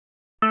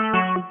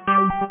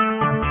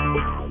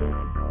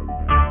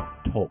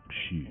Talk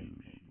Shoes.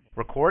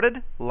 Recorded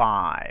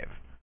live.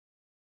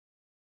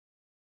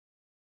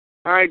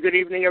 All right, good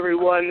evening,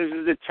 everyone. This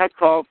is the Tech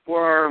Call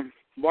for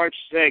March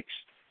 6th,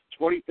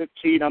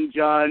 2015. I'm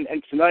John,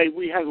 and tonight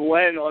we have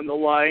Len on the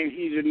line.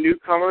 He's a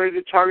newcomer to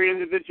the target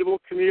individual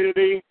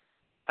community.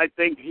 I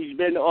think he's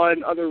been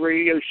on other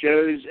radio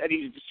shows, and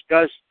he's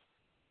discussed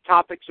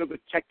topics of a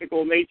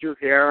technical nature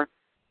here.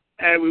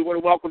 And we want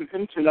to welcome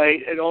him tonight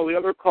and all the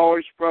other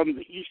callers from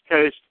the East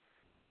Coast.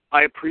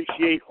 I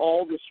appreciate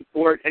all the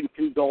support and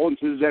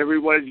condolences that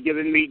everyone has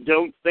given me.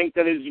 Don't think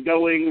that it's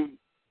going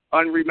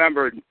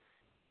unremembered.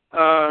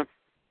 The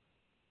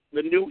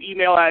new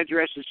email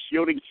address is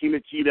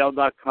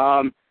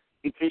shieldingteam@gmail.com,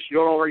 in case you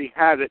don't already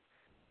have it.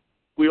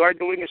 We are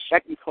doing a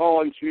second call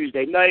on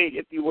Tuesday night.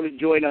 If you want to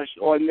join us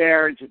on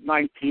there, it's at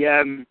 9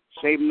 p.m.,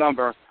 same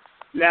number.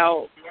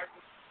 Now,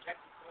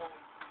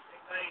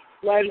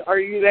 Len, are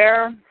you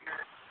there?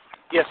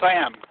 Yes, I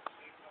am.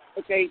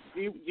 Okay,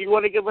 do you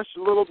want to give us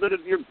a little bit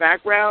of your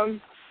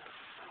background?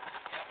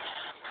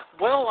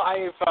 Well,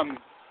 I've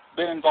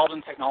been involved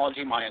in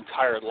technology my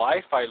entire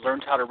life. I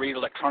learned how to read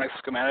electronic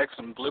schematics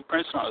and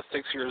blueprints when I was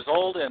 6 years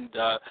old, and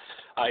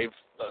I've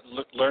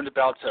learned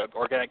about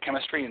organic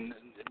chemistry and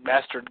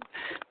mastered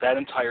that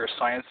entire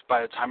science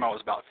by the time I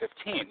was about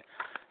 15.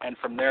 And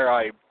from there,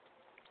 I've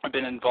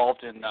been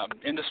involved in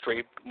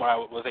industry. When I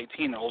was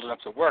 18 and old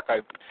enough to work,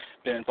 I've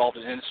been involved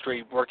in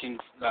industry working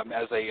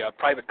as a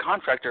private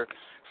contractor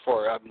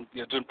for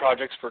doing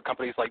projects for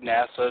companies like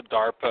NASA,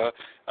 DARPA,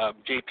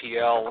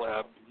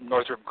 JPL,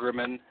 Northrop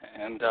Grumman,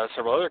 and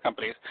several other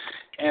companies.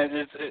 And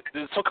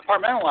it's so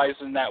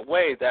compartmentalized in that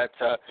way that,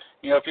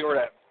 if you were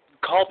to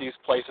call these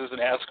places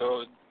and ask,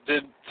 oh,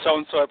 did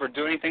so-and-so ever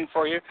do anything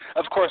for you?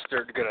 Of course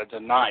they're going to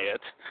deny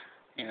it,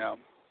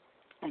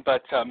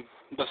 But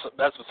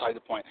that's beside the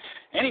point.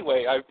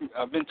 Anyway,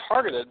 I've been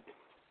targeted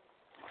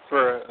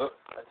for,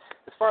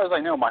 as far as I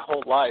know, my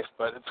whole life,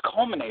 but it's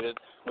culminated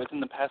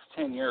within the past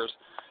 10 years.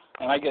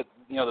 And I get,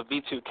 the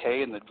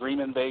V2K and the Dream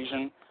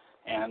Invasion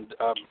and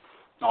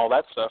all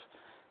that stuff.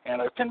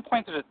 And I've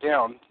pinpointed it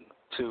down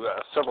to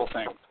several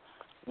things.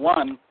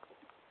 One,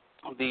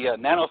 the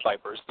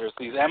nanofibers. There's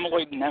these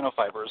amyloid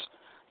nanofibers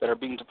that are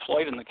being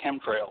deployed in the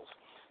chemtrails.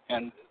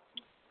 And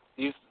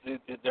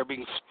they're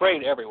being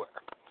sprayed everywhere.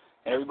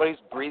 And everybody's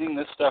breathing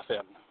this stuff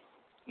in.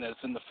 And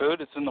it's in the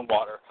food, it's in the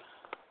water.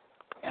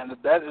 And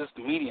that is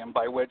the medium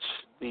by which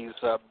these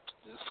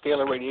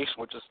scalar radiation,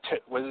 which is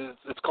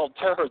it's called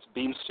terahertz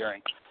beam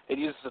steering. It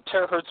uses a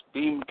terahertz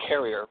beam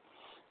carrier,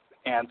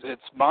 and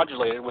it's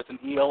modulated with an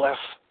ELF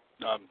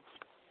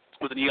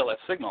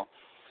signal.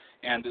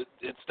 And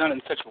it's done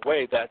in such a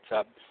way that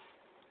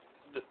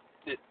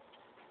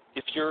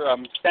if you're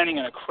standing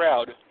in a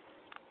crowd,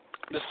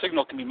 this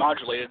signal can be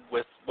modulated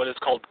with what is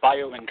called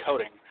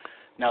bioencoding.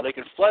 Now, they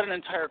can flood an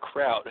entire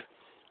crowd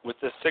with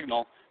this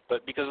signal,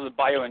 but because of the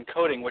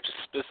bioencoding, which is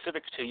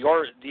specific to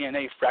your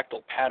DNA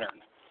fractal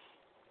pattern,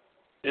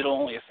 it'll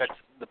only affect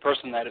the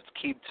person that it's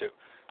keyed to.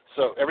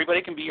 So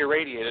everybody can be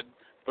irradiated,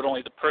 but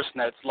only the person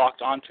that it's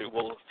locked onto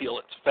will feel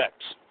its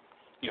effects.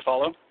 You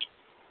follow?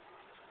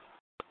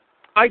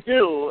 I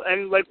do,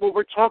 and like what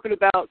we're talking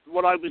about,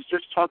 what I was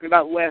just talking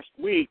about last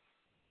week,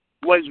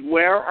 was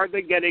where are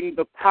they getting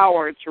the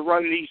power to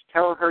run these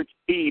terahertz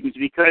beams?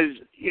 Because,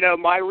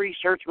 my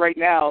research right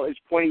now is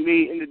pointing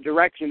me in the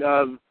direction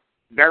of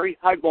very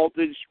high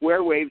voltage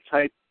square wave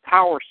type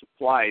power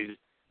supplies.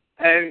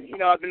 And,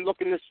 I've been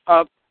looking this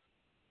up,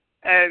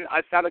 and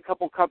I found a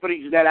couple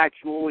companies that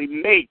actually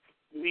make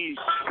these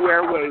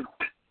square wave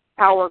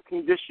power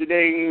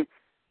conditioning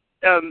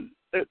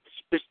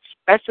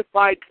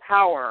specified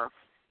power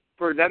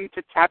for them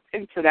to tap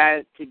into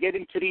that to get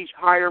into these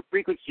higher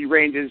frequency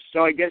ranges.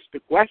 So I guess the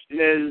question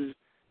is,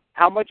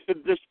 how much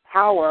of this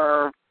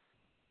power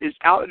is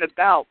out and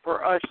about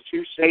for us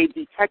to, say,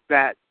 detect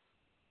that,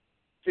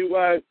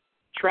 to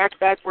track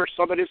back where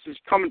some of this is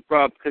coming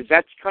from? Because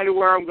that's kind of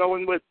where I'm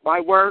going with my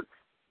work.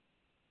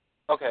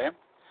 Okay.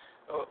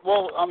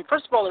 Well,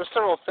 first of all, there's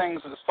several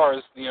things as far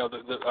as the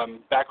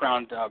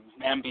background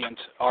ambient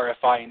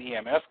RFI and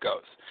EMF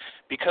goes.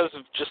 Because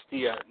of just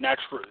the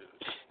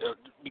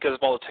because of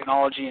all the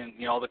technology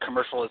and all the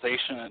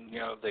commercialization and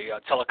the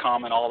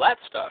telecom and all that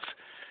stuff,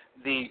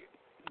 the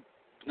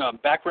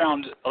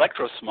background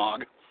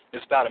electrosmog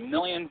is about 1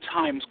 million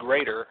times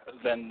greater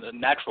than the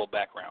natural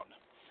background.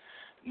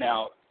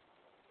 Now,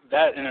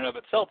 that in and of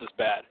itself is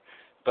bad,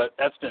 but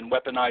that's been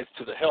weaponized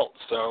to the hilt.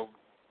 So,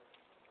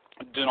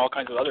 doing all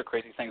kinds of other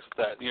crazy things with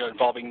that,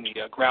 involving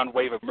the ground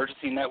wave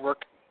emergency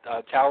network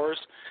towers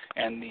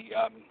and the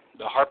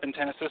HARP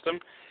antenna system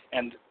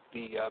and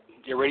the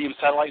Iridium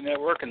satellite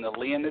network and the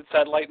Leonid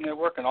satellite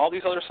network and all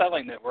these other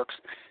satellite networks.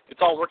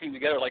 It's all working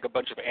together like a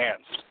bunch of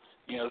ants.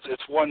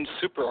 It's one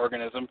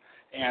superorganism,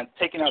 and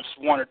taking out just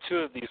one or two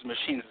of these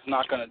machines is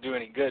not going to do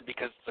any good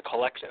because it's a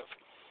collective.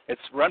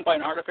 It's run by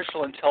an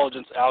artificial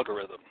intelligence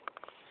algorithm.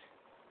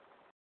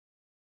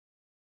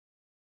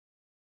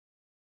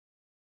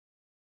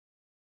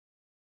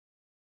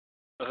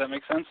 Does that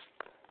make sense?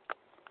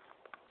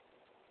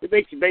 It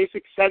makes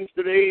basic sense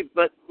to me,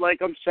 but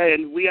like I'm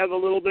saying, we have a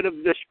little bit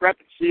of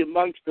discrepancy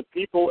amongst the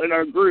people in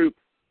our group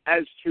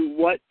as to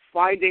what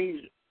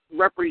findings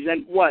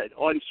represent what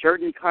on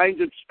certain kinds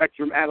of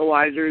spectrum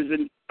analyzers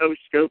and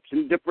oscopes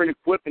and different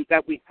equipment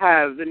that we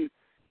have. And,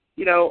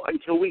 you know,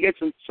 until we get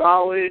some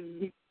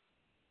solid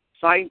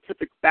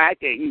scientific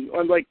backing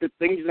on, like, the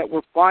things that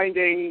we're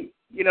finding,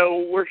 you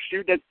know, we're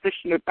shooting at fish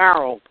in a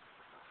barrel.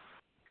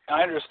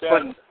 I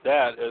understand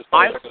that as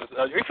far as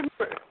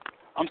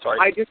I'm sorry.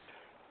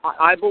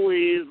 I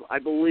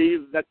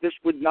believe that this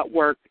would not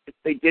work if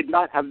they did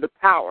not have the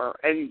power,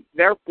 and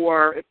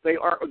therefore, if they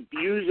are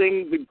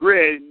abusing the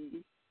grid,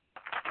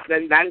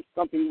 then that is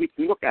something we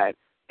can look at.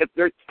 If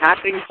they're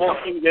tapping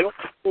something they don't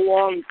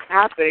belong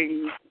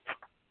tapping,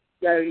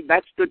 then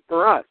that's good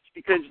for us,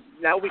 because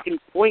now we can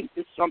point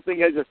to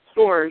something as a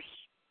source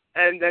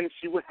and then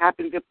see what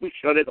happens if we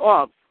shut it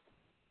off.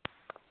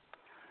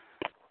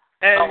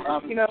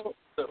 And, you know,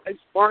 as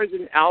far as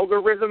an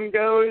algorithm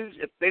goes,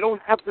 if they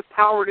don't have the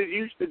power to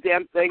use the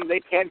damn thing, they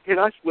can't hit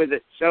us with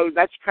it. So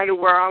that's kind of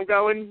where I'm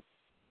going.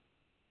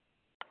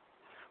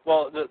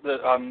 Well,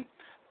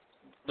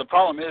 the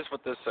problem is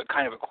with this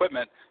kind of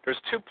equipment, there's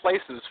two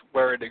places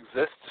where it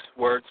exists,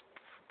 where it's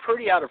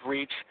pretty out of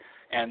reach,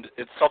 and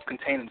it's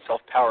self-contained and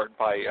self-powered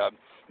by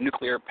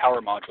nuclear power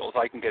modules.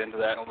 I can get into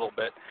that in a little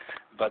bit.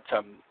 But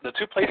the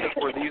two places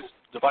where these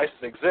devices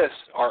exist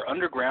are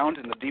underground,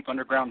 in the deep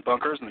underground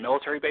bunkers in the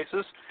military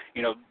bases,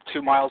 you know,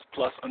 2 miles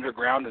plus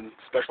underground in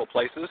special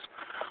places,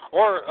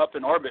 or up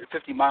in orbit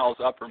 50 miles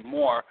up or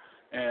more,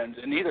 and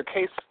in either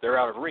case, they're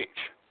out of reach,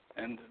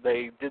 and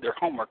they did their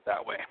homework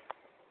that way.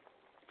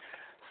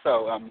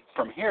 So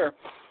from here,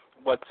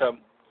 what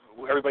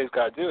everybody's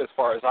got to do, as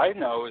far as I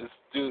know, is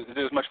do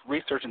as much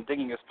research and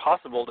digging as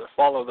possible to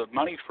follow the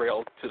money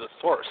trail to the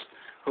source,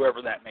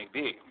 whoever that may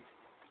be.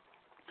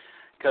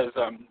 Because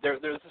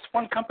there's this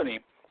one company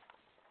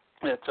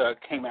that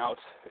came out.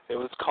 It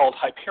was called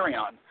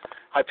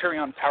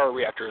Hyperion Power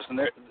Reactors, and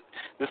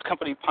this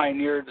company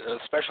pioneered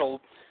special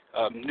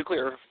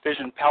nuclear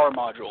fission power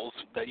modules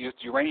that used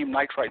uranium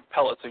nitride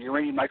pellets, a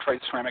uranium nitride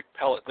ceramic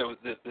pellet.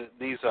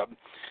 These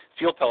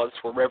fuel pellets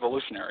were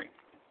revolutionary.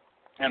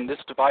 And this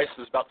device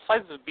is about the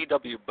size of a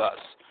VW bus,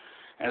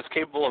 and it's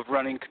capable of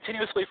running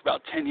continuously for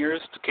about 10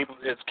 years.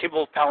 It's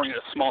capable of powering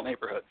a small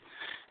neighborhood.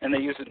 And they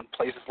use it in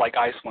places like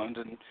Iceland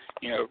and,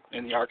 you know,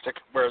 in the Arctic,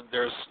 where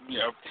there's, you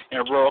know, in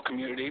a rural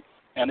community,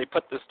 and they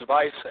put this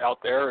device out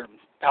there and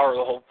power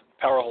a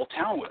whole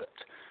town with it.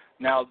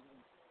 Now,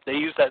 they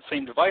use that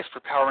same device for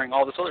powering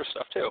all this other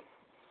stuff too.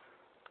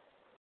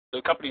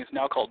 The company is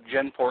now called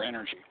Gen4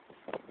 Energy.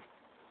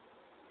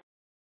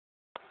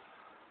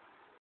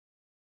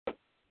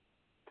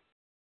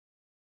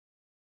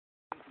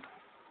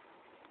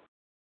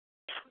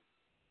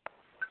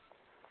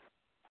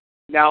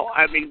 Now,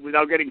 I mean,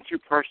 without getting too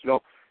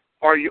personal,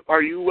 are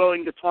you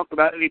willing to talk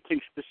about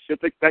anything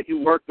specific that you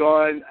worked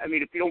on? I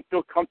mean, if you don't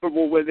feel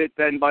comfortable with it,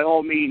 then by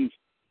all means,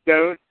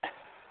 don't.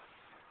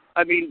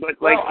 I mean, but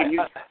like,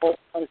 well,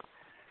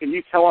 can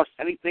you tell us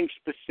anything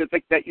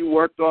specific that you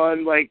worked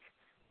on? Like,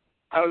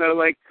 I don't know,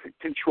 like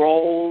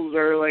controls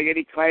or like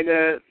any kind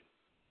of,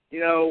 you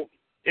know,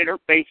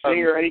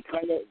 interfacing or any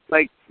kind of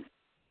like.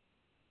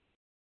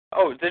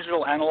 Oh,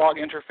 digital analog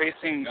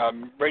interfacing,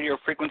 radio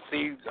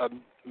frequency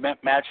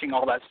matching,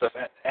 all that stuff,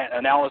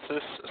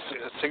 analysis,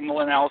 signal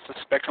analysis,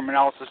 spectrum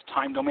analysis,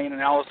 time domain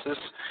analysis,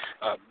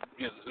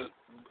 you know,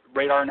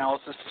 radar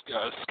analysis,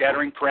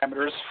 scattering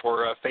parameters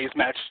for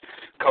phase-matched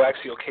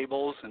coaxial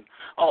cables, and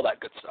all that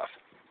good stuff.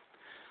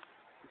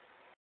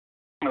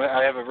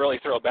 I have a really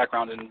thorough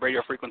background in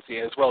radio frequency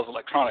as well as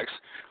electronics,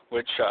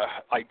 which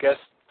I guess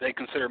they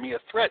consider me a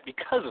threat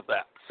because of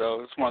that.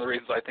 So it's one of the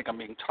reasons I think I'm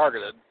being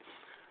targeted.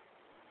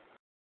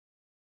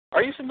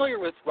 Are you familiar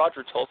with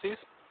Roger Tulsi's?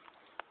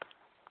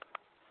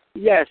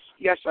 Yes,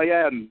 I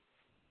am.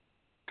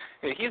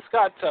 He's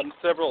got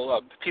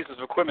several pieces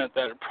of equipment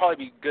that would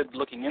probably be good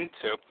looking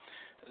into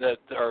that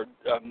are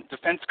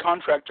defense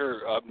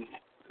contractor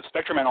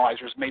spectrum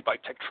analyzers made by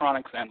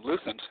Tektronix and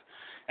Lucent.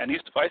 And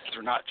these devices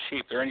are not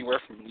cheap. They're anywhere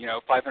from, you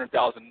know, $500,000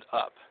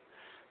 up.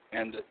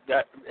 And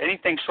that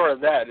anything short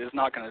of that is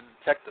not going to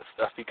detect this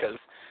stuff, because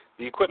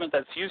the equipment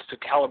that's used to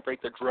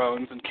calibrate the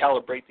drones and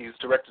calibrate these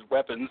directed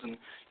weapons and,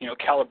 you know,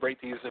 calibrate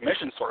these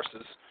emission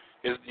sources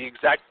is the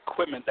exact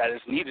equipment that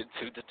is needed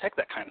to detect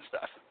that kind of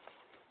stuff.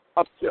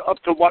 Up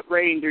to what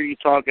range are you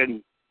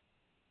talking?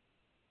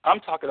 I'm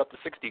talking up to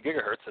 60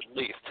 gigahertz at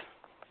least.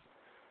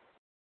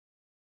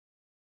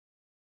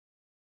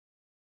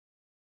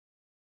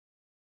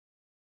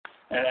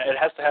 And it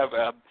has to have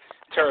a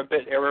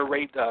terabit error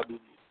rate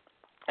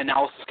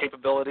analysis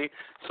capability,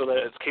 so that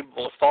it's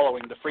capable of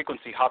following the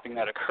frequency hopping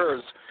that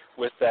occurs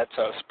with that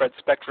spread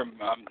spectrum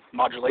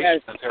modulation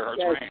at terahertz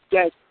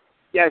range.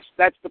 Yes,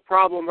 that's the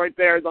problem right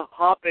there, the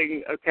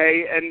hopping,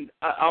 okay? And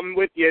I'm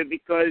with you,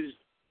 because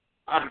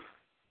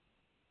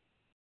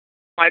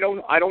I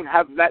don't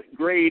have that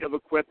grade of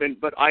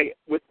equipment, but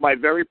with my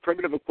very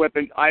primitive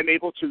equipment, I'm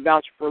able to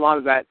vouch for a lot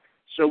of that.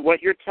 So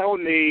what you're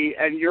telling me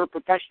and your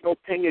professional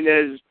opinion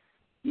is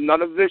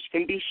none of this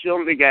can be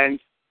shielded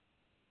against,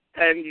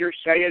 and you're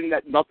saying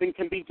that nothing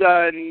can be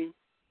done,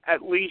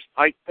 at least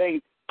I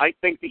think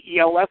the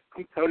ELF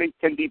component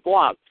can be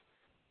blocked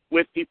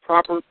with the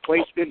proper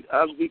placement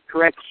of the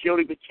correct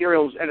shielding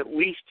materials, and at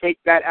least take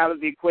that out of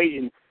the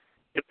equation.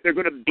 If they're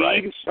going to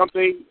beam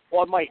something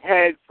on my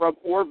head from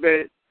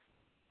orbit,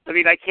 I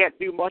mean, I can't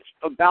do much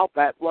about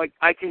that. Like,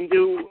 I can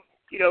do,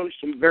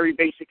 some very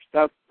basic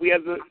stuff. We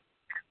have,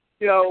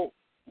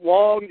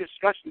 long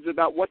discussions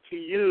about what to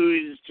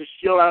use to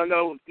shield. I don't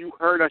know if you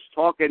heard us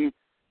talking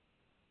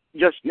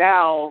just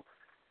now,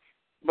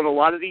 but a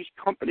lot of these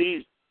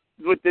companies,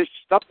 with this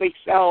stuff they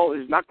sell,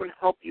 is not going to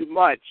help you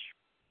much.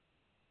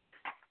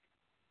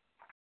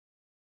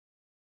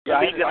 Yeah,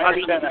 I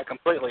understand that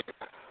completely.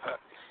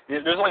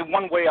 There's only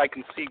one way I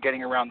can see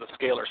getting around the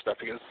scalar stuff,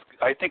 because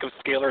I think of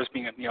scalar as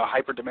being a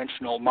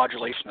hyperdimensional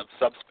modulation of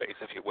subspace,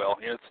 if you will.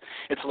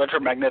 It's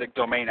electromagnetic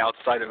domain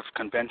outside of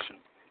convention,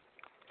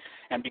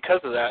 and because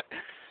of that,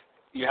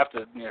 you have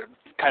to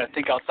kind of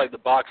think outside the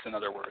box. In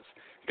other words,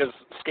 because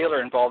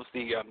scalar involves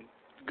the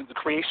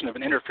creation of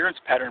an interference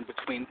pattern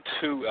between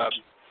two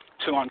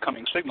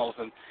oncoming signals,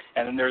 and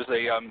then there's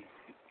a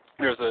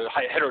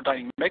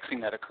heterodyne mixing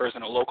that occurs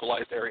in a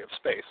localized area of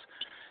space.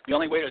 The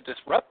only way to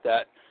disrupt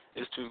that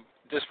is to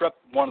disrupt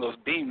one of those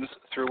beams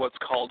through what's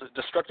called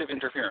destructive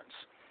interference.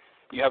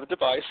 You have a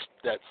device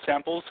that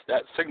samples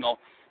that signal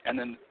and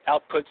then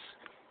outputs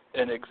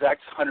an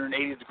exact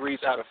 180 degrees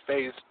out of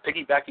phase,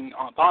 piggybacking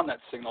upon that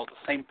signal the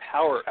same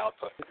power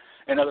output.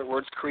 In other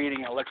words,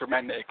 creating an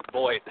electromagnetic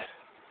void.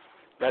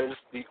 That is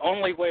the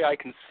only way I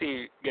can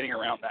see getting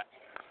around that.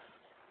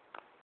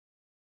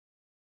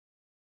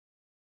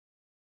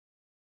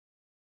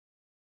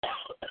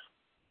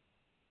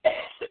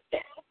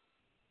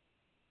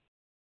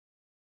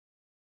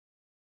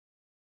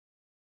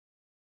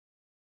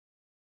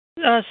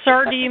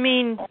 Sir, do you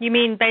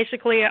mean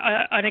basically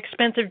an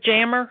expensive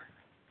jammer?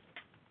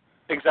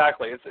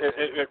 Exactly.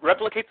 It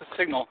replicates the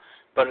signal,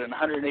 but at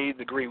 180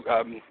 degree,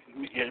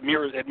 it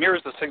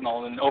mirrors the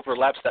signal and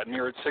overlaps that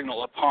mirrored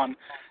signal upon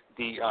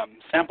the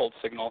sampled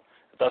signal,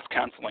 thus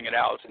canceling it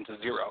out into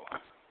zero.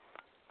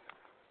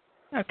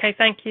 Okay,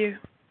 thank you.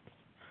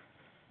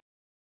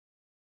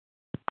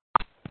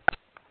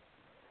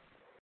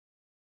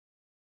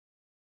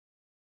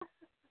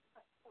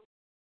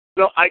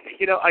 So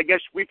I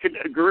guess we could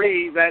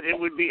agree that it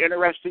would be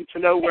interesting to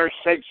know where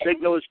said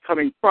signal is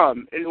coming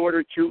from in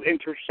order to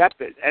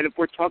intercept it. And if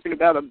we're talking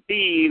about a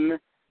beam,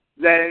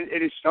 then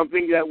it is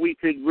something that we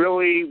could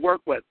really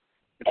work with.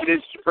 If it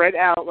is spread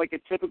out like a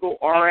typical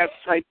RF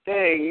type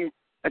thing,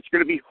 that's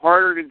going to be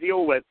harder to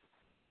deal with.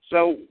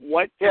 So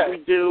what do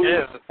we do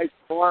as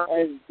far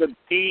as the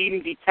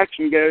beam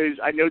detection goes?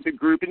 I know the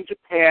group in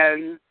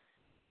Japan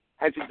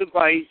has a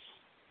device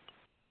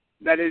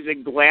that is a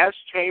glass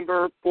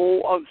chamber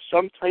full of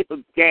some type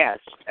of gas,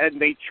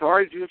 and they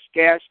charge this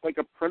gas like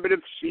a primitive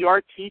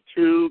CRT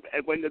tube,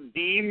 and when the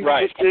beam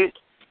hits it,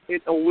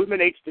 it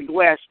illuminates the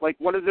glass like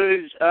one of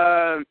those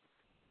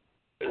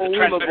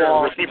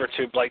transmitter receiver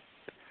tube, like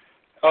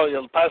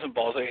the plasma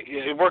balls.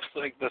 It works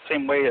like the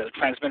same way as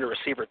transmitter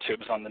receiver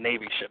tubes on the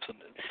Navy ships and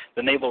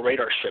the naval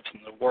radar ships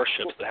and the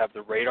warships that have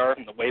the radar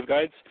and the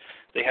waveguides.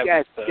 They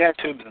have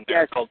tubes in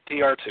there called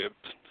PR tubes.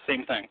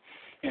 Same thing.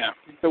 Yeah.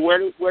 So where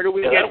do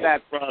we get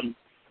that from?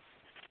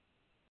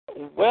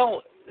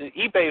 Well,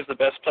 eBay is the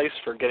best place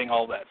for getting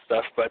all that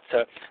stuff, but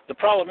the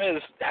problem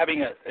is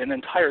having an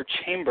entire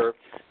chamber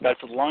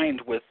that's lined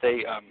with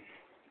a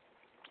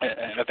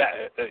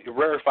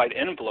rarefied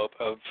envelope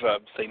of,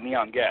 say,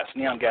 neon gas.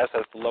 Neon gas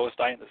has the lowest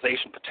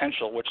ionization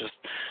potential, which is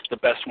the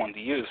best one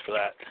to use for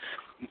that.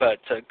 But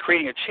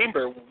creating a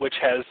chamber which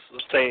has,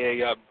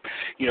 say, a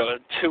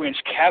 2-inch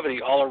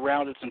cavity all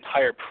around its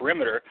entire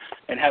perimeter,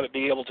 and have it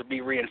be able to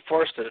be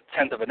reinforced at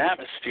 1/10 of an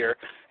atmosphere,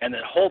 and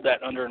then hold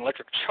that under an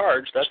electric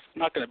charge, that's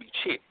not going to be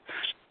cheap.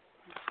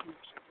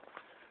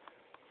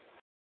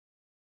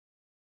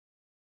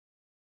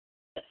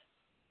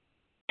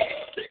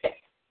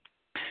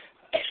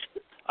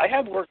 I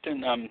have worked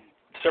in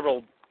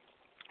several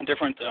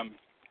different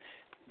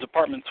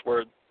departments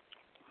where,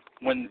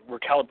 when we're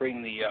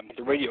calibrating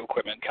the radio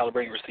equipment,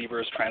 calibrating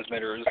receivers,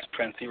 transmitters,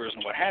 transceivers,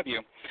 and what have you,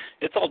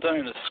 it's all done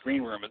in a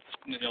screen room. It's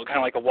kind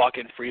of like a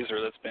walk-in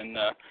freezer that's been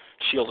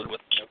shielded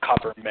with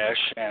copper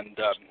mesh and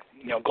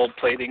gold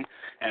plating,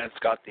 and it's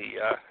got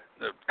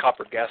the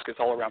copper gaskets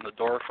all around the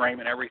door frame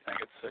and everything.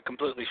 It's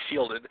completely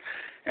shielded,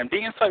 and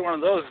being inside one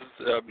of those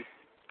is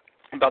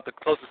about the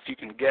closest you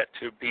can get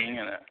to being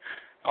in a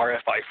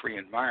RFI-free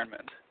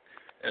environment,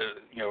 as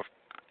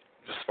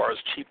far as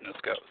cheapness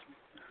goes.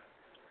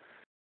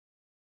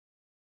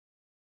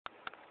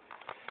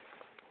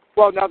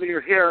 Well, now that you're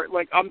here,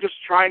 I'm just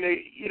trying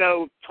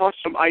to, toss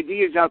some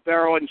ideas out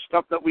there on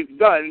stuff that we've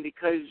done,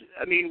 because,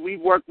 we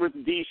work with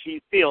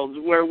DC fields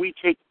where we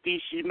take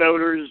DC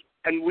motors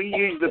and we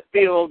use the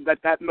field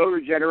that motor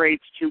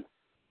generates to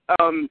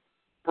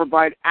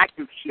provide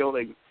active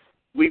shielding.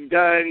 We've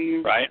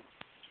done,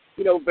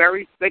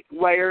 very thick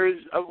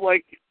layers of,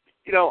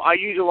 I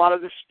use a lot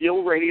of the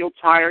steel radial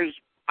tires.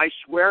 I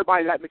swear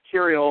by that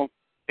material.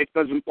 it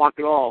doesn't block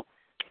at all.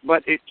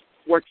 But it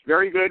works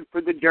very good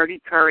for the dirty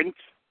currents.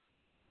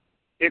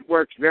 It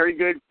works very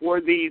good for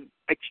the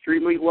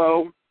extremely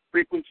low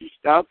frequency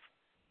stuff.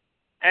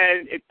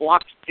 And it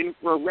blocks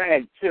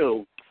infrared,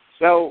 too.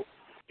 So,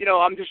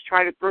 I'm just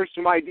trying to throw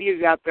some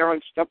ideas out there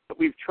on stuff that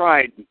we've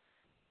tried.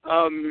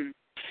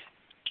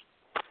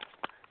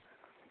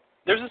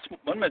 There's this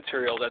one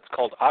material that's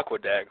called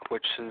Aquadag,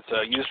 which is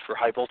used for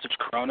high voltage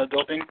corona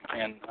doping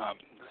and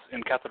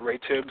in cathode ray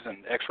tubes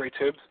and X-ray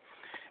tubes,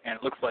 and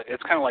it looks like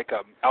it's kind of like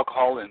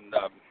alcohol and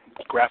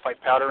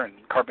graphite powder and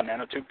carbon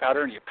nanotube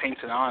powder, and you paint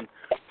it on,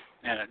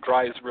 and it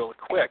dries really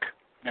quick,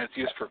 and it's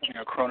used for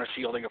corona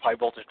shielding of high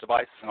voltage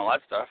devices and all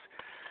that stuff.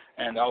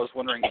 And I was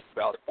wondering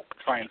about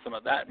trying some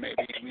of that,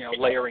 maybe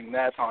layering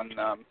that on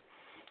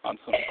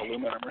some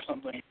aluminum or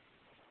something,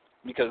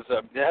 because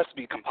it has to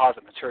be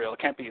composite material. It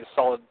can't be a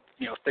solid,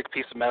 thick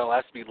piece of metal. It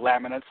has to be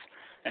laminates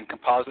and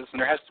composites, and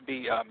there has to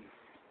be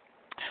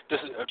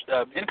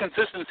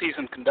inconsistencies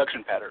in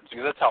conduction patterns,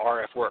 because that's how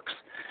RF works.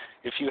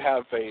 If you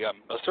have a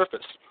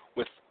surface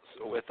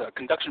with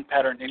conduction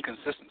pattern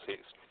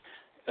inconsistencies,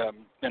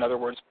 in other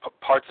words,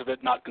 parts of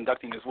it not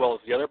conducting as well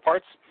as the other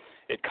parts,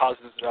 it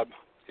causes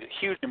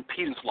huge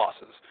impedance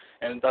losses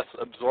and thus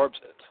absorbs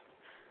it.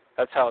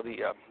 That's how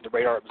the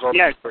radar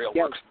absorbing material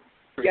works.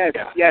 Yes.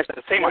 It's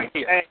the same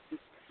idea.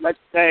 Let's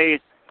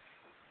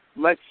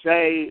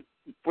say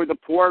for the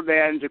poor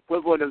man's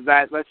equivalent of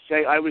that, let's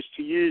say I was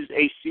to use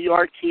a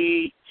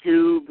CRT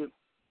tube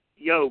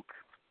yoke,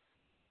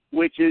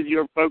 which is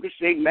your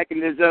focusing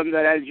mechanism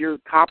that has your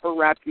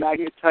copper-wrapped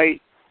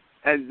magnetite,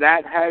 and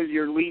that has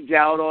your leads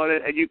out on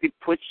it, and you could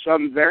put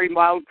some very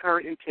mild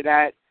current into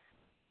that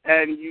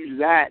and use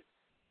that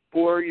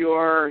for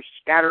your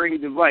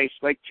scattering device,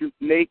 like to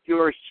make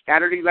your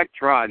scattered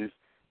electrons.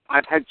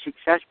 I've had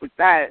success with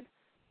that,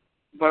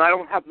 but I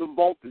don't have the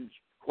voltage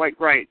quite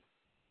right.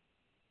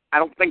 I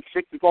don't think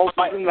 6 volts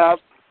is enough.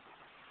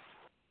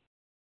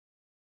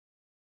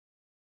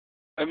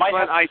 It might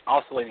have an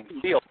oscillating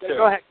field, too.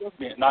 Go ahead.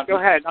 Go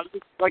ahead.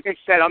 Like I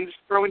said, I'm just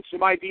throwing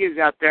some ideas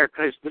out there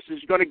because this is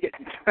going to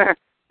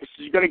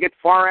get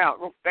far out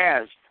real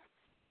fast.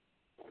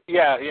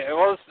 Yeah.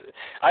 Well,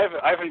 I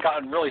haven't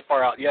gotten really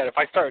far out yet. If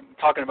I start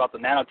talking about the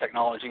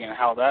nanotechnology and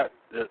how that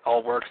it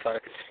all works,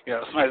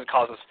 sometimes it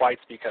causes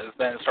fights because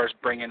then it starts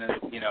bringing in,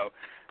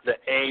 the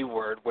A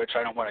word, which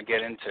I don't want to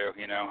get into,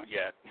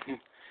 yet.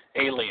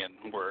 Alien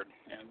word,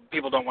 and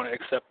people don't want to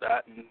accept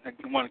that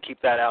and want to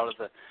keep that out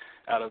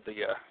of the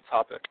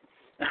topic.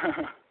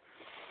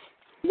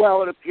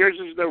 Well, it appears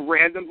as though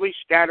randomly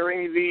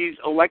scattering these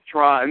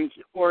electrons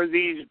or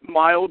these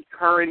mild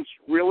currents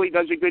really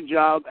does a good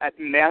job at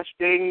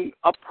masking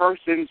a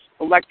person's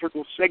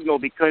electrical signal,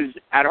 because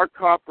at our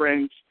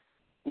conference,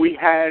 we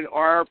had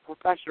our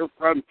professor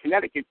from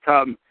Connecticut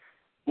come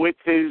with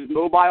his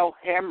mobile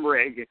ham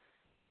rig,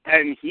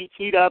 and he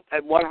keyed up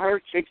at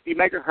 160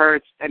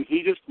 megahertz, and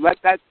he just let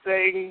that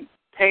thing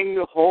ping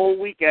the whole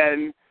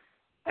weekend.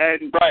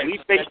 And right, we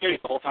think the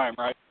whole time,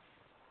 right?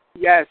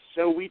 Yes,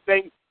 so we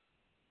think.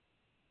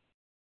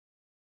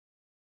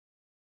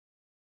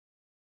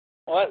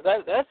 Well,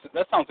 that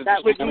sounds interesting.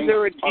 That was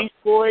either a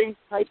decoy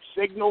type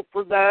signal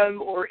for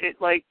them, or it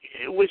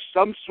was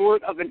some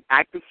sort of an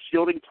active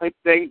shielding type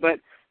thing. But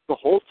the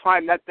whole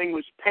time that thing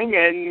was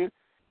pinging,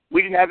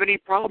 we didn't have any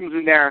problems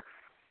in there.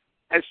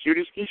 As soon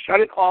as he shut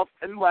it off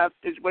and left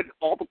is when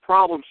all the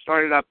problems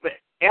started up. But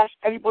ask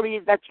anybody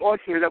that's on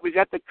here that was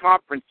at the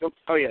conference; they'll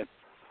tell you.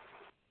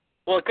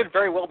 Well, it could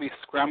very well be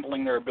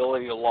scrambling their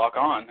ability to lock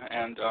on,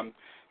 and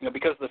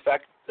because of the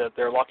fact that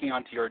they're locking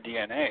onto your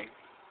DNA,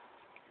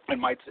 it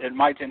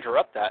might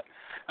interrupt that.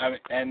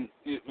 And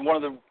one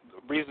of the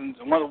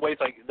ways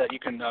that you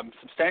can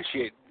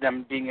substantiate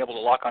them being able to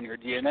lock on your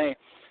DNA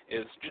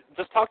is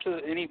just talk to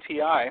an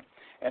EPI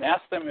and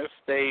ask them if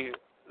they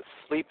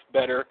sleep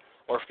better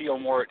or feel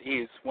more at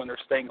ease when they're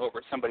staying over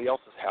at somebody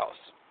else's house.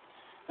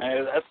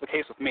 And that's the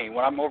case with me.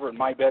 When I'm over in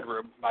my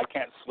bedroom, I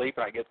can't sleep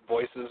and I get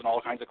voices and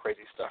all kinds of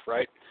crazy stuff,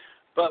 right?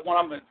 But when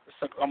I'm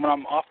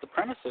off the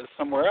premises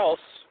somewhere else,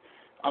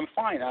 I'm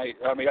fine. I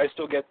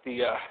still get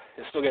a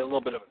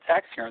little bit of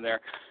attacks here and there,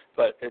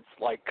 but it's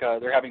like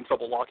they're having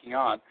trouble locking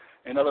on.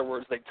 In other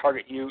words, they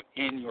target you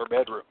in your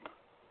bedroom.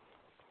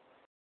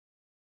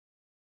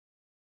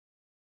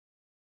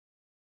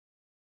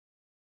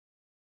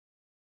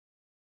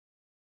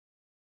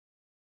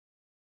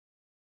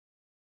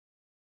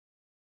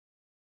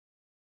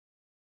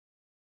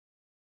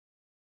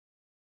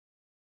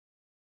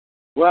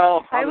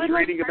 Well, I was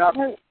reading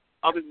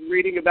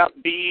about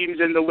beams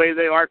and the way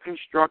they are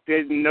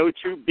constructed. No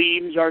two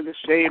beams are the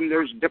same.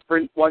 There's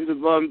different ones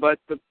of them, but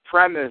the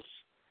premise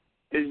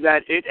is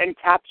that it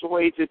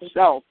encapsulates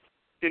itself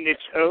in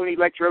its own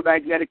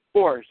electromagnetic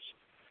force.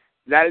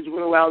 That is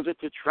what allows it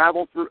to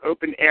travel through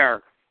open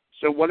air.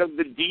 So one of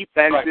the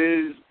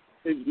defenses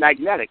is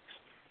magnetics,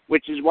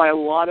 which is why a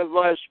lot of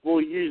us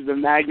will use the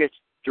magnets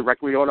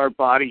directly on our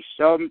body.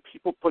 Some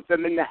people put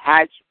them in the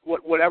hats.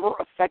 Whatever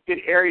affected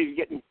area is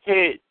getting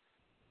hit,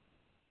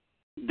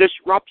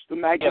 disrupts the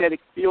magnetic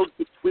field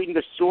between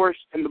the source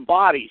and the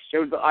body.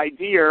 So the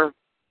idea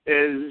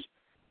is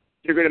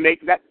you're going to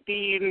make that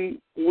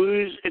beam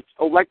lose its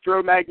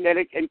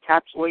electromagnetic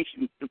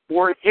encapsulation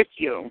before it hits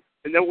you.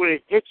 And then when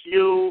it hits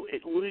you,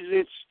 it loses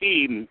its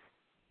steam.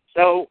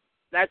 So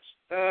that's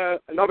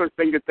another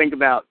thing to think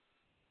about.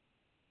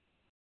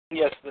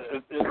 Yes,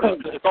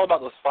 it's all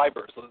about those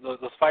fibers. Those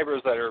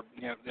fibers that are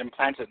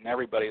implanted in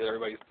everybody that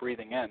everybody's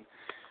breathing in.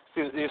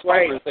 See, these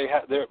fibers,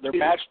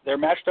 they're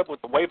matched up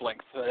with the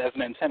wavelength as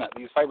an antenna.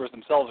 These fibers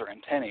themselves are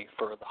antennae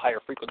for the higher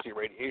frequency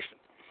radiation.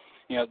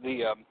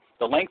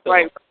 The length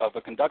of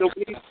a conductor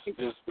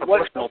is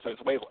proportional to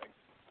its wavelength.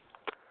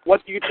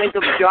 What do you think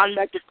of John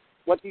Mecca's?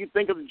 What do you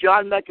think of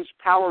John Mecca's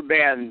power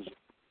bands?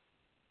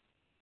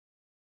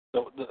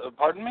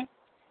 Pardon me?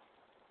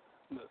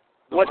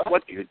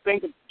 What do you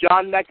think of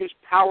John Mecca's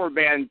power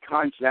band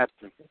concept?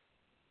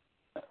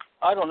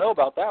 I don't know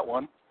about that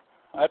one.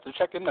 I have to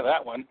check into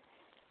that one.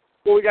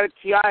 Well, we got a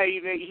TI.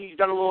 He's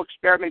done a little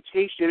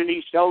experimentation, and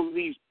he sells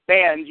these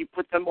bands. You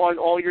put them on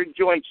all your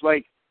joints.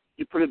 Like,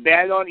 you put a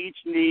band on each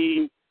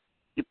knee,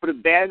 you put a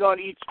band on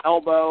each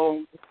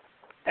elbow,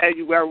 and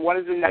you wear one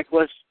as a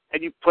necklace,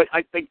 and you put,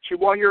 I think, 2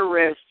 on your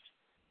wrist,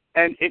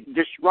 and it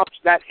disrupts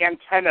that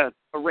antenna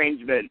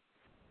arrangement.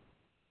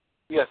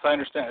 Yes, I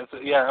understand.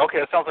 Okay,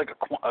 it sounds like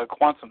a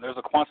quantum. There's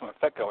a quantum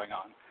effect going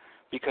on,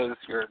 because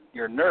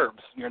your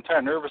nerves, your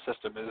entire nervous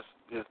system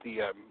is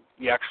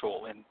the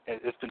actual, and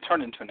it's been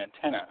turned into an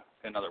antenna.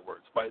 In other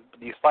words,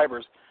 these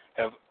fibers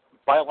have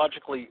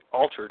biologically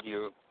altered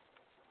you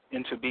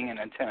into being an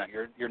antenna.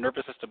 Your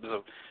nervous system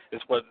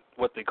is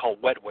what they call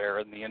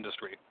wetware in the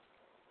industry.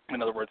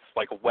 In other words, it's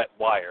like a wet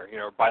wire,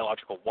 a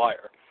biological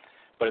wire,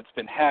 but it's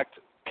been hacked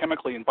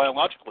chemically and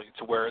biologically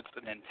to where it's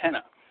an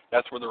antenna.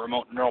 That's where the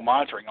remote neural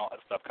monitoring, all that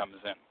stuff comes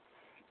in.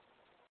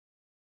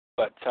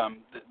 But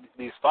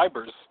these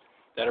fibers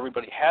that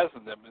everybody has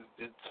in them,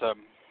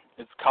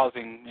 it's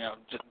causing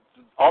just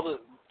all the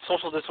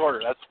social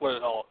disorder. That's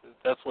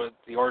what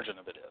the origin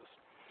of it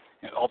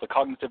is. All the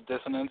cognitive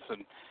dissonance,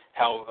 and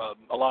how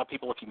a lot of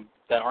people,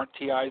 that aren't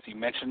TIs, you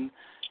mention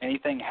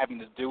anything having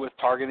to do with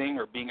targeting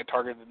or being a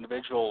targeted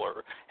individual,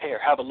 or hey, or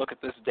have a look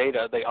at this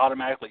data, they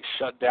automatically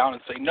shut down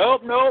and say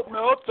nope, don't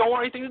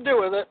want anything to do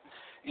with it.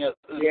 You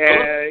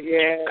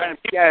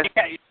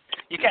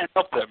can't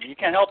help them. You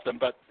can't help them,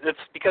 but it's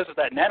because of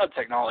that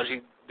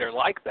nanotechnology. They're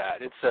like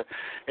that. It's a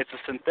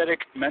synthetic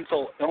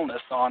mental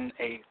illness on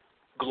a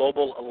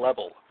global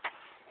level.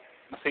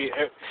 See,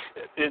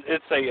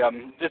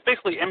 it's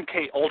basically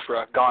MK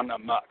Ultra gone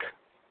amok.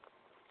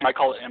 I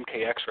call it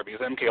MK Extra because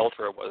MK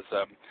Ultra was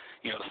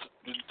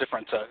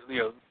different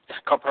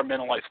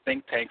compartmentalized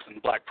think tanks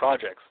and black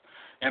projects.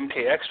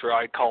 MK Extra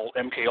I call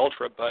MK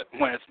Ultra, but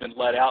when it's been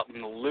let out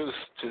and loose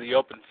to the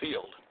open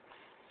field.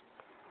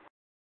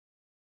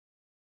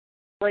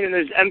 And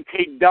there's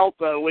MK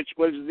Delta, which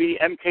was the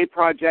MK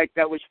project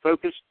that was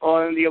focused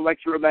on the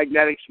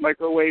electromagnetics,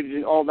 microwaves,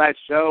 and all that.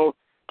 So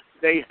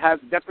they have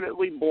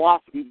definitely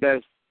blossomed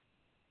this.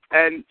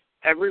 And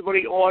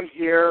everybody on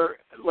here,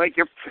 like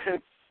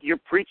you're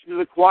preaching to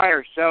the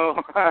choir.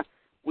 So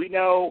we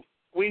know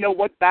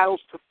what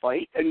battles to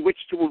fight and which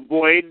to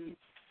avoid.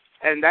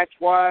 And that's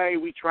why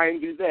we try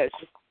and do this.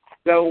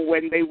 So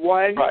when they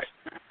won,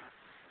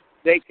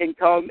 they can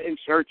come in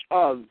search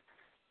of.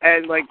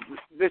 And like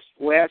this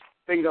last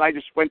thing that I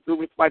just went through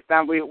with my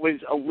family, it was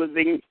a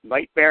living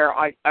nightmare.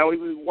 I don't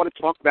even want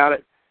to talk about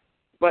it.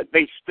 But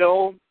they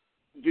still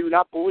do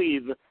not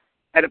believe.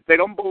 And if they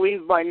don't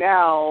believe by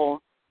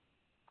now,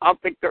 I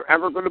don't think they're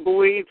ever going to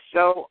believe.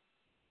 So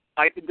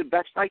I did the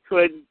best I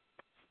could to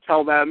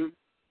tell them.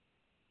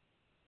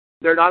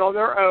 They're not on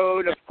their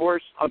own. Of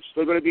course, I'm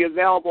still going to be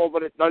available,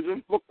 but it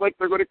doesn't look like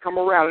they're going to come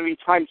around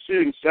anytime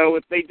soon. So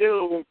if they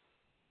do,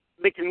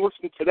 they can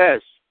listen to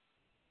this.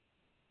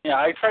 Yeah,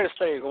 I try to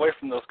stay away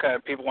from those kind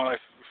of people when I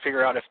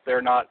figure out if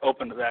they're not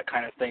open to that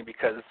kind of thing,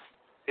 because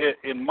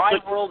in my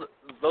world,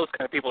 those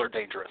kind of people are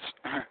dangerous.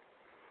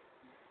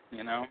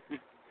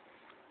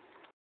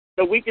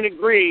 So we can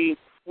agree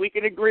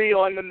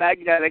on the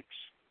magnetics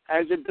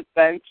as a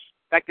defense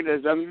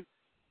mechanism.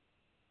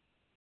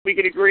 We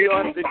can agree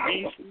on the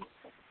DC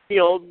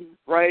field,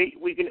 right?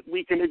 We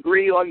can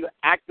agree on the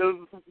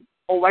active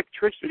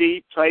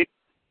electricity type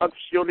of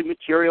shielding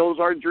materials,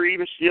 our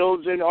dream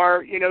shields and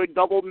our,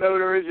 double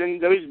motors and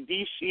those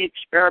DC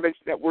experiments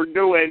that we're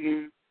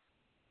doing.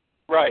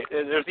 Right.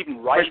 There's even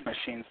Rife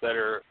machines that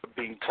are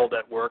being told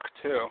at work,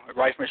 too.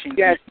 Rife machines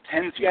use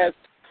TENS units.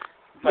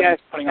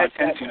 Putting on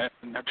TENS unit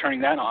and turning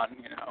that on,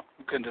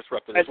 can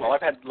disrupt it as well.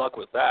 I've had luck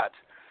with that.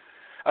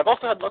 I've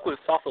also had luck with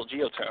soft-field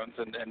geotones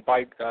and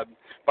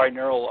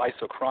binaural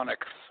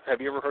isochronics. Have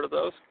you ever heard of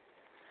those?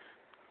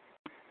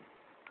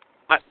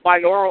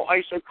 Binaural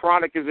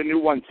isochronic is a new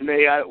one to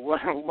me.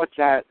 What's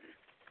that?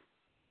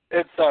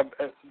 It's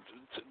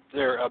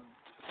they're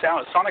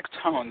sonic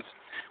tones,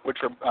 which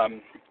are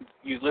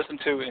you listen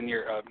to in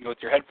your with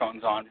your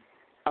headphones on.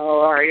 Oh,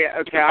 all right. Yeah,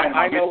 okay.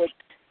 I know it.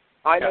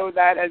 I know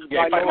that as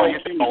binaural.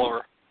 All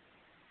over.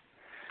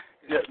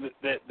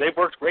 Yeah, they've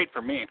worked great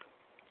for me.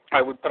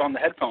 I would put on the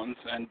headphones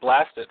and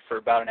blast it for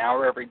about an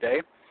hour every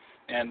day,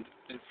 and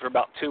for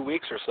about 2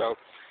 weeks or so,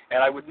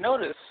 and I would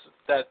notice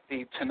that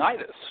the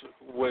tinnitus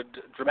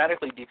would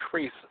dramatically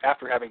decrease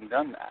after having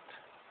done that.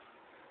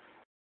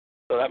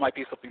 So that might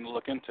be something to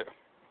look into.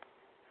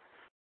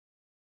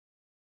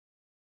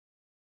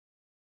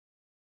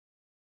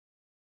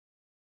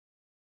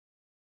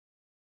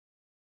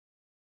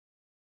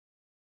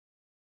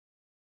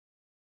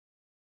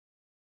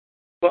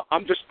 But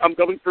I'm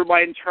going through my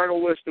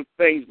internal list of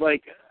things.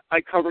 Like, I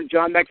covered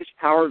John Mecca's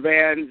power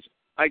vans.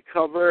 I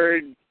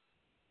covered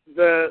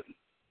the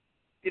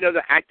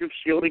active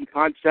shielding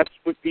concepts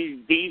with these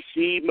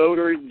DC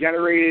motor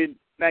generated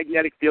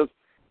magnetic fields.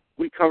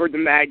 We covered the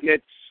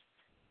magnets.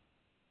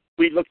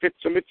 We looked at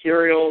some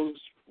materials.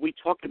 We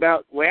talked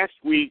about last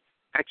week,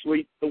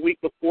 actually the week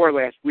before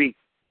last week,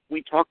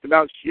 we talked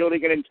about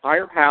shielding an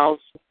entire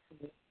house.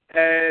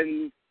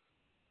 And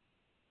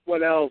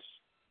what else?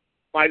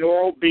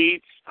 Binaural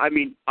beats. I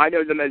mean, I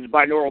know them as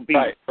binaural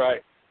beats.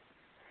 Right.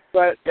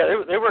 But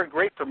yeah, they were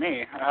great for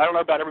me. I don't know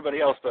about everybody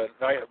else, but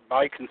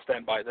I can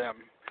stand by them.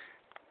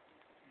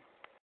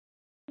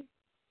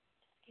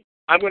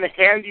 I'm going to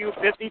hand you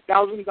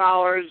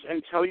 $50,000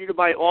 and tell you to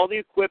buy all the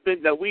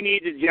equipment that we need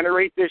to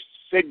generate this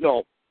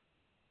signal.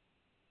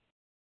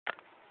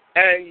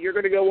 And you're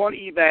going to go on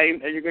eBay,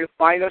 and you're going to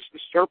find us the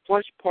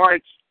surplus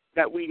parts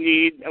that we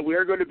need, and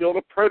we're going to build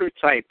a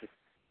prototype.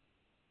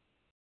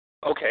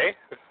 Okay.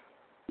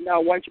 Now,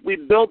 once we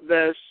build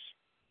this,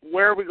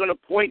 where are we going to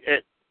point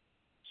it?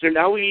 So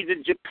now we need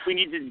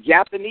the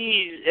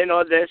Japanese in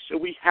on this, so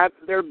we have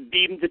their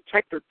beam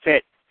detector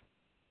kit.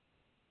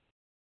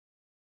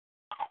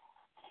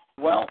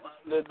 Well,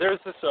 there's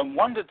this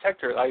one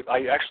detector. I'm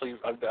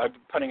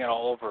putting it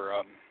all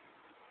over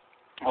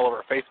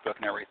Facebook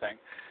and everything.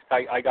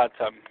 I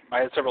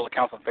had several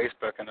accounts on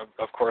Facebook, and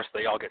of course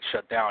they all get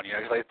shut down. You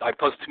know, 'cause I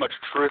post too much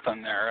truth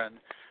on there, and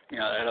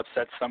it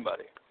upsets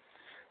somebody.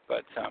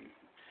 But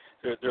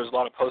there's a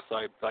lot of posts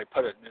I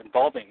put it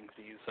involving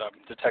these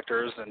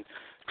detectors and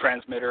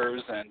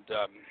transmitters and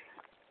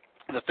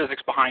the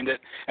physics behind it.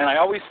 And I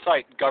always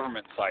cite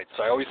government sites.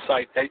 I always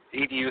cite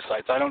EDU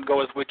sites. I don't go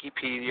with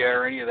Wikipedia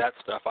or any of that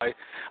stuff. I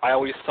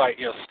always cite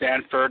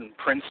Stanford and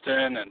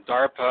Princeton and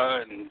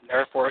DARPA and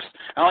Air Force.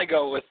 I only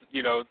go with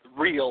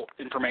real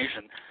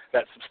information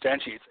that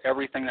substantiates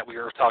everything that we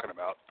were talking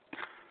about.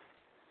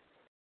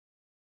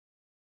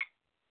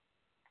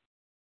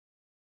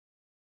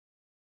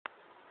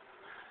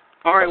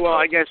 All right, well,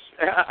 I guess,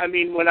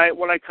 when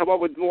I come up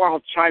with more,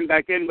 I'll chime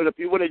back in. But if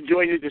you want to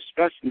join the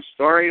discussion,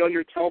 start on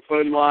your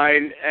telephone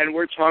line, and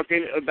we're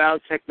talking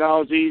about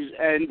technologies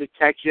and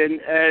detection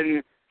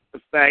and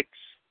effects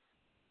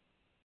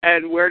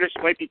and where this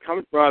might be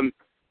coming from.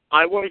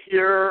 I want to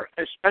hear,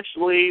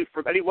 especially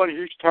from anyone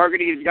whose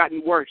targeting has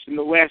gotten worse in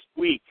the last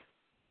week.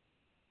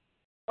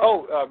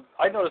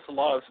 I noticed a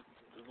lot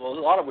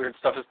of weird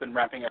stuff has been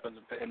ramping up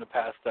in the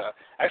past,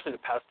 actually the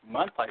past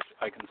month,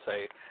 I can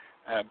say.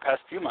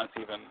 Past few months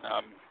even.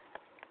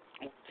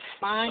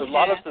 A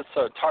lot of this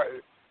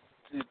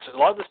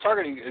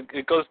targeting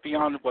it goes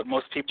beyond what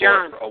most people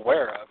are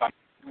aware of.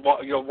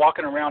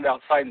 Walking around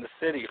outside in the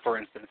city, for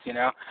instance,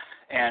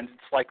 and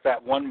it's like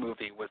that one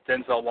movie with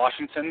Denzel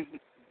Washington.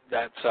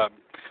 That's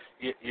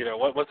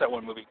what's that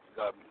one movie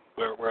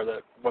where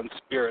the one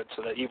spirit,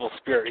 so that evil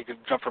spirit, he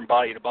could jump from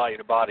body to body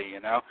to body.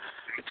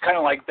 It's kind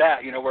of like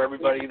that, where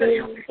everybody that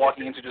you're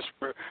walking into, just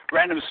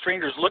random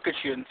strangers look at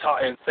you and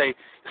talk and say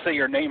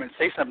your name and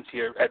say something to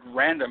you at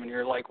random, and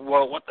you're like,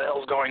 whoa, what the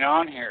hell's going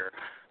on here?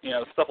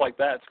 Stuff like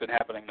that's been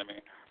happening to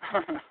me.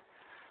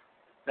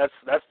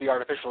 That's the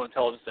artificial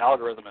intelligence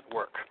algorithm at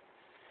work.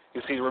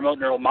 You see, remote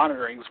neural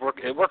monitoring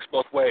works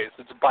both ways.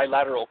 It's a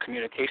bilateral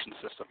communication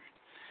system.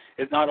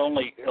 It not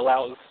only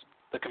allows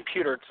the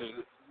computer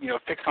to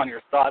fix on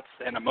your thoughts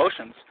and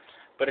emotions,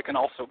 but it can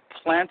also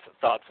plant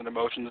thoughts and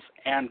emotions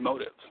and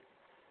motives.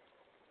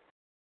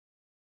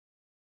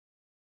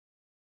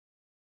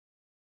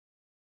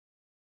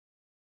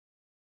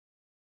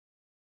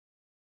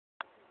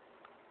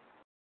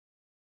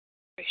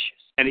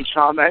 Any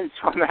comments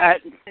on that?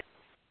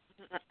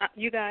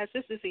 You guys,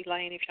 this is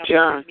Elaine. If y'all can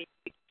hear me,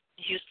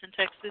 Houston,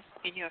 Texas.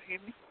 Can y'all hear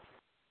me?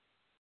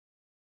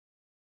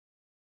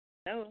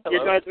 Hello.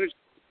 You guys, there's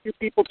two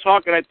people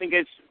talking. I think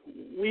it's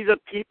we the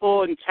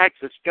people in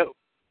Texas. Go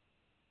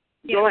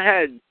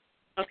ahead.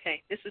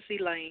 Okay, this is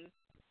Elaine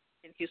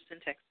in Houston,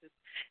 Texas.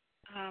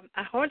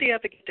 I hardly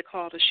ever get to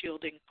call the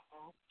shielding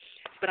call,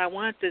 but I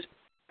wanted to,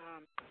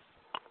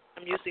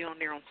 I'm usually on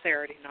there on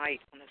Saturday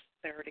night on a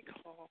Saturday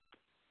call,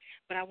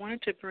 but I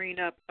wanted to bring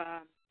up,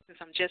 since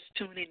I'm just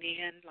tuning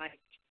in, like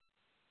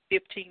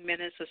 15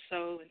 minutes or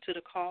so into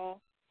the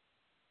call,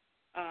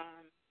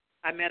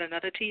 I met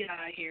another TI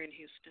here in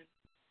Houston,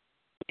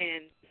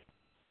 and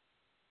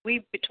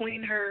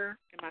between her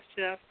and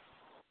myself,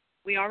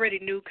 we already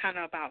knew kind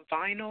of about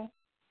vinyl.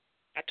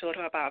 I told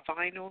her about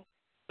vinyl,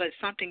 but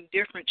something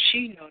different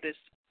she noticed.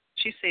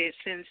 She said it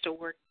tends to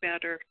work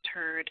better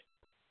turned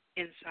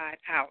inside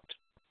out.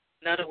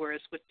 In other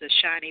words, with the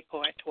shiny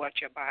part towards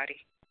your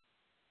body.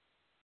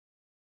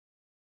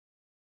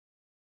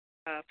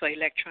 for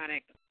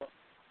electronic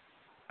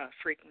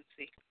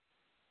frequency.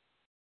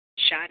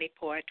 Shiny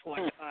part toward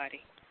the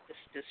body,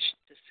 the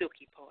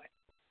silky part.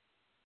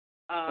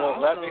 Well,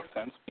 also, that makes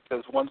sense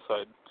because one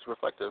side is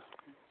reflective.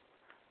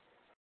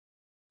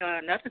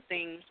 Another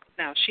thing,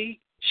 now she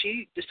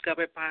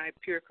discovered by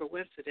pure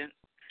coincidence.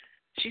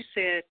 She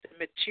said the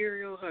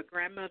material her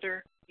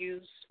grandmother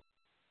used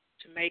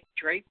to make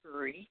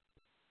drapery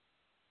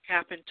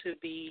happened to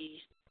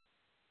be,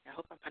 I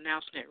hope I'm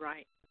pronouncing it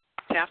right,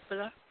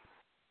 taffeta.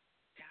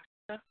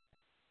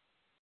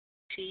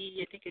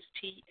 I think it's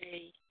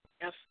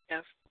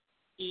Taffeta.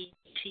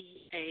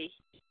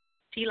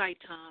 T like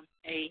Tom,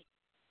 A,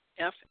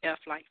 F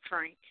like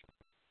Frank,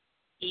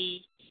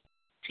 E,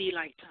 T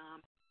like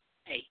Tom,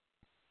 A,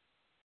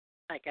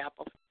 like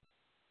Apple.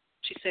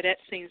 She said that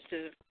seems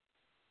to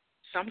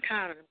some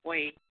kind of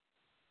way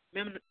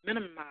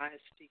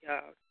minimize the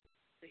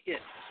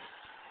hits.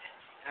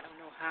 I don't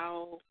know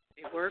how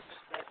it works,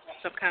 but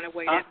some kind of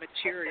way that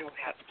material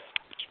happens.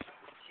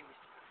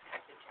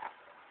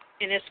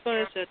 And as far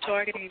as the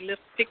targeting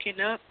lift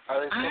picking up,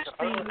 I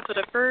seen for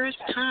the first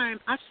time,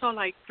 I saw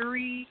like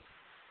 3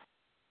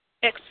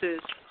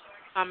 X's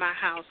on my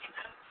house,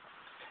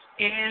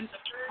 and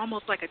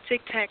almost like a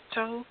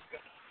tic-tac-toe.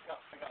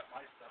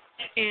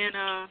 And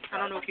I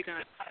don't know if you're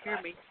going to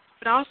hear me,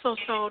 but I also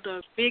saw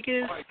the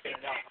biggest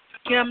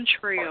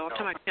chemtrail. I'm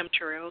talking about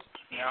chemtrails.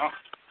 Yeah.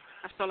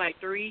 I saw like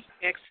 3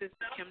 X's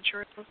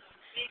chemtrails.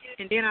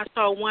 And then I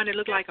saw one that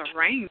looked like a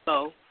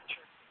rainbow.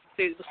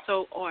 It was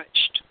so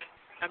arched.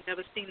 I've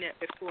never seen that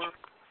before.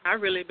 I've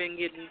really been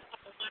getting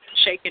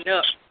shaken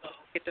up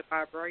with the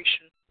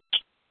vibration.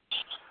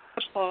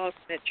 Applause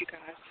that you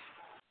guys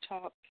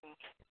talk.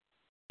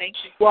 Thank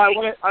you. Well,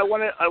 I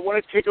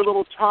want to take a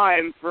little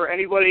time for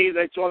anybody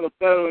that's on the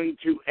phone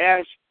to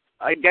ask.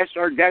 I guess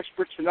our guest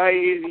for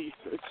tonight,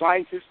 he's a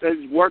scientist that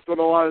has worked on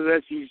a lot of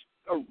this. He's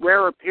a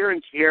rare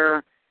appearance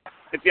here.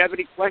 If you have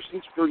any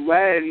questions for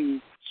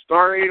Len,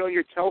 star 8 on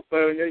your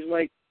telephone. There's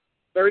like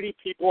 30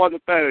 people on the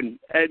phone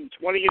and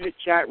 20 in the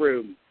chat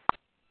room.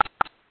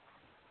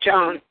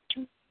 John.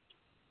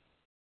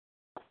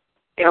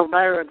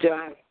 Elvira,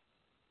 John.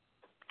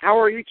 How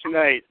are you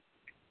tonight?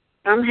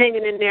 I'm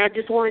hanging in there. I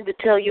just wanted to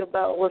tell you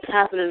about what's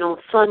happening on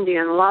Sunday,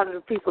 and a lot of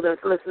the people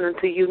that's listening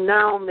to you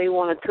now may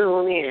want to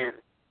tune in.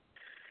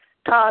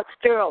 Todd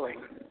Sterling.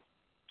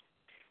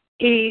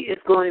 He is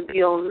going to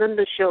be on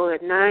Linda's show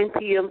at 9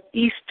 p.m.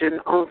 Eastern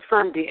on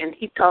Sunday, and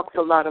he talks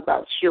a lot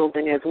about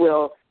shielding as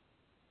well.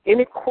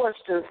 Any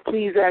questions,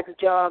 please ask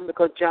John,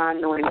 because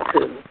John knows him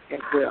too as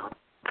well.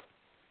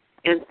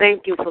 And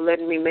thank you for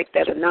letting me make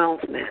that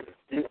announcement,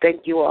 and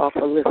thank you all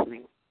for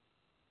listening.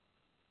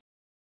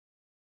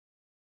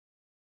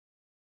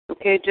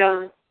 Okay,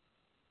 John?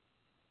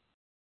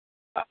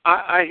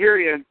 I hear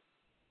you.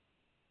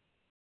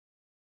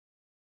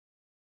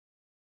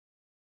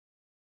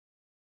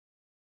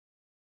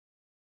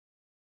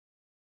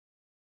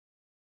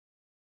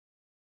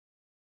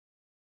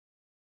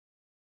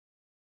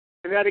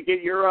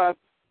 Connecticut, you're up.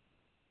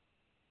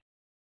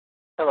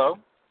 Hello.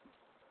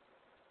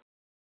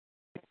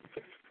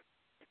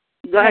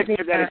 Go ahead,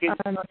 Connecticut.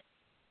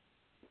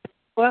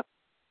 Well,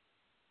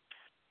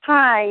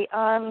 hi.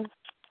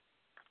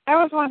 I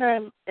was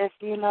wondering if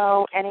you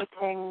know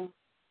anything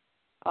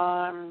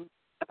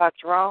about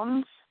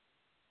drones.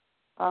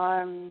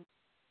 Someone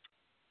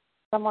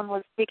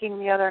was speaking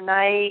the other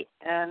night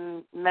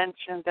and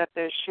mentioned that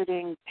they're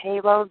shooting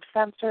payload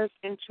sensors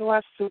into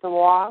us through the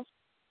walls.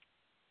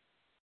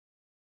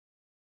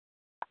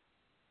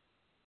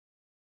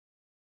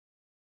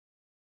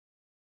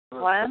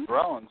 The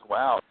drones,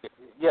 wow.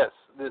 Yes,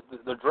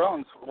 the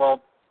drones,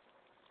 well,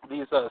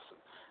 these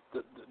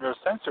their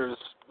sensors,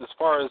 as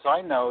far as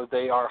I know,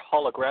 they are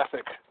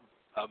holographic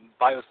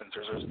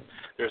biosensors.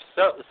 They're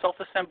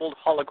self-assembled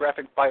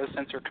holographic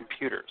biosensor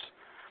computers,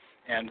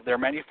 and they're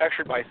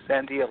manufactured by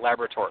Sandia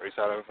Laboratories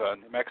out of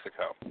New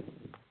Mexico.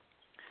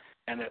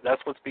 And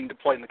that's what's being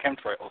deployed in the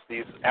chemtrails.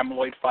 These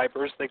amyloid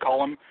fibers, they call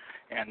them,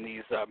 and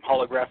these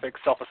holographic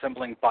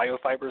self-assembling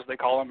biofibers, they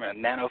call them,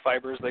 and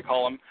nanofibers, they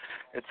call them.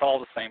 It's all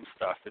the same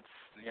stuff. It's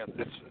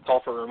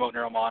all for remote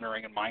neural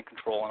monitoring and mind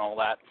control and all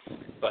that.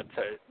 But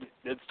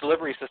its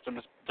delivery system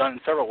is done in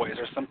several ways.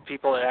 There's some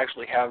people that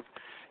actually have,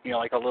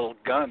 like a little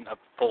gun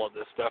full of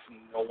this stuff, and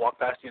they'll walk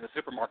past you in the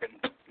supermarket,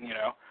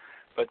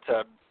 But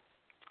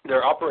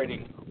they're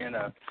operating in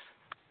a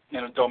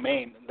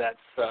domain that's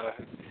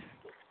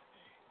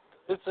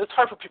it's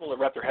hard for people to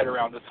wrap their head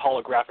around this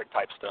holographic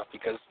type stuff,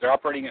 because they're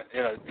operating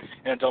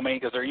in a domain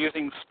because they're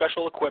using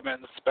special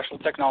equipment, special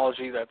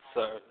technology that's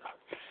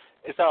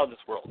it's out of this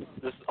world.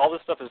 All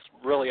this stuff is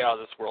really out of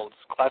this world.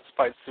 It's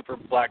classified super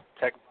black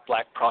tech,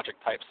 black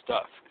project type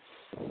stuff.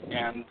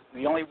 And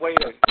the only way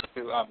to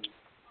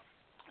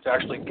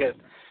actually get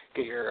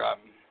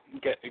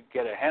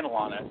a handle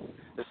on it,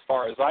 as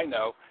far as I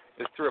know,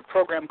 is through a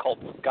program called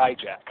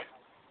Skyjack.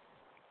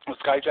 Well,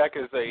 Skyjack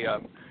is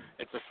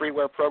it's a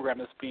freeware program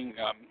that's being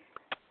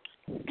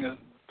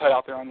put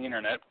out there on the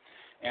internet,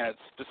 and it's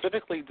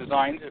specifically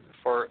designed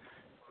for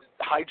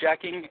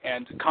hijacking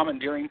and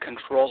commandeering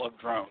control of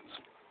drones.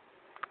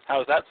 How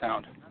does that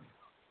sound?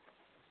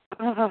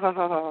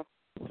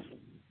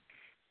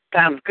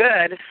 Sounds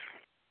good.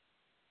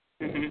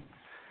 Mm-hmm.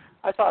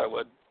 I thought it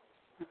would.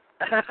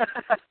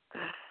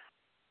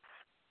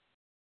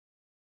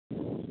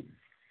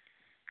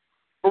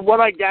 From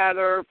what I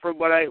gather, from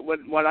what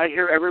when I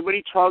hear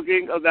everybody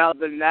talking about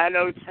the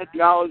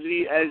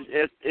nanotechnology as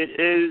if it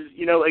is,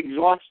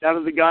 exhaust out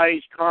of the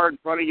guy's car in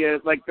front of you,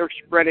 like they're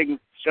spreading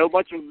so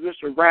much of this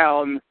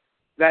around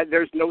that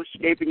there's no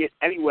escaping it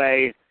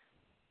anyway.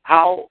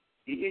 How,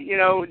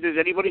 does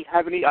anybody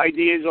have any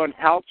ideas on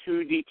how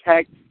to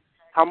detect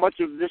how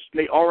much of this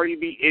may already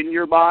be in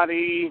your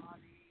body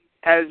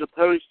as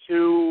opposed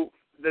to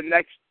the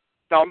next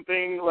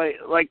dumping?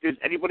 Like does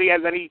anybody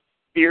have any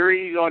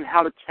theories on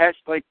how to test,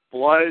 like,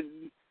 blood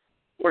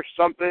or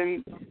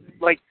something,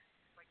 like,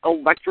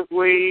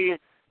 electrically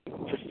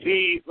to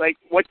see, like,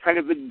 what kind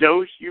of a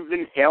dose you've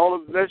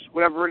inhaled of this,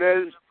 whatever it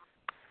is?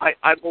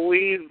 I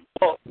believe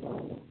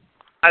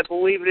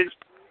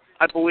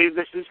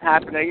this is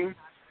happening.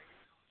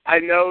 I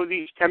know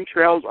these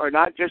chemtrails are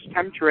not just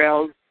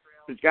chemtrails.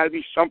 There's got to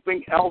be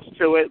something else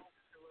to it.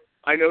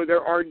 I know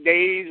there are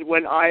days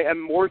when I am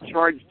more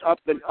charged up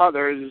than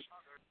others.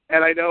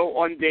 And I know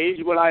on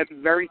days when I'm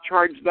very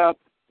charged up,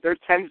 there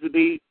tends to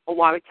be a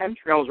lot of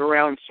chemtrails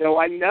around. So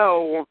I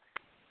know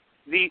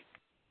these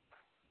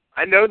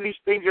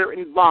things are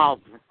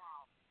involved.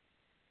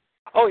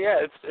 Oh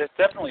yeah, it's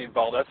definitely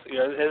involved. That's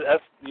a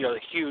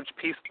huge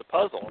piece of the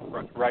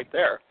puzzle right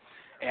there.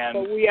 And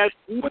so we have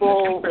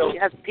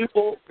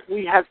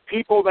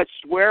people that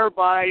swear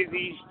by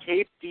these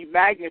tape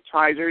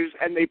demagnetizers,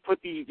 and they put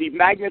these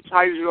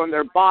demagnetizers on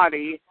their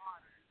body.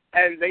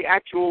 And they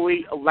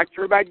actually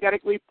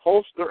electromagnetically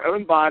pulse their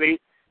own body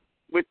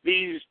with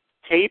these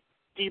tape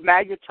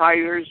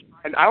demagnetizers,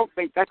 and I don't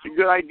think that's a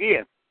good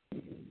idea.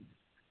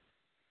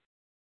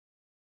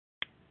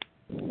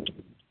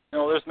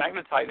 There's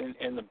magnetite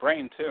in the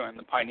brain, too, in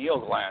the pineal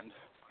gland.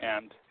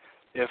 And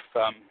if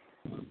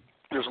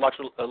there's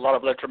a lot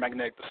of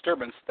electromagnetic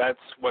disturbance, that's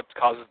what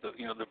causes the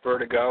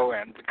vertigo,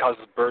 and it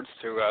causes birds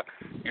to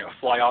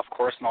fly off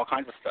course and all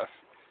kinds of stuff.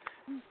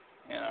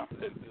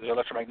 The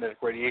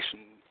electromagnetic radiation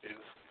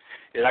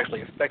it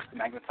actually affects the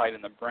magnetite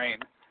in the brain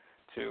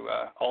to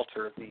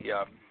alter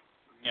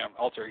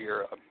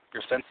your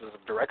senses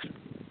of direction.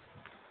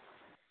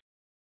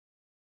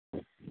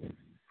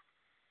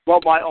 Well,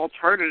 my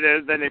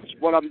alternative, and it's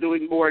what I'm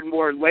doing more and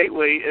more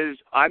lately, is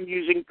I'm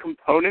using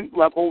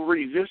component-level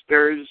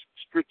resistors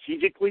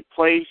strategically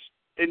placed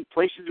in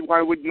places where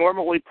I would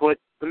normally put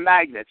the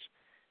magnets.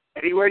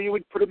 Anywhere you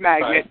would put a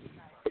magnet,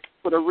 right,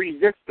 put a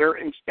resistor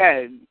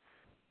instead.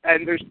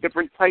 And there's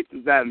different types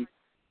of them.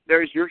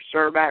 There's your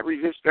Cermat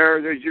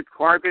resistor. There's your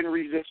carbon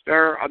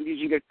resistor. I'm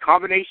using a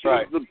combination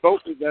of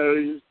both of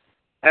those,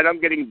 and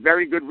I'm getting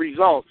very good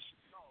results.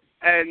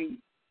 And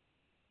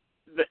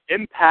the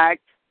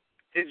impact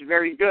is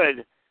very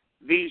good.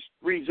 These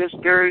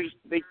resistors,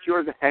 they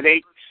cure the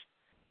headaches.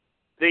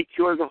 They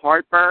cure the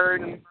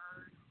heartburn.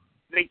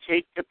 They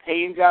take the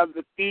pains out of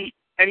the feet.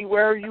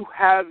 Anywhere you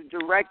have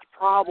direct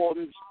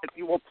problems, if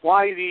you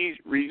apply these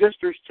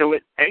resistors to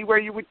it, anywhere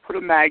you would put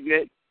a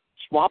magnet,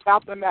 swap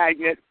out the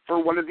magnet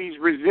for one of these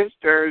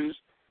resistors,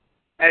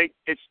 and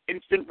it's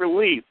instant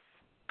relief.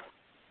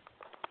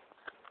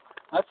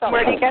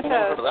 Where do you get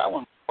those? That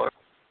one before.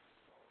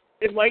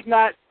 It might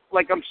not,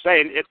 like I'm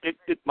saying,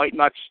 it might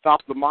not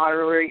stop the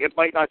monitoring. It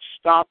might not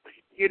stop,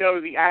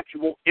 the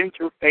actual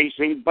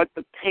interfacing, but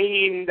the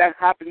pain that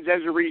happens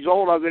as a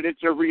result of it,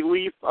 it's a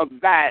relief of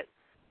that.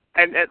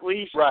 And at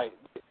least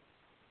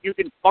you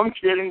can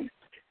function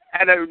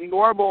at a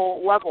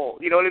normal level.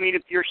 You know what I mean?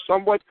 If you're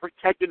somewhat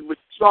protected with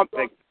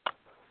something.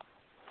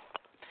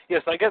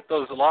 Yes, I get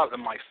those a lot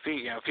on my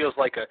feet. It feels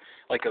like a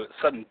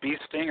sudden bee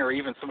sting, or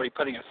even somebody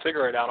putting a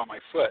cigarette out on my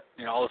foot.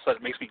 All of a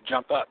sudden it makes me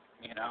jump up.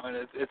 And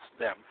it's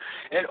them.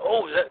 And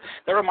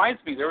that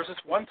reminds me, there was this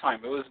one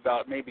time. It was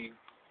about maybe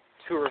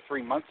 2 or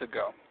 3 months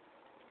ago.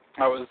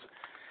 I was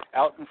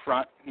out in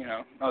front.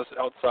 I was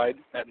outside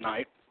at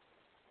night.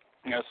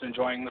 Just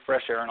enjoying the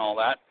fresh air and all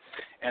that.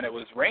 And it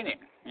was raining.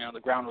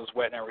 The ground was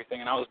wet and everything,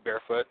 and I was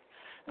barefoot,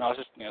 and I was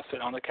just,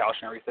 sitting on the couch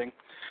and everything.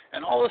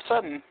 And all of a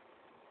sudden,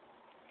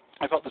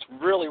 I felt this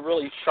really,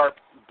 really sharp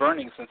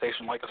burning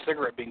sensation, like a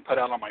cigarette being put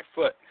out on my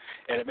foot.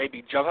 And it made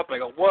me jump up, and I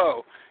go,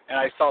 whoa. And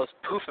I saw this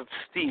poof of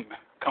steam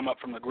come up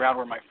from the ground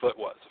where my foot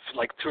was,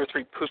 like 2 or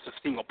 3 poofs of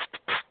steam go,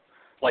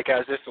 like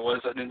as if it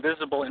was an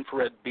invisible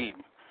infrared beam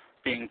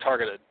being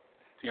targeted,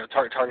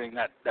 targeting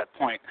that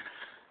point.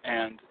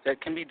 And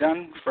it can be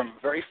done from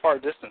very far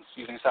distance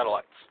using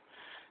satellites.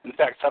 In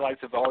fact,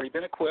 satellites have already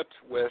been equipped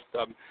with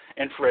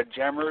infrared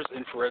jammers,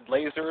 infrared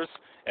lasers,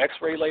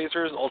 X-ray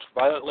lasers,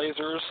 ultraviolet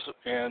lasers,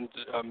 and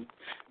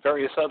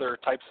various other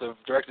types of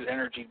directed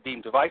energy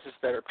beam devices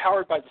that are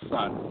powered by the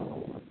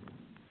sun.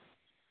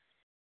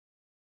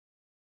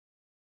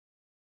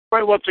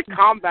 Right, well, to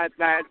combat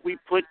that, we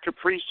put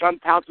Capri Sun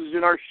pouches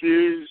in our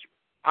shoes.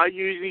 I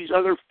use these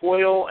other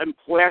foil and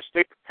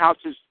plastic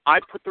pouches. I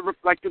put the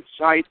reflective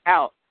side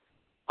out.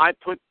 I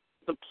put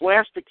the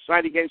plastic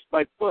side against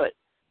my foot,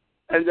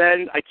 and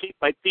then I keep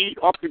my feet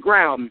off the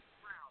ground.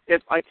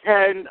 If I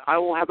can, I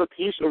will have a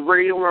piece of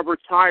radial rubber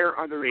tire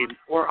under me,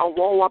 or I'll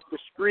roll up the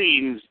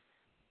screens.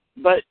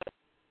 But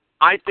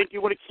I think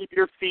you want to keep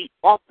your feet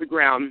off the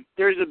ground.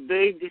 There's a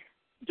big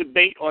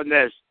debate on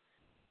this.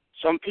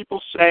 Some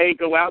people say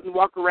go out and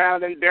walk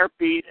around in bare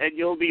feet and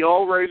you'll be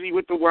all rosy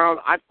with the world.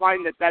 I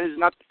find that is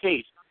not the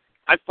case.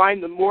 I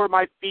find the more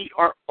my feet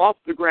are off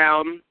the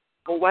ground,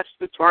 the less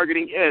the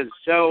targeting is.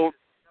 So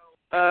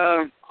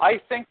I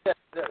think that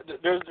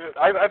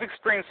I've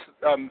experienced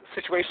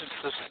situations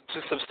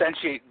to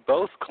substantiate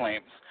both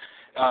claims.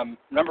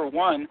 Number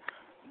one,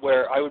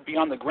 where I would be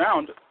on the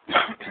ground,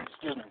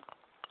 excuse me,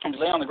 I'd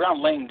lay on the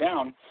ground, laying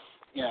down,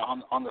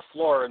 on the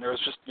floor, and there was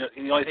just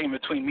the only thing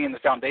between me and the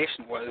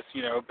foundation was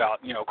about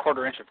a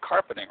quarter inch of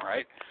carpeting,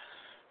 right?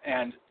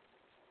 And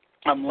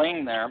I'm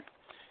laying there,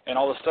 and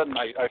all of a sudden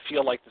I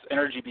feel like this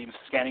energy beam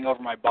scanning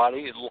over my body.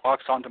 It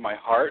locks onto my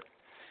heart,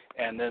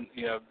 and then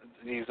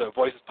these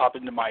voices pop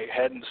into my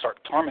head and start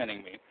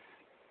tormenting me.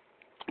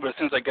 But as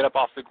soon as I get up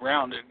off the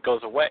ground, it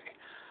goes away.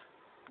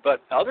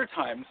 But other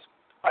times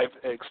I've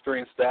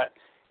experienced that,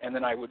 and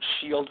then I would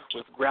shield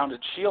with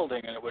grounded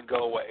shielding, and it would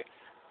go away.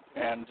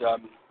 And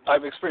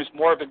I've experienced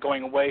more of it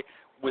going away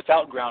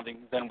without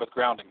grounding than with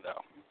grounding,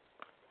 though.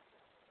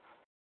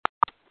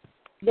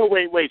 No,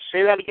 wait.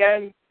 Say that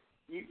again.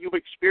 You've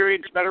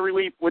experienced better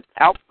relief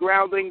without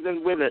grounding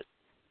than with it.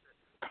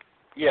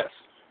 Yes,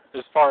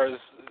 as far as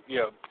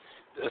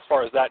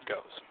that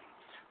goes.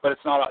 But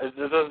it's not. It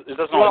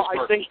doesn't always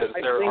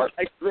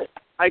work.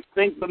 I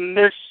think the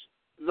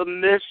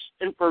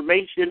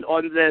misinformation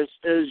on this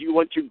is you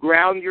want to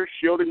ground your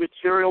shielded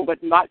material,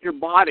 but not your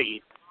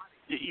body.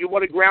 You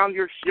want to ground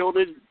your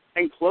shielded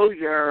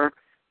enclosure,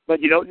 but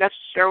you don't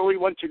necessarily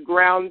want to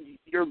ground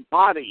your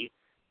body.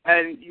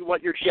 And you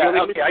want your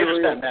shielded material. I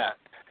understand that.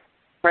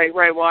 Right.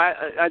 Well,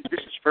 this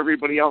is for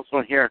everybody else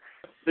on here,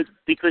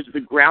 because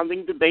the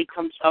grounding debate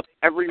comes up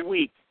every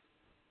week.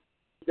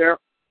 There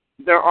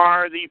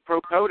are the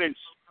proponents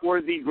for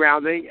the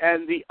grounding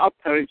and the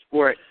opponents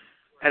for it,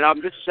 and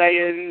I'm just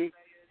saying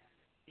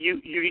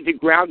you need to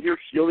ground your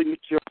shielding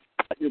material,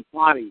 not your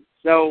body.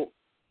 So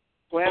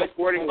plan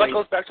accordingly. That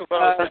goes back to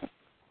what I was saying.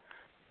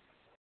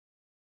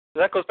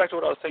 That goes back to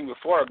what I was saying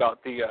before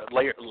about the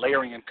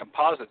layering in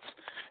composites.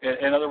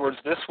 In other words,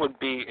 this would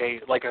be a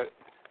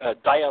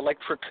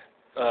dielectric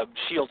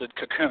shielded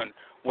cocoon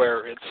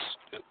where it's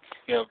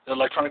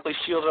electronically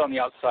shielded on the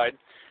outside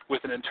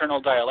with an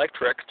internal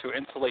dielectric to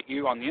insulate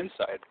you on the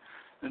inside.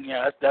 And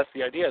that's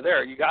the idea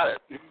there. You got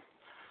it.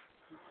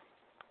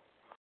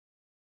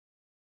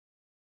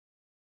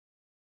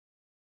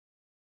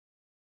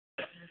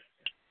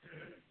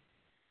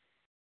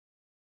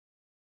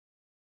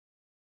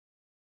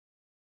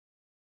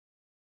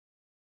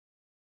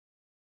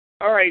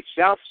 All right,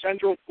 South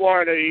Central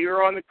Florida,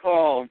 you're on the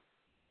call.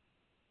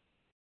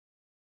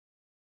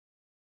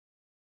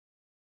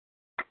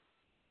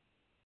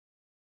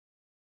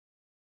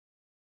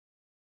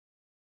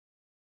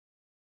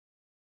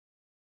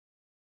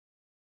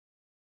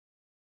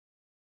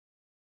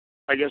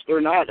 I guess they're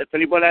not. If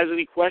anybody has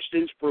any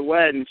questions for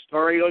Len,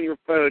 sorry on your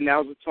phone,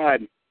 now's the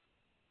time.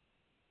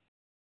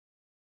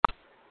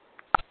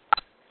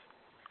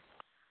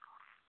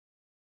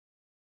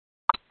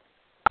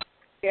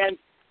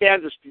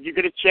 Kansas, did you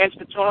get a chance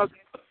to talk?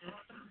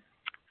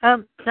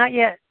 Not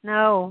yet.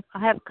 No, I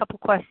have a couple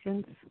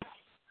questions.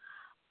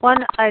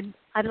 One, I'd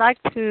like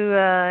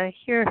to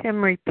hear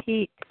him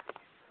repeat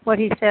what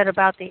he said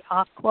about the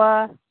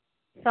aqua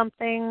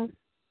something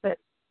that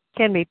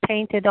can be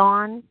painted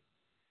on.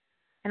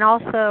 And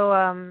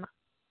also,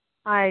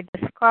 I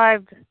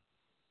described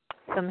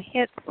some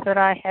hits that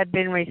I had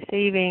been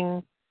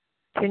receiving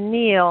to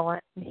Neil,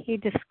 and he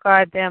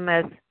described them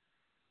as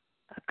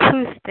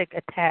acoustic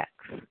attacks.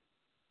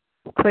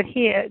 Could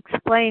he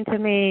explain to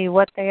me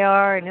what they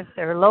are and if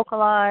they're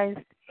localized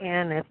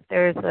and if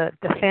there's a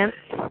defense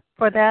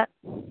for that?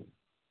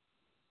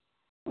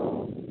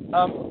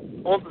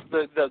 Well,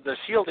 the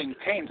shielding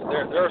paint,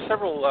 there are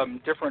several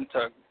different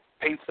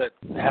paints that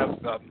have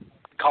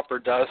copper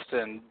dust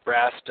and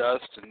brass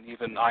dust and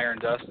even iron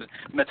dust and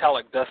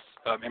metallic dust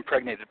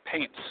impregnated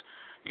paints.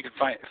 You can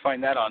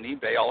find that on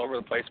eBay all over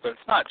the place, but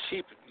it's not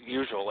cheap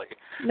usually.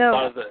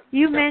 No,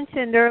 you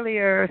mentioned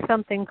earlier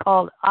something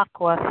called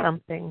aqua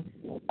something.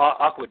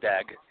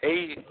 Aquadag,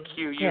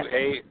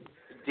 Aquadag.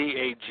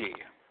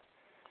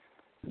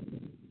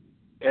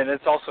 And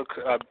it's also,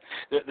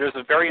 there's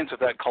a variant of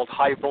that called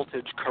high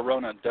voltage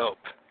corona dope.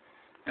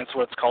 That's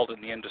what it's called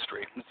in the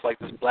industry. It's like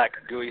this black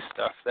gooey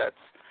stuff that's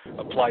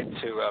applied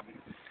to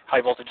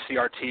high voltage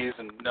CRTs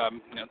and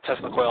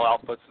Tesla coil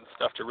outputs and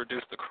stuff to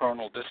reduce the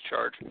coronal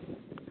discharge.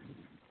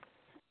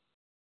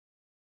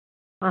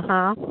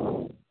 Uh-huh.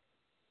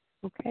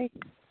 Okay.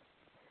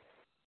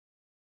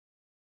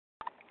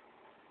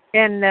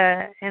 And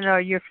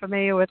are you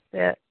familiar with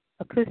the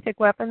acoustic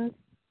weapons?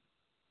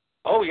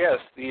 Oh yes,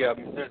 the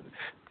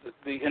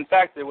in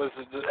fact it was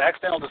an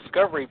accidental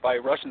discovery by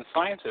Russian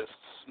scientists,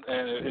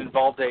 and it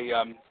involved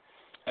a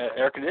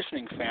air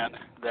conditioning fan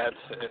that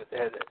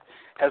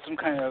had some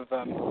kind of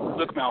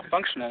fluke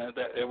malfunction in it,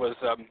 that it was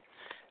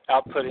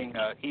outputting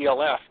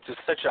ELF to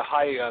such a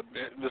high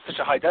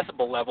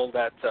decibel level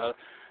that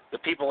the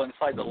people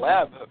inside the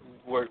lab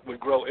would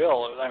grow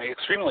ill. I mean,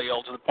 extremely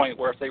ill, to the point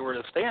where if they were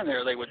to stay in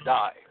there, they would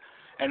die.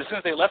 And as soon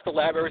as they left the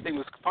lab, everything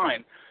was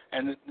fine.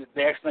 And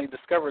they actually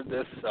discovered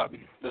this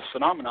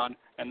phenomenon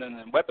and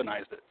then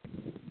weaponized it.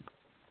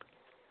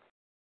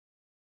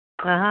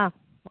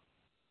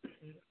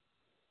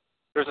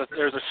 There's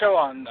a show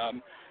on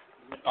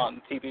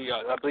TV,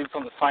 I believe it's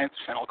on the Science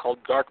Channel, called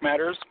Dark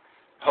Matters,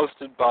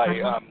 hosted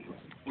by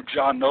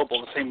John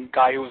Noble, the same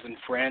guy who was in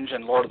Fringe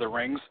and Lord of the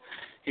Rings.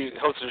 He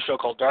hosted a show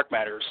called Dark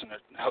Matters, and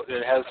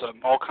it has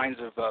all kinds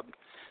of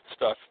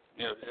stuff,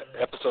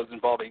 episodes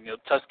involving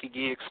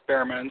Tuskegee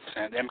experiments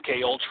and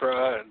MK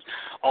Ultra and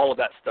all of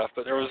that stuff.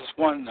 But there was this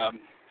one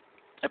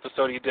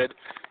episode he did.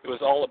 It was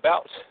all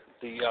about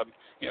the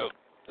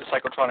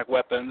psychotronic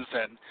weapons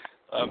and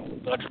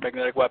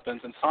electromagnetic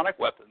weapons and sonic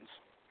weapons.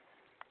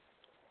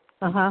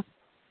 So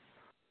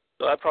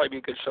that'd probably be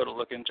a good show to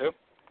look into.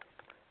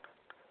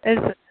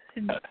 Do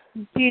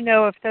you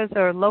know if those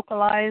are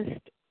localized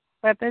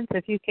weapons?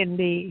 If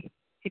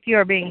you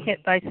are being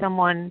hit by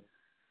someone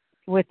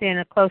within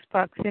a close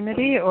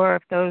proximity, or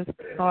if those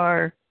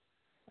are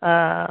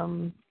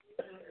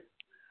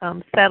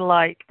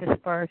satellite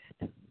dispersed?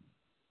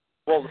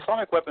 Well, the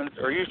sonic weapons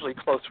are usually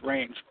close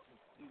range,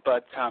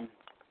 but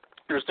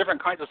there's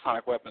different kinds of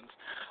sonic weapons.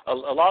 A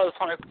lot of the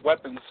sonic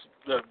weapons,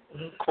 the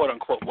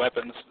quote-unquote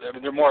weapons, I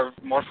mean, they're more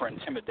for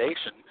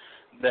intimidation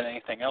than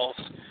anything else.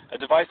 A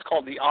device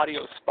called the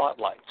audio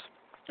spotlight.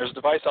 There's a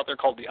device out there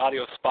called the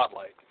audio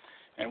spotlight,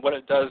 and what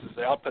it does is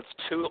it outputs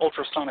 2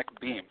 ultrasonic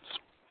beams,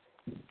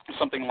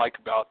 something like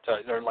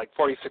they're like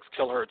 46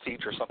 kilohertz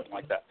each or something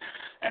like that.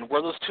 And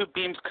where those 2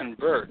 beams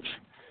converge,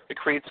 it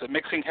creates a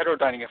mixing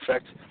heterodyning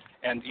effect,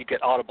 and you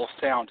get audible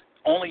sound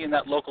only in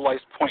that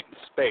localized point in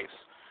space.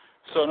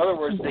 So in other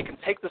words, they can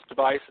take this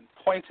device and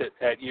point it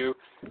at you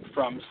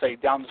from, say,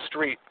 down the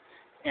street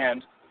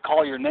and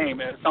call your name,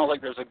 and it sounds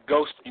like there's a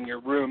ghost in your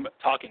room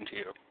talking to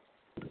you.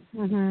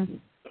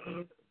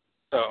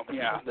 So,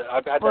 yeah,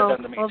 I've had that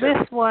done to me, too.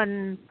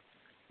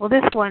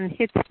 This one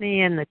hits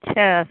me in the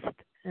chest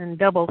and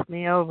doubles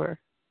me over,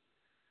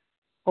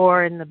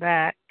 or in the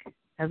back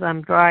as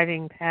I'm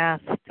driving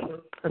past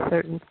a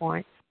certain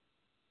point.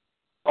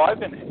 Well,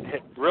 I've been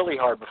hit really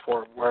hard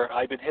before, where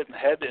I've been hit in the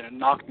head and it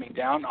knocked me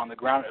down on the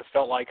ground. It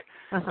felt like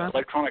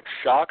electronic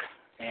shock,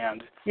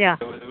 and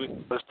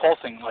it was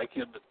pulsing like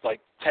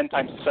 10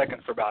 times a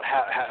second for about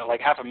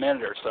half a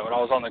minute or so, and I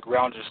was on the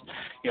ground just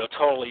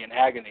totally in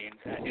agony,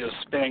 and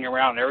spinning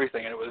around and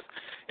everything. And it was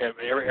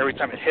every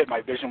time it hit,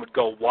 my vision would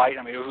go white.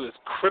 I mean, it was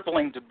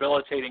crippling,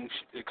 debilitating,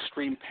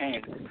 extreme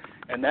pain,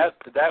 and that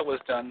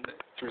was done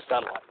through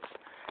satellites.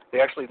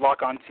 They actually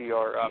lock onto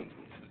your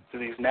to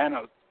these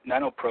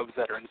nanoprobes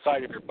that are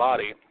inside of your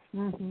body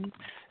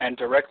and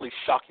directly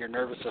shock your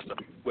nervous system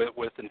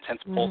with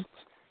intense pulses.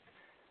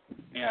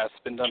 Yeah, it's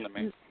been done to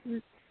me.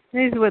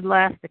 These would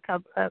last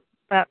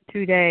about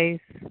 2 days.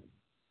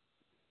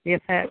 The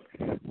effects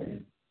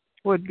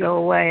would go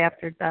away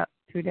after about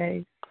 2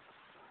 days.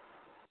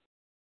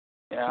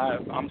 Yeah,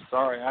 I'm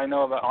sorry. I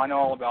know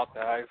all about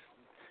that. I've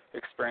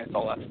experienced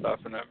all that stuff,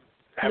 and as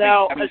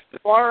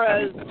far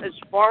as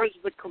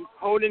the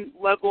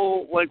component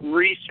level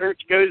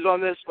research goes on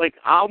this,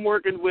 I'm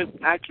working with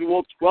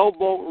actual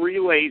 12-volt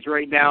relays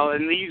right now,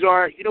 and these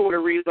are, what a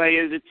relay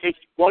is? It takes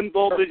 1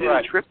 voltage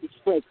and trips the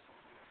switch.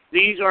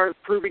 These are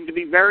proving to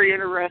be very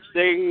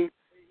interesting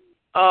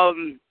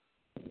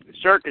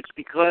circuits,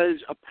 because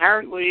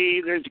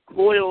apparently there's a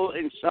coil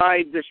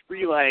inside this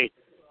relay,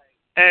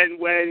 and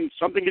when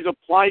something is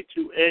applied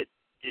to it,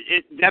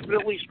 it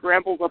definitely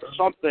scrambles up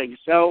something.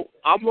 So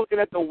I'm looking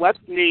at the left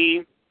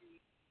knee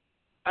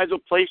as a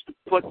place to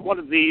put one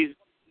of these.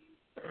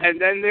 And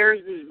then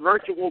there's this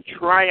virtual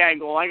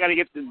triangle. I got to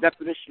get the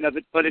definition of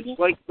it, but it's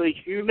like the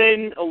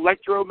human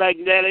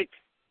electromagnetic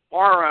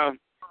aura,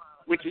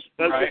 which is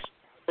focused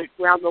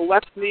around the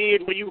left knee,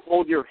 and when you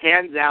hold your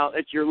hands out,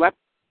 it's your left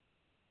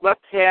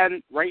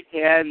hand, right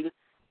hand,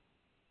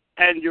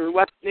 and your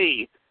left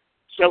knee.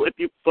 So if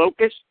you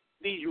focus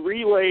these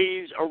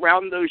relays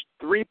around those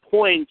 3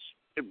 points,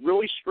 it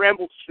really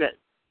scrambles shit.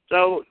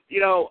 So,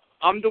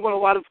 I'm doing a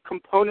lot of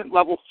component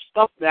level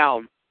stuff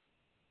now.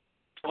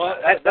 Well,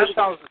 that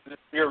sounds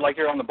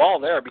you're on the ball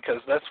there,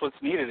 because that's what's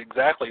needed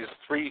exactly.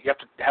 You have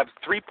to have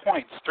 3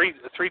 points, three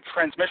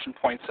transmission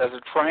points as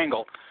a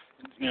triangle.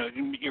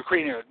 You're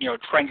creating a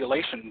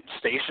triangulation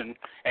station,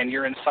 and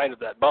you're inside of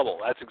that bubble.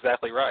 That's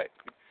exactly right.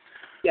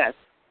 Yes.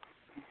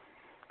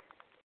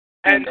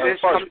 And this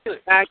comes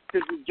back to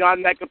the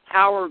John Mecca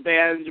power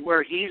bands,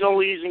 where he's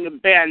only using a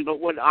band, but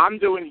what I'm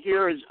doing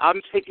here is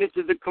I'm taking it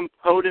to the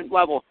component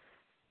level.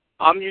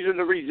 I'm using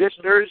the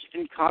resistors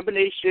in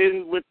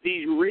combination with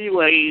these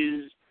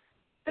relays,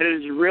 and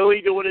it is really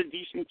doing a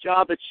decent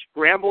job at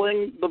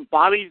scrambling the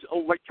body's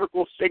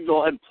electrical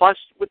signal. And plus,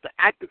 with the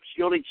active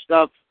shielding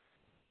stuff,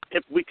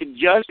 if we could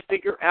just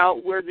figure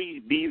out where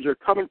these beams are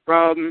coming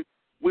from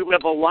we would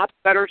have a lot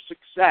better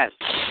success.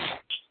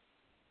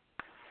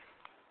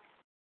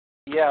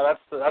 Yeah,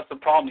 that's the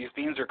problem. These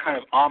beams are kind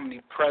of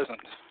omnipresent.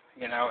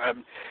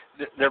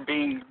 They're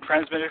being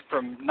transmitted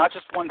from not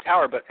just one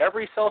tower, but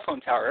every cell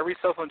phone tower. Every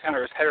cell phone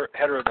tower is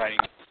heterodyning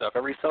stuff.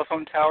 Every cell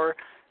phone tower,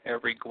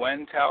 every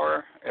Gwen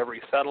tower,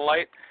 every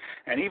satellite,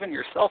 and even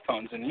your cell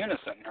phones in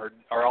unison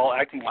are all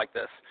acting like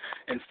this.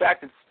 In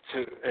fact,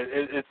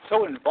 it's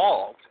so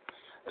involved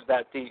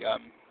that the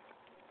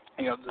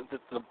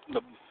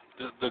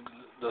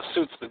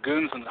suits, the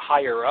goons, and the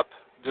higher up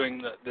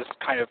doing this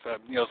kind of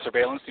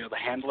surveillance, the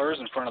handlers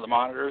in front of the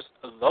monitors,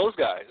 those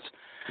guys,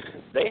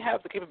 they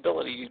have the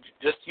capability,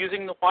 just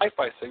using the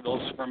Wi-Fi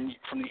signals from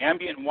the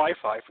ambient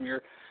Wi-Fi, from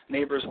your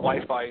neighbor's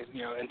Wi-Fi,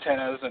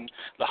 antennas and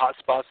the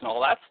hotspots and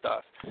all that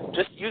stuff.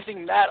 Just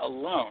using that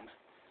alone,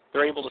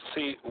 they're able to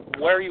see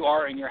where you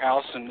are in your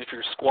house and if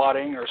you're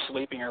squatting or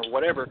sleeping or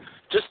whatever,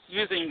 just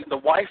using the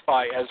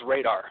Wi-Fi as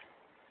radar.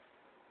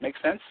 Make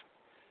sense?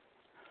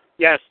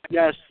 Yes,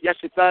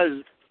 it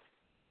does.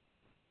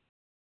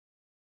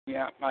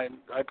 Yeah, I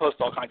post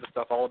all kinds of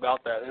stuff all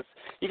about that.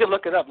 You can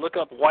look it up. Look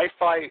up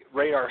Wi-Fi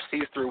radar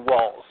sees through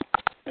walls,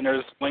 and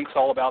there's links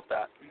all about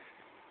that.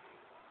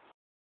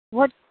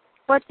 What's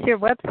your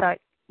website?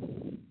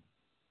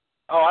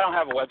 Oh, I don't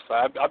have a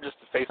website. I'm just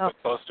a Facebook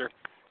poster.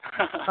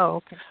 Oh,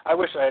 okay. I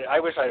wish I had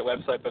a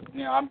website, but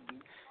I'm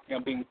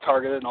being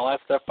targeted and all that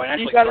stuff.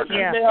 Financially You got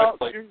targeted.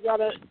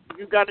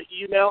 you got an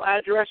email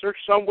address or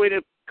some way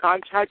to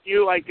contact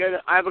you? I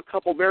have a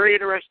couple very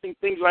interesting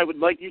things I would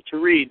like you to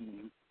read.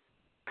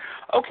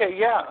 Okay,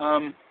 yeah.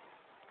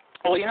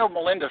 Well,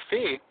 Melinda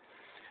Fee,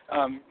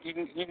 you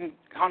can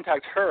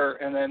contact her,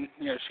 and then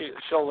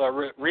she'll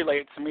relay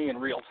it to me in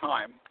real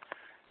time.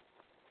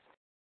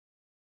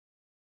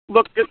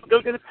 Look,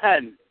 go get a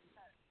pen.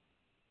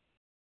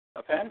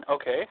 A pen?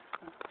 Okay.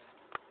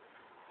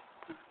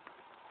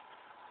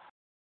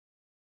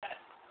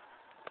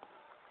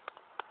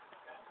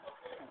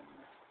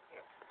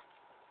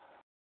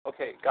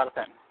 Okay, got a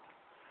pen.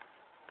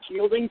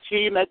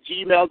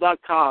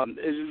 shieldingteam@gmail.com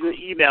is the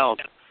email.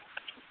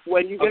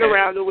 When you get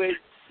around to it,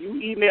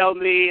 you email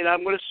me, and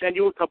I'm going to send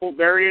you a couple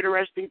very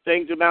interesting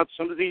things about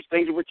some of these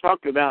things that we're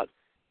talking about.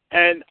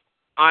 And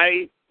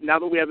now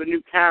that we have a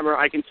new camera,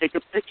 I can take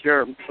a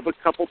picture of a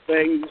couple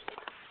things,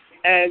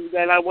 and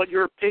then I want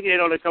your opinion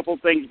on a couple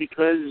things,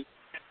 because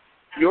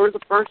you're the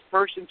first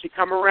person to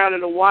come around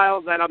in a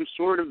while that I'm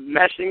sort of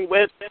messing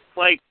with.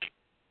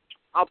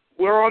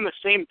 We're on the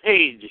same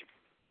page.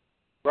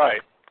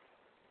 Right.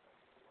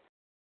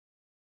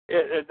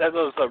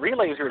 Those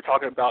relays you were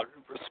talking about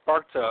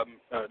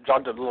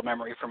jogged a little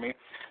memory for me.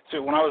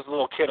 So when I was a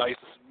little kid, I used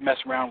to mess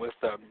around with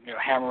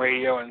ham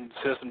radio and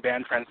citizen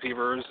band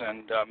transceivers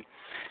and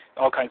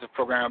all kinds of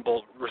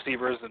programmable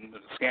receivers and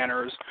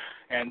scanners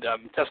and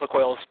Tesla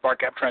coils, spark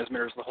gap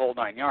transmitters, the whole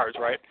 9 yards,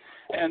 right?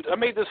 And I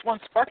made this one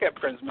spark gap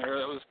transmitter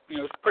that was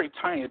pretty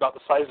tiny, about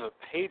the size of a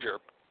pager,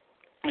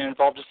 and it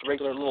involved just a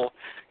regular little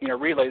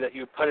relay that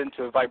you put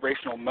into a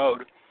vibrational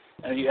mode.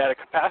 And you add a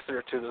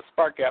capacitor to the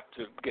spark gap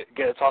to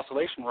get its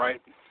oscillation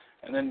right,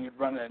 and then you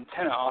run the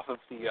antenna off of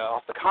the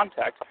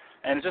contact,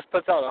 and it just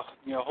puts out a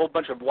whole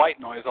bunch of white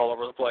noise all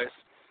over the place.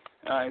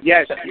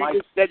 Yes, just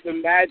said the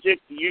magic.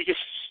 You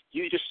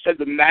just said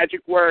the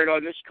magic word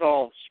on this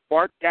call,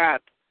 spark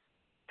gap.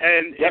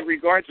 And in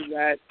regards to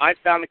that, I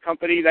found a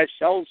company that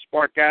sells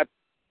spark gap.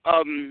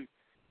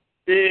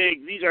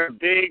 These are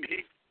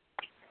big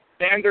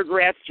Van der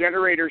Graaf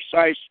generator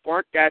size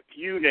spark gap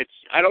units.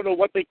 I don't know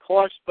what they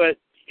cost, but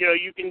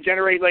you can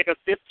generate like a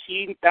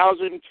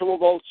 15,000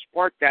 kilovolt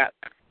spark gap.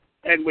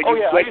 And when I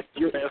used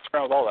to mess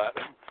around with all that.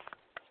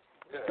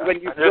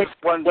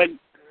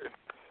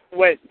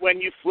 When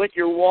you flick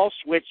your wall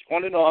switch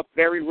on and off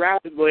very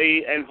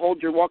rapidly and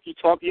hold your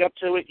walkie-talkie up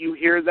to it, you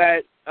hear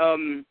that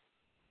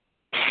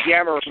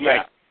jammer effect.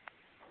 Yeah.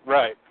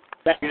 Right.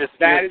 That is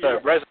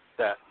resonate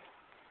that.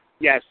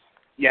 Yes.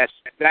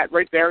 That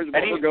right there is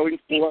what we're going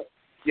for.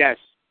 Yes.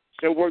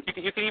 So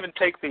you can even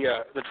take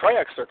the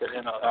triac circuit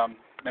in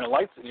a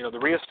light, the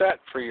rheostat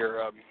for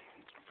your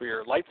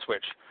light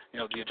switch,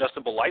 the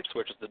adjustable light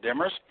switches, the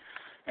dimmers,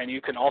 and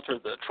you can alter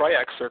the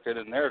triac circuit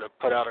in there to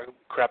put out a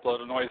crap load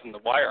of noise in the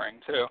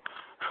wiring too.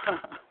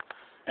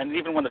 And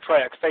even when the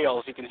triac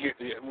fails, you can hear,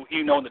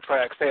 when the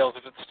triac fails,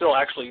 if it still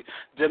actually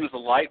dims the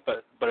light,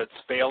 but it's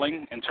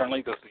failing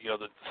internally because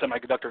the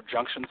semiconductor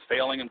junction's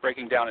failing and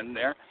breaking down in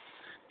there,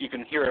 you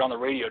can hear it on the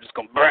radio just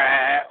going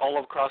brah all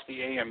across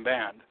the AM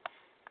band.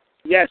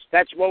 Yes,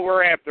 that's what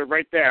we're after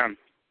right there.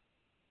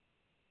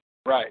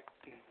 Right.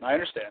 I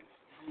understand.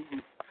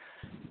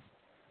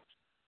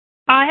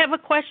 I have a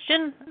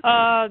question.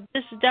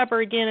 This is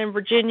Deborah again in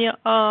Virginia.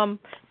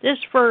 This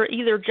is for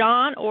either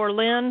John or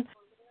Lynn.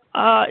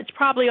 It's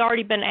probably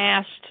already been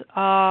asked,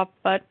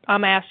 but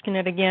I'm asking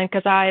it again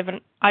because I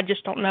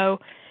just don't know.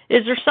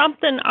 Is there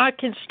something I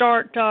can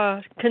start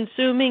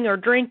consuming or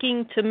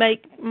drinking to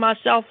make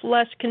myself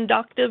less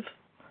conductive?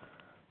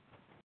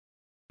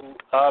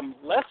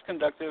 Less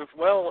conductive?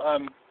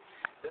 Well,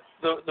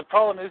 The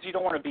problem is you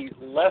don't want to be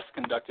less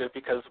conductive,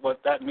 because what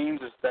that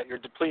means is that you're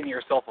depleting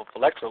yourself of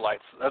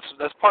electrolytes.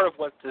 That's part of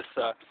what this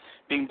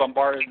being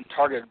bombarded and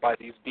targeted by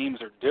these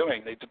beams are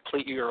doing. They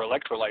deplete your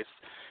electrolytes,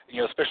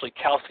 especially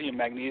calcium,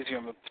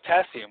 magnesium, and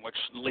potassium, which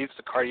leads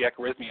to cardiac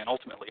arrhythmia and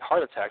ultimately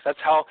heart attacks. That's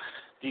how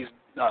these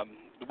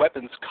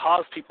weapons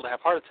cause people to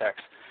have heart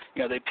attacks.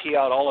 They pee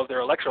out all of their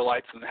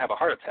electrolytes and have a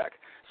heart attack.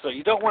 So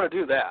you don't want to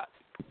do that.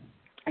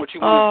 What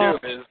you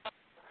want to do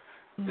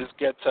is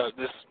get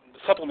this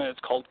supplement. It's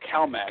called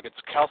CalMag. It's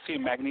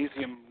calcium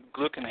magnesium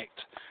gluconate,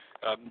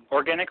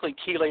 organically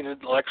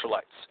chelated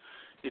electrolytes.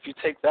 If you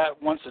take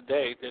that once a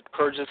day, it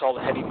purges all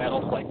the heavy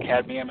metals like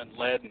cadmium and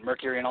lead and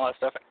mercury and all that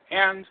stuff,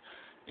 and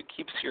it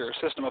keeps your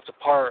system up to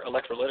par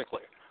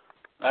electrolytically.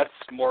 That's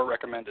more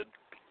recommended.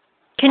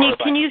 Can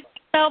you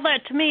spell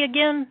that to me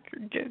again?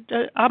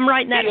 I'm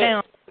writing that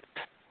down.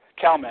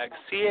 CalMag,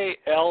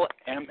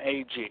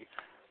 CalMag,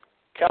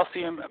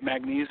 calcium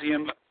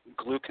magnesium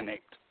gluconate.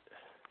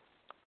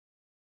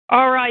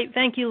 All right,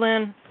 thank you,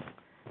 Lynn.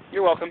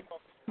 You're welcome.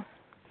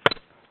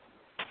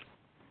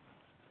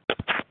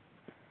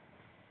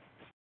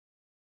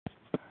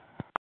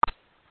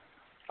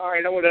 All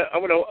right, I want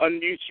to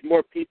unmute some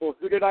more people.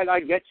 Who did I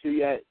not get to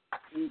yet?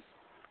 I'm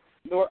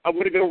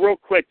going to go real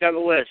quick down the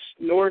list.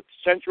 North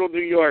Central New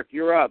York,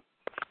 you're up.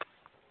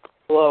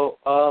 Hello.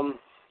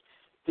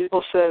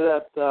 People say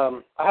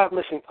that I have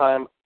missing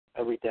time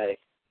every day,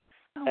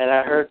 and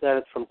I heard that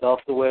it's from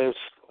delta waves.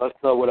 Let's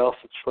know what else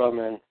it's from,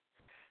 and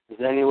is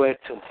there any way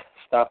to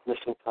stop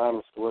missing time?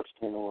 It's the worst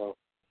thing in the world.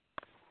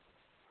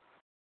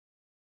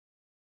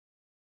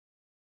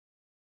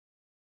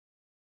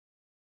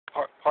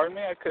 Pardon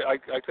me?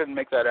 I couldn't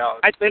make that out.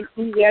 I think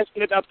he's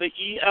asking about the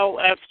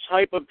ELF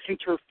type of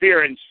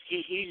interference.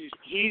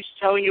 He's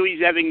telling you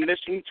he's having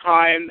missing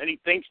time, and he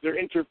thinks they're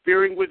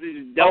interfering with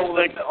his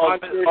delta.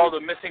 The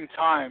missing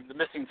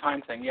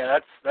time thing. Yeah,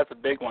 that's a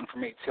big one for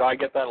me too. I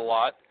get that a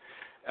lot,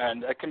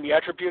 and it can be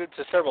attributed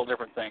to several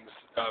different things.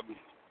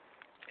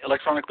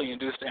 Electronically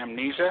induced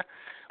amnesia,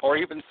 or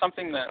even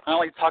something that I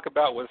only talk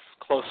about with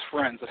close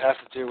friends. It has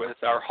to do with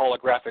our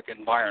holographic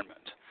environment.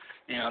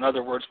 In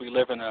other words, we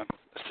live in a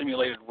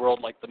simulated world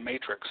like the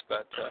Matrix,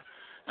 but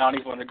I don't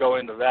even want to go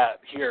into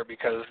that here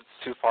because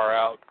it's too far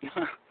out.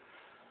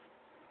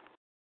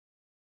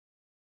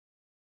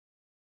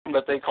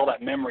 But they call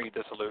that memory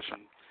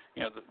dissolution.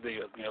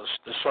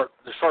 The short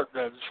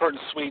and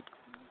sweet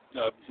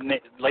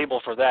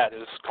label for that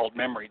is called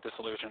memory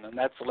dissolution, and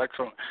that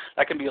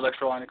can be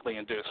electronically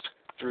induced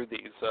through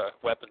these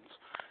weapons.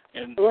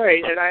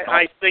 Right, and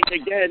I think,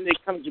 again, it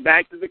comes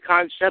back to the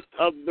concept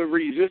of the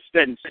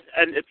resistance.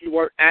 And if you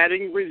are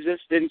adding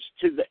resistance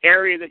to the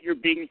area that you're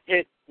being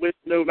hit with,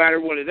 no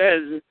matter what it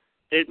is,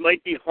 it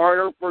might be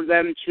harder for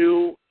them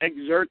to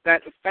exert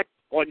that effect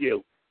on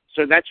you.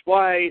 So that's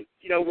why,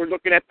 we're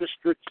looking at the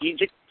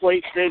strategic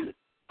placement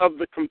of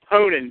the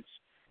components.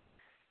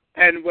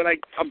 And when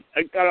I'm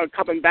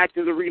coming back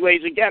to the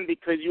relays again,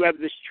 because you have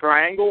this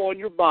triangle on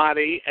your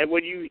body, and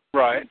when you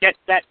get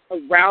that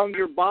around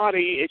your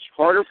body, it's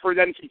harder for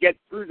them to get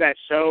through that.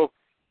 So,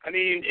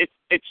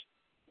 it's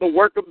the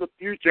work of the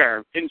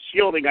future in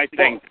shielding, I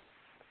think.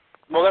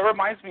 Well, that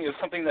reminds me of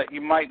something that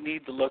you might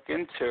need to look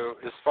into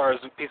as far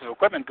as a piece of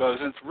equipment goes,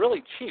 and it's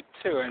really cheap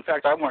too. In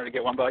fact, I wanted to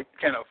get one, but I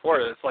can't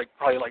afford it. It's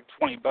probably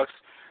 $20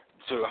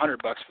 to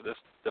 $100 for this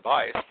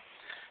device.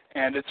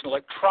 And it's an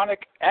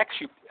electronic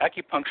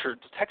acupuncture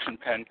detection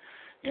pen.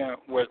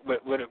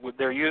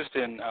 They're used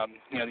in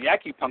the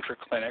acupuncture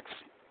clinics,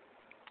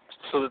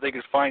 so that they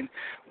could find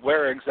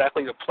where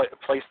exactly to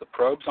place the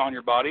probes on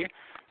your body.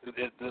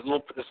 This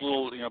little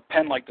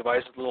pen-like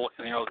device,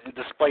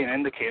 display an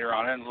indicator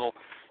on it, and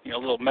a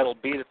little metal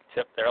bead at the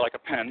tip there, like a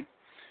pen.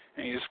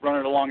 And you just run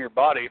it along your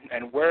body,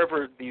 and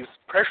wherever these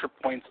pressure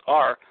points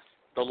are,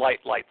 the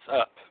light lights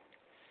up.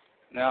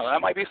 Now,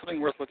 that might be something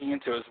worth looking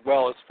into as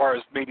well, as far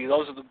as maybe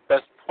those are the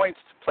best points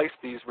to place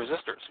these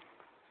resistors.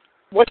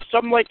 What's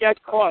something like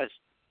that cost?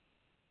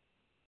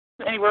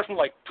 Anywhere from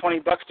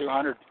 $20 to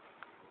 $100.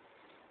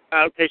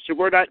 Okay, so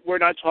we're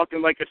not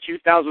talking like a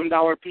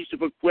 $2,000 piece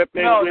of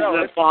equipment with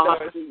a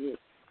box.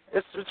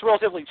 It's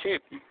relatively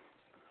cheap.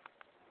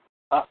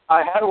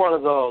 I had one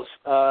of those.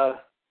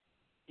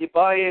 You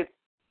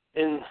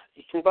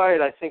can buy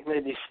it, I think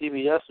maybe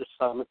CVS or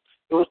something.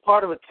 It was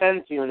part of a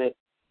TENS unit,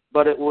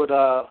 but it would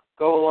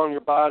go along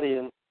your body,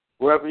 and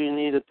wherever you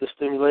needed the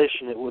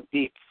stimulation, it would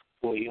beep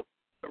for you.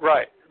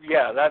 Right.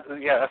 Yeah. That's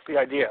the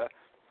idea.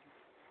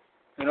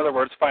 In other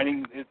words,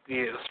 finding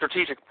the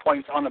strategic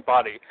points on the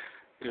body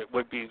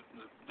would be.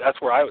 That's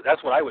what I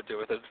would do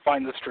with it.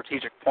 Find the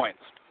strategic points.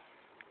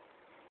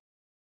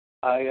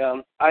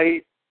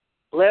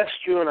 Last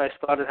June I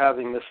started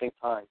having missing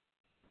time,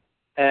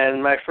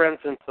 and my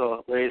friend's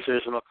into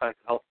lasers and all kinds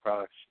of health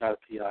products. She's not a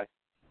PI,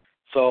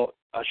 so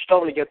she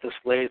told me to get this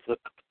laser,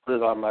 put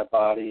it on my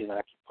body, and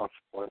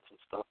acupuncture points and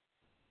stuff.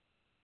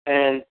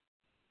 And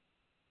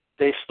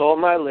they stole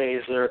my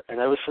laser, and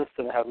ever since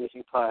then I have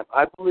missing time.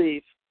 I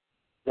believe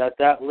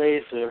that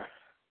laser,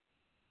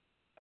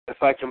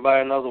 if I can buy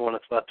another one,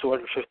 it's about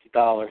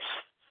 $250.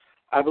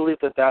 I believe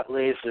that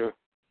laser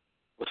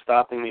was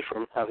stopping me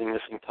from having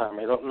missing time.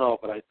 I don't know,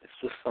 but it's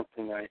just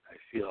something I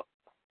feel.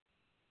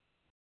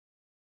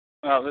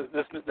 Well,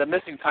 the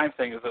missing time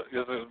thing is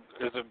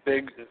a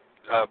big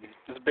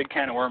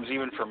can of worms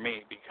even for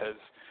me, because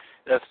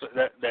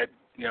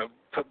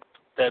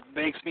that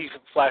makes me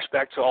flash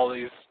back to all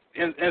these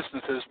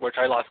instances which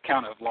I lost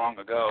count of long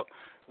ago,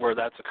 where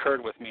that's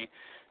occurred with me.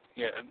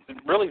 Yeah,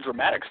 really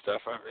dramatic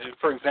stuff.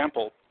 For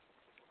example,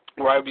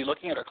 where I would be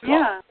looking at a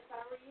clock,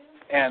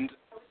 and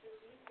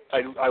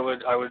I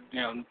would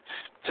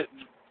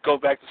go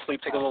back to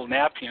sleep, take a little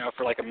nap,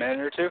 for like a minute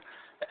or two,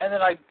 and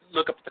then I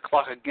look up at the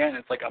clock again.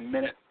 It's like a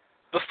minute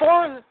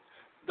before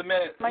the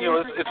minute.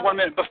 It's 1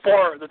 minute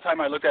before the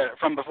time I looked at it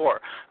from before.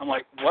 I'm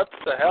like, what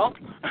the hell?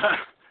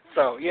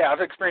 So yeah,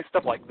 I've experienced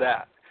stuff like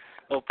that.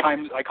 Little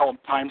time, I call them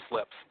time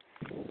slips.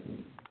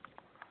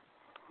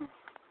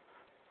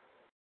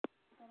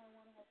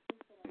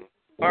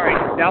 All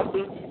right,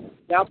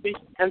 Southeast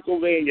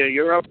Pennsylvania,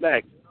 you're up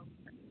next.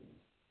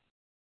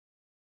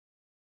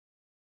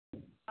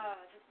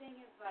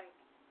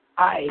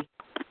 Hi,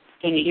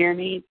 can you hear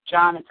me?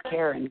 John, it's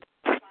Karen.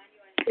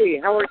 Hey,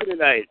 how are you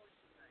tonight?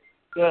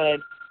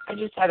 Good. I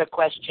just had a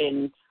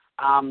question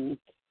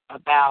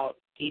about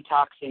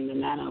detoxing the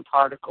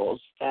nanoparticles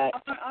that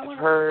I've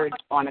heard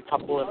on a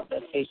couple of the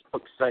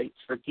Facebook sites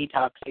for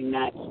detoxing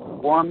that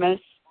Ormus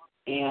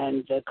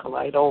and the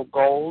colloidal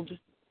gold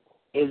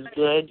is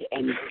good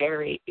and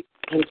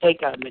can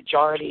take a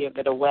majority of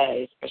it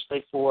away,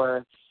 especially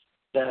for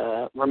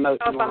the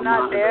remote if I'm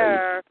not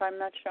there, if I'm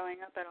not showing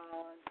up at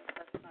all,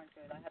 that's not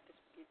good. I have to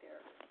be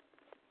there.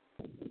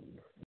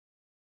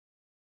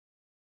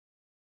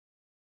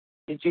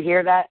 Did you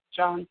hear that,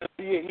 John?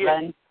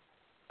 Yeah.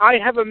 I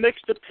have a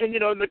mixed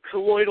opinion on the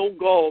colloidal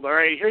gold. All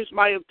right, here's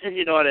my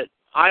opinion on it.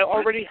 I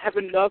already have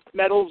enough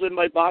metals in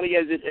my body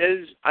as it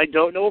is. I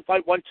don't know if I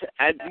want to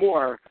add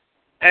more.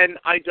 And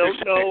I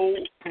don't know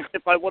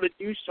if I want to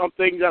do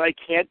something that I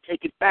can't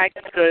take it back,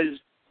 because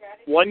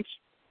once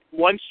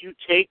you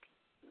take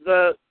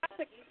the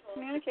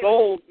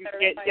gold, you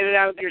can't get it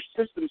out of your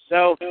system.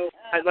 So,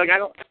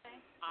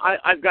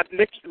 I've got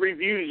mixed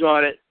reviews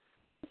on it.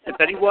 If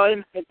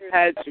anyone has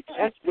had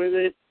success with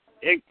it,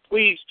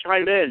 please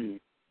chime in.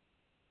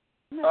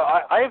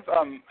 I've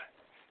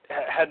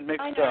had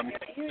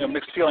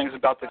mixed feelings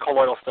about the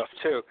colloidal stuff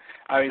too.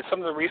 I mean, some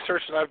of the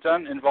research that I've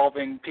done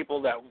involving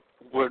people that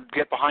would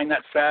get behind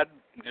that fad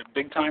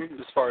big time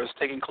as far as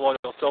taking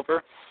colloidal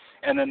silver,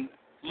 and then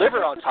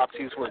liver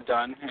autopsies were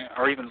done,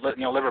 or even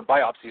liver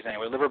biopsies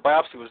anyway. Liver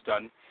biopsy was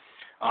done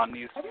on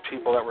these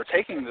people that were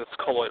taking this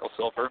colloidal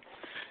silver,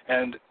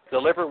 and the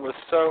liver was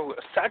so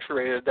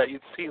saturated that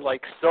you'd see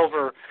like a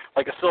silver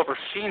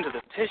sheen to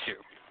the tissue.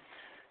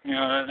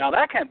 Now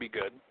that can't be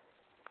good.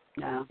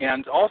 No.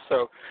 And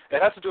also,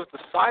 it has to do with the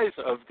size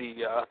of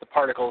the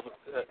particles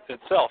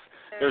itself.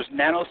 There's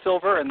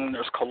nanosilver and then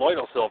there's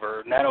colloidal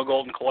silver,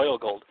 nanogold and colloidal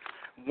gold.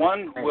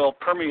 One will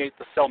permeate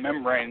the cell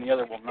membrane, the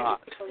other will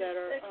not.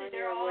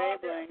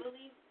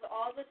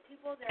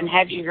 And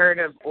have you heard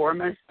of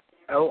Ormus?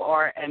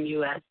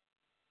 ORMUS?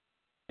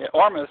 Yeah,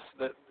 Ormus.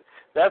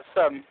 That's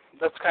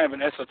kind of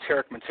an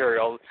esoteric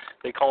material.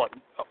 They call it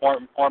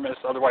Ormus,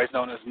 otherwise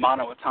known as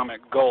monoatomic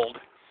gold.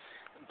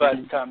 But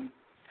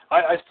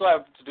I still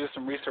have to do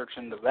some research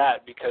into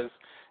that, because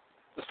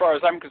as far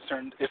as I'm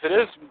concerned, if it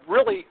is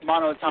really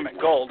monoatomic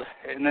gold,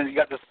 and then you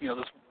got this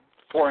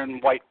foreign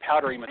white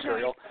powdery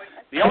material,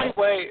 the only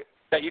way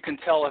that you can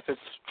tell if it's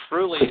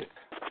truly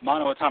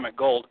monoatomic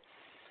gold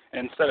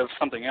instead of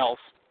something else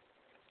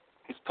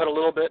is put a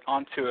little bit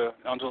onto a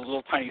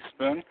little tiny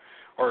spoon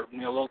or a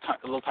little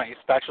tiny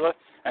spatula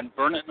and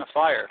burn it in a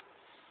fire.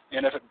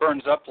 And if it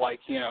burns up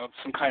like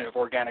some kind of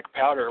organic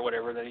powder or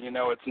whatever, then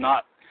it's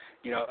not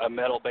a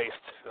metal-based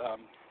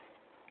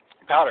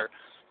powder.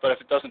 But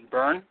if it doesn't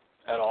burn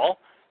at all,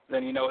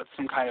 then it's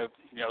some kind of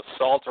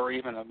salt or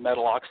even a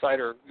metal oxide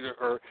or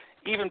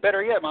even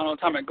better yet,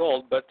 monoatomic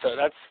gold. But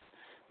that's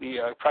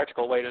the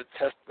practical way to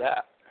test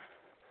that,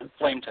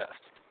 flame test.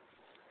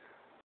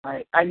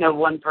 Right. I know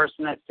one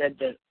person that said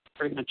that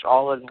pretty much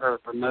all of her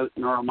remote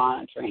neural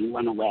monitoring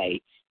went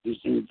away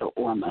using the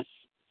Ormus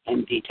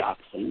and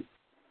detoxing.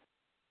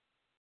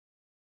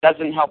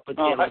 Doesn't help with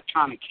the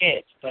electronic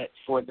hits, but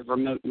for the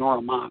remote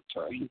neural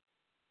monitoring.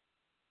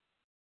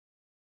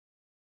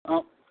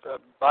 Well,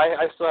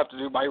 I still have to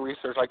do my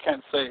research. I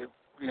can't say,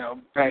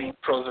 any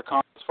pros or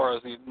cons as far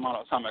as the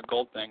monoatomic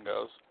gold thing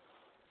goes.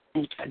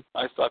 Okay.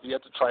 I still have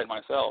yet to try it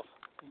myself.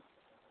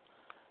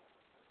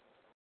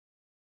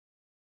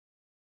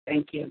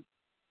 Thank you.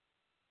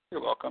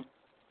 You're welcome.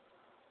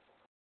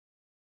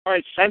 All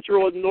right,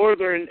 Central and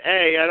Northern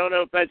A. I don't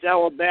know if that's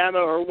Alabama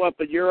or what,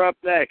 but you're up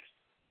next.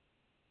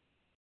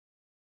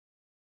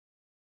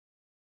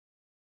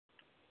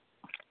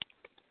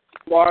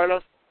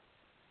 Florida.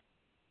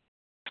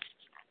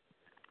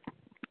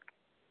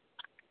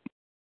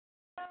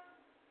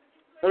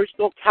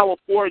 Coastal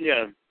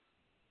California.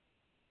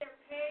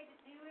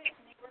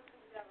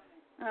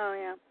 Oh,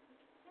 yeah.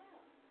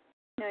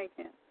 No, you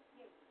can't.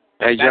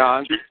 Hey,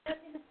 John.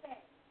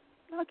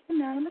 Okay,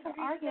 man, I'm not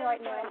arguing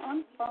right now. I'm on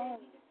the phone.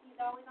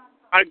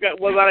 I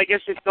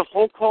guess it's the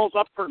whole call's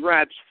up for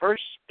grabs.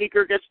 First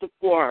speaker gets the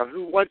floor.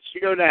 Who wants to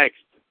go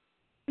next?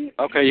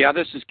 Okay, yeah,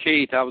 this is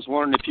Keith. I was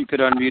wondering if you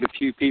could unmute a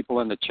few people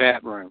in the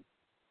chat room.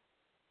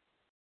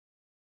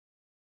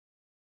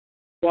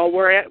 Well,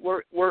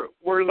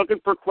 we're looking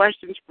for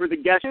questions for the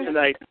guest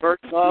tonight.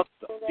 First off,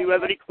 do you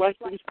have any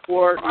questions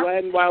for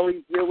Glenn while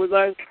he's here with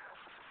us?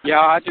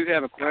 Yeah, I do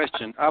have a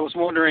question. I was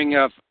wondering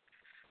if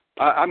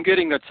I'm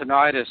getting the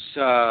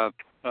tinnitus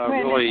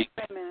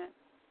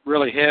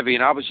really heavy,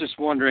 and I was just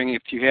wondering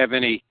if you have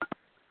any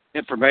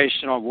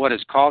information on what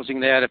is causing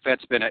that, if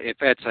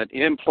that's an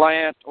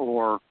implant,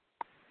 or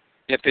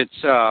if it's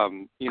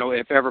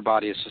if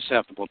everybody is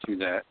susceptible to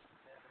that.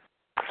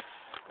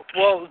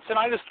 Well, the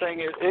tinnitus thing,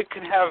 it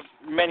can have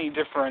many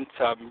different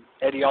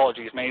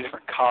etiologies, many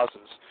different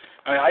causes.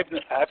 I mean,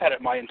 I've had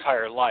it my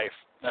entire life.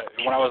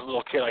 When I was a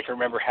little kid, I can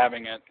remember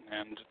having it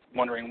and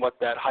wondering what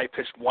that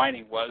high-pitched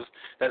whining was.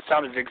 That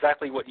sounded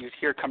exactly what you'd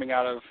hear coming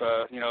out of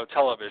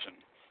television.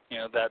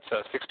 That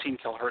 16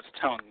 kilohertz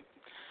tone.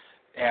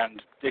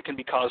 And it can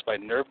be caused by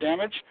nerve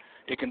damage.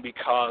 It can be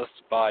caused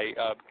by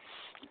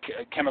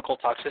chemical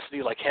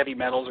toxicity, like heavy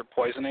metals or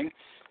poisoning.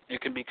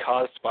 It can be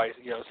caused by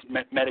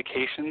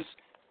medications.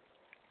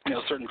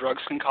 Certain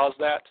drugs can cause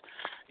that.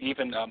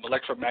 Even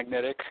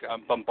electromagnetic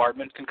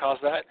bombardment can cause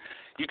that.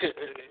 You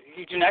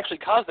can actually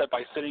cause that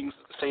by sitting,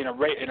 say, in a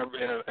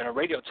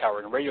radio tower,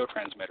 in a radio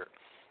transmitter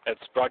that's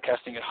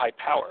broadcasting at high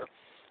power,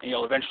 and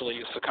you'll eventually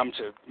succumb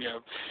to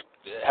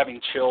having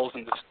chills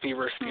and this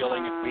feverish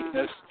feeling and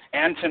weakness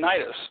and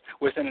tinnitus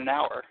within an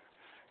hour.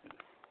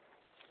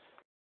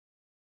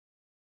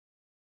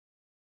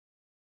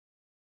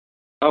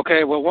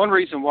 Okay, well, one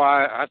reason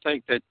why I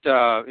think that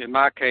in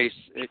my case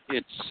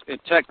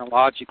it's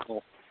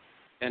technological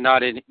and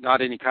not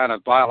any kind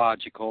of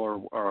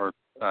biological or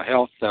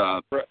health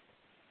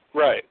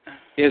right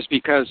is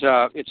because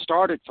it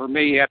started for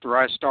me after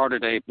I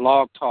started a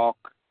blog talk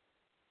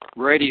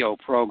radio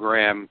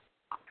program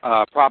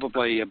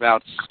probably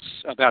about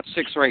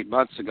 6 or 8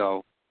 months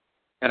ago,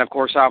 and of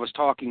course I was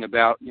talking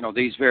about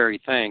these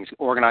very things,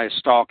 organized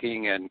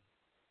stalking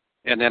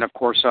and then, of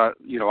course, I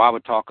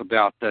would talk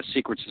about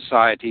secret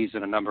societies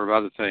and a number of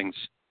other things.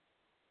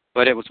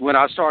 But it was when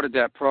I started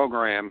that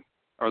program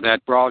or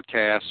that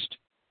broadcast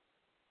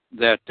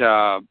that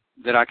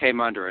I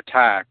came under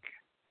attack,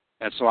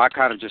 and so I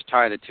kind of just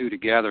tied the two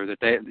together. That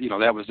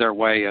that was their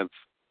way of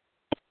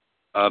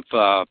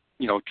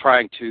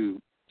trying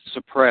to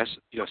suppress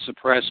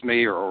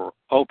me or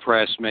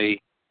oppress me,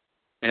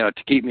 to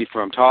keep me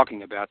from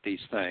talking about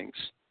these things.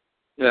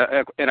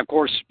 And of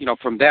course,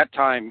 from that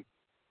time.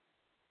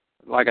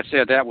 Like I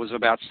said, that was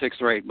about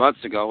 6 or 8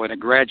 months ago, and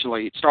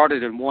it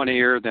started in one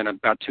ear, then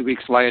about 2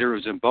 weeks later it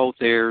was in both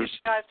ears. You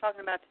guys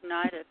talking about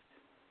tinnitus.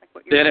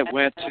 Then it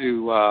went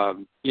to,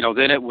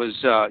 then it was,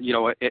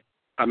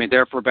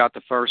 there for about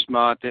the first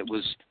month,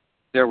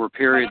 there were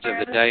periods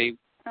of the day.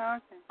 Oh,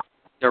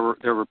 okay.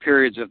 There were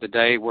periods of the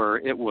day where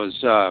it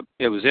was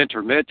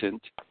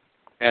intermittent,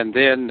 and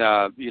then,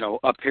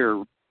 up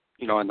here,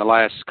 in the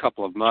last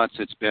couple of months,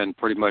 it's been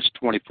pretty much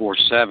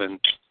 24/7.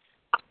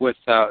 With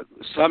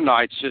some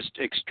nights just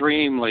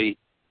extremely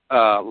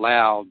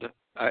loud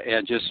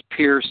and just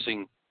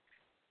piercing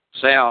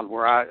sound.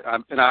 Where I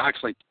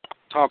actually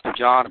talked to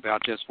John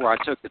about this, where I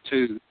took the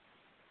two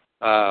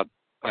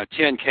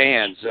tin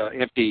cans,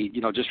 empty,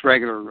 just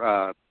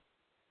regular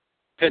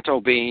pinto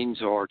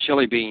beans or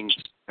chili beans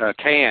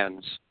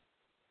cans,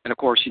 and of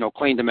course,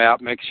 cleaned them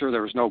out, make sure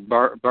there was no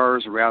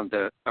burrs around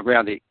the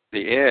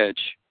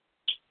edge.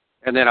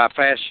 And then I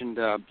fashioned,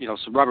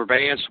 some rubber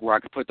bands where I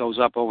could put those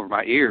up over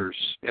my ears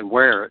and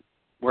wear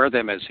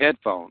them as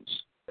headphones.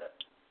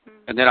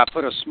 And then I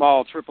put a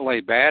small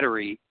AAA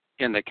battery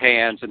in the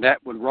cans, and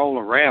that would roll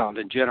around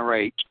and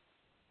generate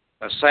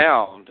a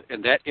sound,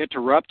 and that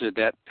interrupted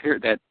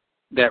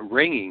that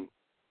ringing.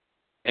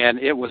 And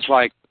it was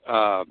like,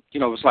 it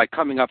was like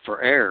coming up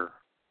for air,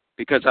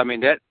 because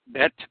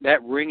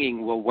that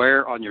ringing will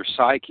wear on your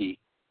psyche,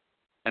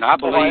 and I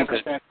believe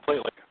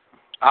completely.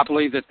 I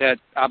believe that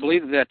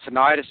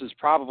tinnitus is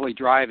probably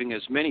driving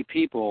as many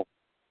people,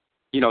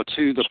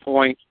 to the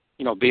point,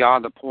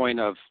 beyond the point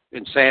of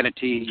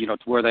insanity, to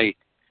where they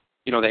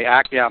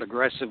act out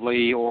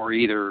aggressively or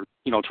either,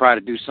 try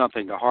to do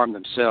something to harm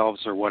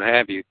themselves or what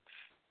have you.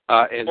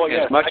 As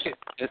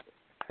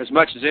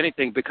much as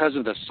anything, because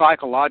of the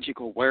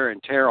psychological wear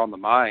and tear on the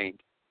mind.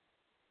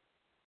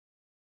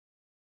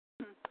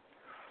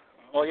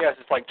 Well, yes,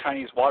 it's like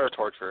Chinese water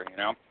torture,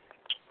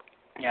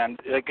 And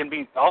it can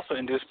be also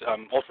induced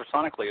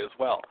ultrasonically as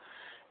well.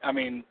 I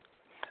mean,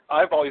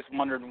 I've always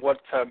wondered what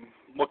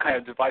kind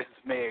of devices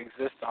may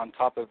exist on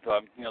top of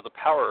the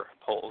power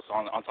poles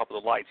on top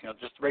of the lights.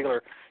 Just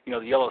regular the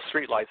yellow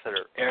street lights that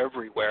are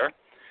everywhere.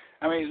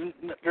 I mean,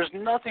 there's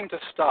nothing to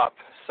stop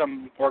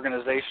some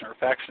organization or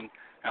faction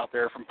out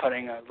there from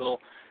putting a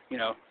little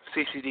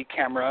CCD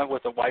camera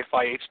with a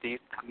Wi-Fi HD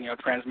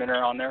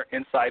transmitter on there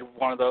inside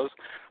one of those,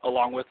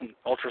 along with an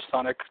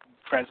ultrasonic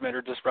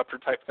transmitter disruptor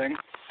type thing.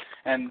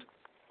 And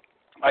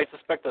I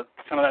suspect that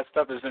some of that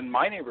stuff is in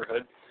my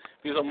neighborhood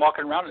because I'm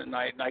walking around at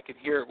night and I can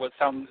hear what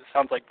sounds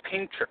like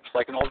ping chirps,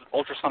 like an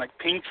ultrasonic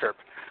ping chirp,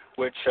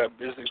 which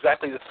is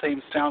exactly the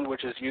same sound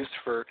which is used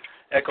for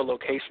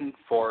echolocation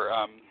for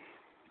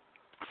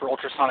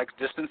ultrasonic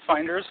distance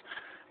finders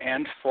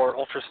and for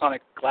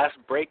ultrasonic glass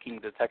breaking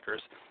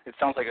detectors. It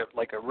sounds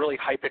like a really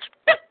high pitched,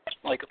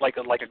 like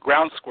a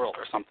ground squirrel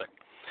or something.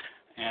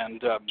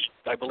 And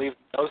I believe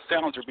those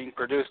sounds are being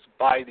produced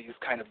by these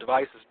kind of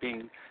devices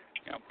being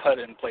put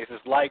in places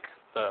like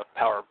the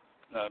power,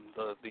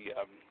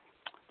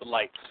 the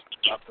lights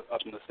up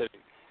in the city.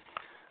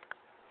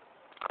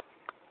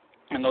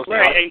 And those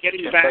and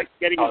getting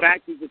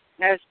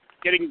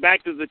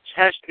back to the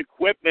test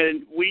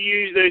equipment, we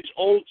use those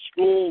old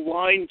school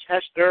line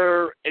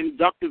tester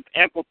inductive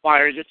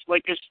amplifiers. It's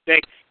like a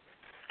stick,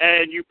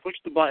 and you push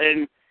the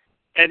button,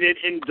 and it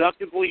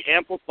inductively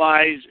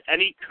amplifies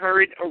any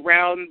current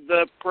around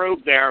the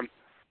probe there.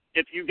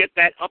 If you get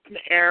that up in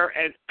the air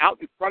and out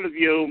in front of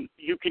you,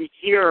 you can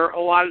hear a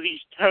lot of these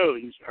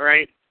tones, all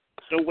right?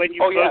 So when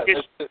you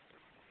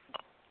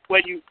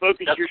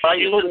focus your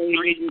shielding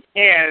in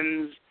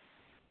hands,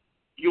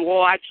 you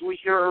will actually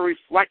hear a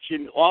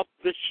reflection off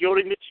the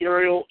shielding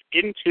material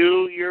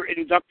into your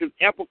inductive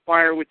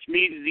amplifier, which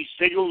means these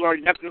signals are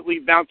definitely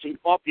bouncing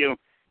off you.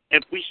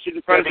 If we sit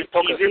in front of the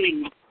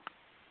TV...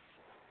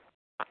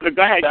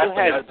 Go ahead.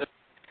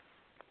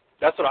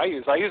 That's what I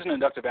use. I use an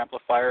inductive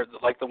amplifier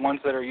like the ones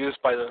that are used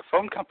by the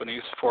phone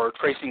companies for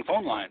tracing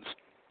phone lines.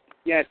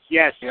 Yes.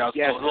 So a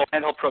little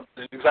handheld probe,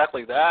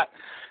 exactly that.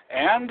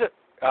 And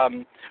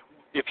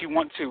if you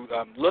want to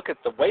look at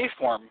the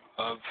waveform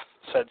of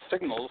said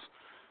signals,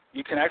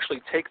 you can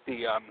actually take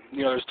the,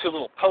 there's two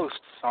little posts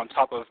on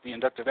top of the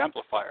inductive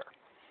amplifier.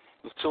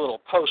 Those two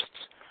little posts,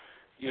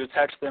 you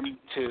attach them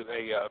to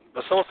a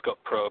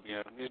oscilloscope probe.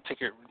 You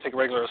take a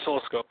regular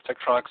oscilloscope,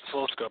 Tektronix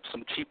oscilloscope,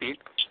 some cheapie,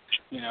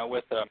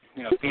 with a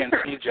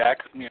BNC jack,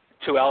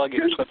 2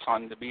 alligator clips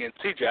on the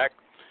BNC jack.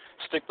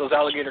 Stick those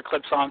alligator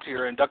clips onto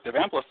your inductive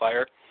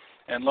amplifier,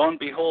 and lo and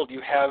behold,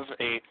 you have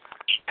a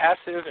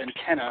passive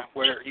antenna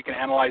where you can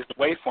analyze the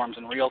waveforms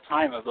in real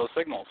time of those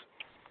signals.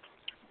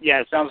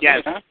 Yes. Sounds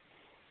good, huh?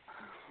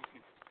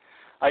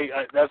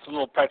 That's a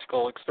little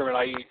practical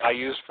experiment I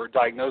use for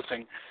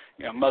diagnosing,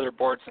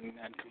 motherboards and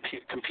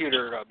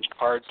computer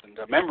cards and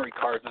memory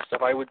cards and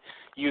stuff. I would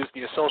use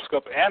the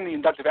oscilloscope and the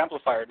inductive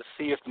amplifier to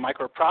see if the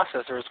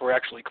microprocessors were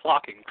actually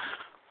clocking.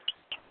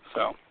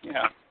 So,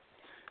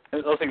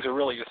 those things are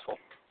really useful.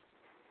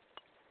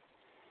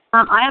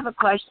 I have a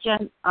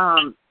question.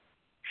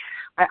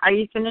 Are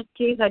you finished,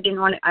 Keith? I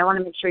want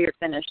to make sure you're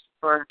finished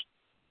for.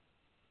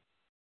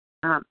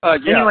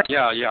 Anyway.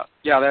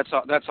 Yeah.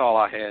 That's all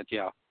I had.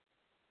 Yeah.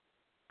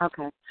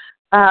 Okay.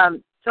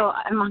 So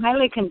I'm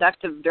highly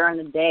conductive during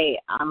the day.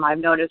 I've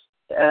noticed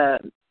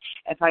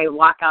if I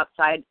walk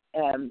outside,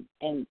 and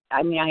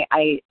I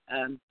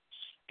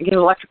get an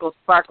electrical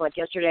spark. Like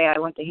yesterday, I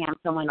went to hand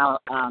someone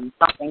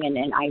something,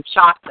 and I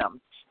shocked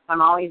them.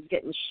 I'm always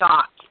getting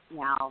shocked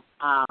now,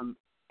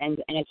 and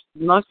it's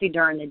mostly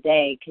during the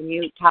day. Can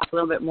you talk a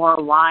little bit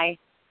more why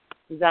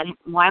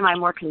am I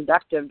more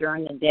conductive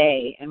during the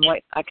day, and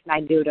what can I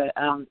do to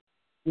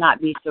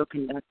not be so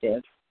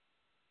conductive?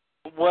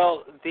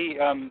 Well,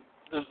 the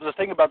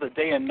thing about the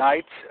day and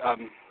night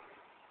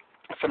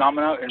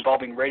phenomena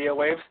involving radio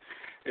waves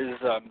is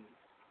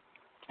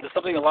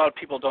something a lot of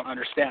people don't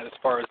understand as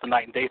far as the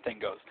night and day thing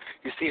goes.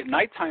 You see, at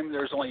nighttime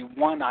there's only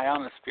one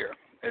ionosphere.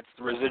 It's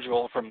the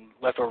residual from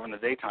left over in the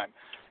daytime.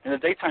 In the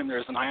daytime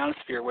there's an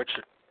ionosphere which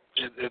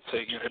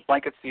it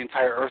blankets the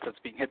entire Earth that's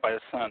being hit by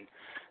the sun.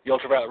 The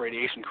ultraviolet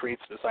radiation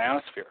creates this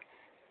ionosphere.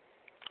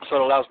 So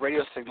it allows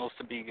radio signals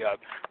to be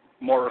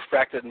more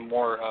refracted and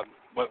more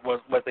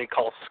what they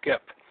call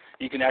skip.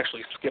 You can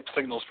actually skip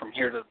signals from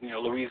here to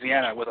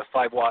Louisiana with a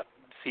 5-watt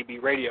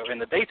CB radio in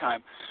the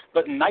daytime,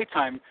 but in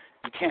nighttime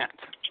you can't.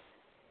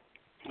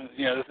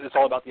 It's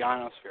all about the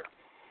ionosphere.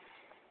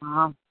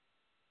 Wow.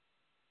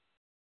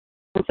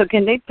 And so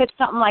can they put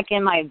something like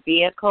in my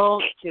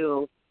vehicle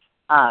to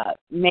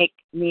make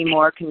me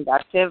more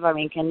conductive? I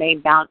mean, can they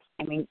bounce,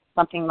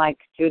 something like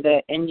through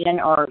the engine,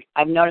 or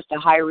I've noticed a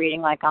high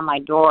reading like on my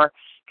door.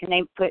 Can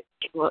they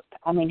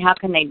how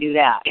can they do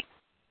that?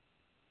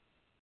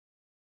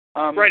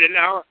 Right, and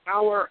our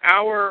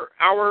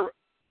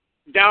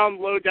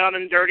low down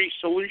and dirty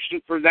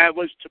solution for that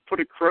was to put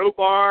a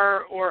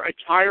crowbar or a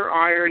tire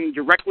iron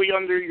directly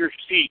under your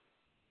seat.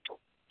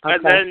 Okay.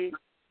 And then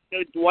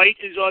Dwight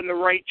is on the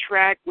right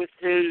track with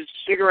his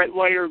cigarette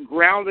lighter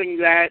grounding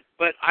that,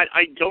 but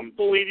I don't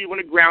believe you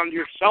want to ground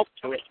yourself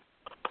to it.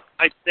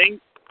 I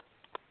think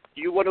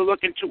you want to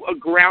look into a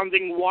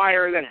grounding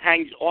wire that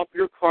hangs off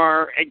your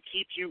car and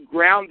keeps you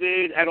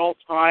grounded at all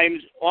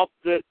times off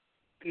the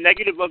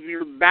negative of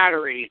your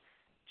battery.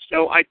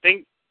 So I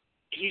think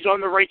he's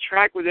on the right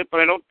track with it, but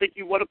I don't think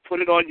you want to put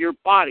it on your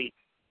body.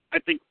 I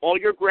think all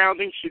your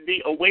grounding should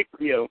be away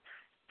from you.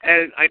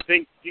 And I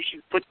think you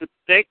should put the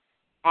thick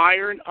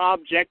iron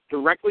object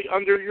directly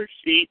under your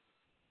seat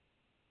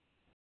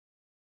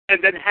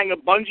and then hang a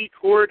bungee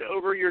cord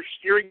over your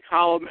steering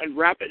column and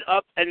wrap it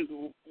up and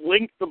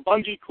link the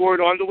bungee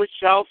cord onto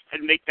itself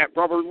and make that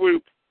rubber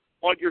loop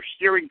on your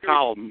steering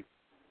column.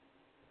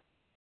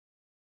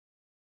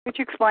 Could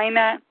you explain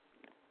that?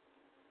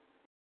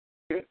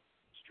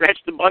 Stretch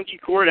the bungee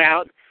cord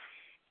out,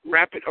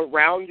 wrap it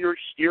around your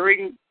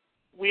steering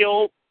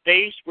wheel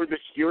base where the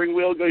steering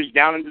wheel goes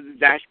down into the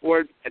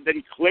dashboard, and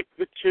then click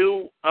the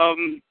two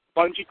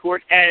bungee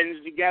cord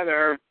ends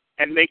together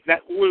and make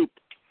that loop.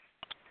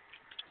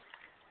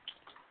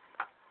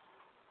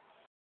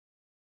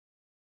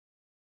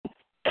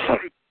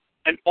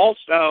 And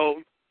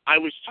also, I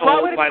was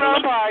told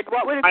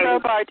what would a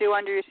crowbar do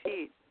under your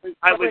seat?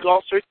 I was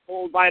also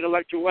told by an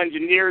electrical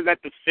engineer that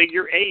the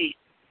figure 8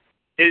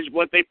 is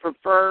what they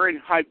prefer in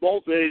high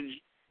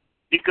voltage,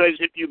 because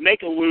if you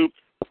make a loop,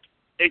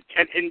 it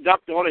can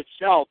induct on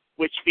itself,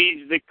 which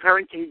means the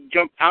current can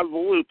jump out of the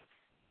loop.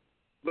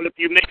 But if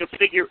you make a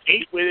figure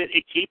 8 with it,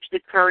 it keeps the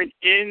current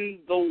in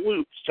the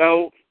loop.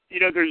 So,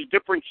 there's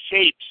different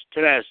shapes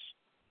to this.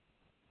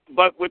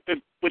 But with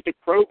the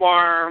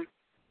crowbar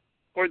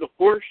or the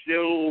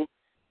horseshoe,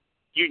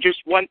 you just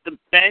want the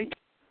bent,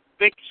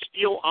 thick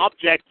steel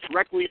object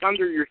directly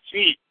under your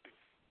seat.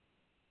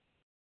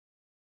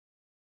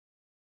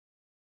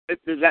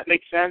 Does that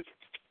make sense?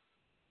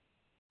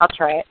 I'll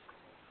try it.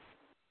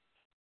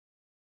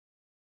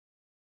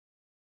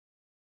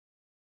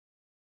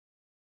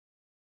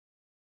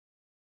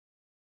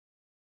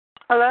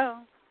 Hello?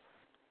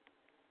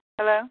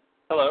 Hello?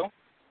 Hello?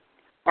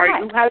 All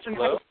right,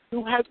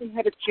 who hasn't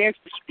had a chance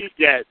to speak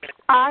yet?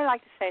 I'd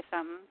like to say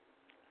something.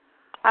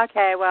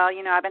 Okay, well,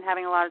 I've been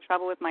having a lot of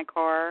trouble with my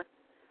car.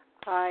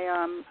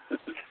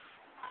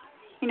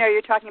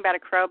 You're talking about a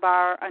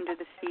crowbar under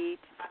the seat.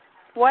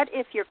 What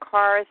if your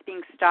car is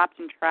being stopped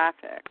in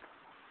traffic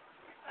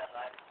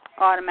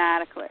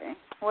automatically?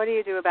 What do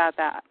you do about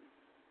that?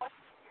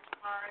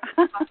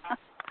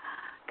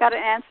 Got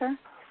an answer?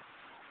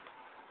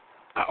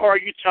 Or are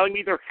you telling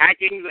me they're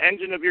hacking the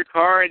engine of your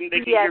car and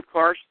making your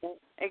car stop?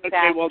 Exactly.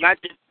 Okay, well,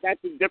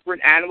 that's a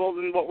different animal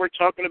than what we're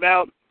talking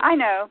about. I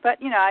know, but,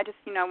 I just,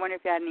 wonder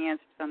if you had any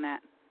answers on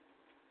that.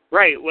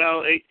 Right,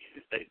 well, it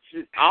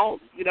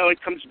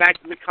comes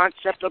back to the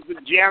concept of the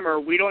jammer.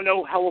 We don't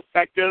know how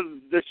effective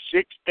the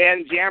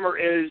 6-band jammer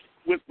is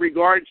with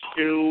regards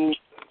to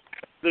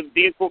the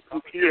vehicle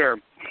computer.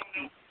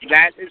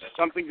 That is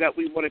something that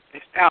we want to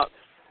test out.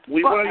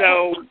 We want to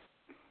know.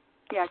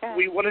 Yeah, go ahead.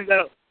 We want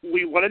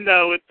to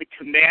know if the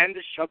command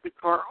to shut the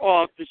car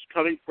off is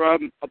coming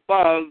from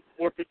above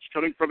or if it's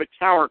coming from a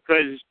tower,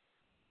 because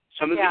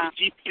some of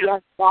these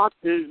GPS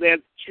boxes, they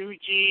have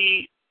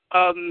 2G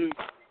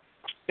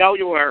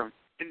cellular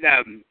in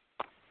them.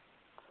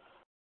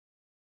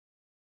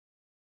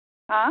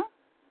 Huh?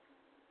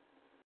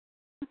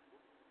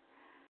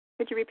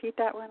 Could you repeat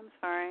that one? I'm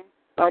sorry.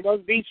 Some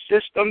of these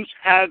systems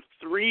have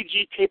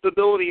 3G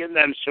capability in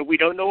them, so we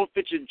don't know if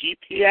it's a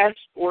GPS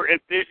or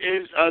if it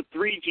is a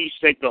 3G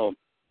signal.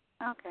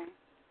 Okay.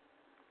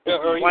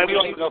 Or we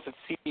don't even know if it's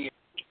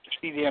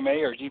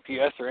CDMA or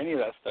GPS or any of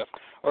that stuff.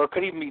 Or it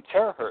could even be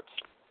terahertz.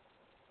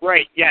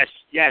 Right, yes.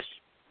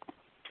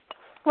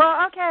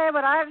 Well, okay,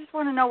 but I just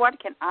want to know, what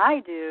can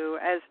I do?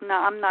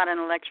 I'm not an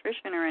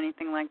electrician or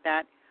anything like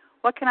that.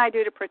 What can I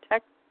do to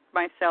protect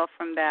myself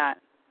from that?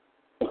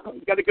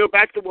 You got to go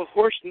back to a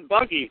horse and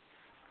buggy.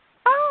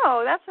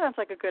 Oh, that sounds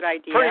like a good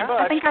idea. Pretty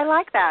much. I think I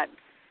like that.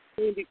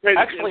 Because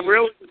actually,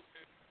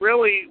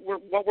 really,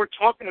 what we're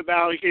talking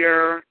about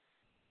here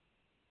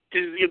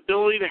is the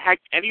ability to hack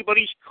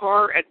anybody's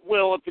car at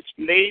will if it's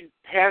made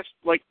past,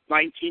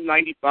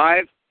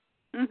 1995.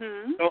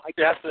 Mm-hmm. So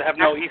it has to have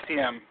no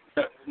ECM.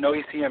 No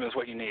ECM is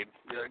what you need.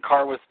 A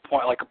car with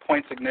a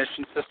points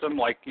ignition system,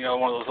 one of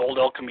those old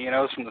El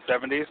Caminos from the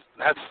 70s.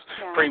 That's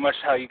pretty much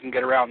how you can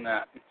get around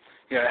that.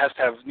 It has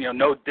to have,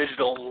 no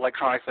digital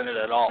electronics in it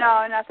at all.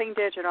 No, nothing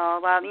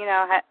digital. Well,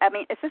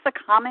 is this a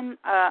common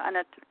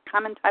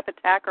type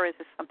attack, or is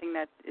this something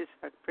that is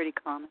pretty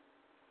common?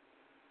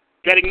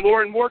 Getting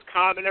more and more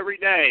common every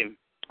day.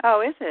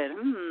 Oh, is it?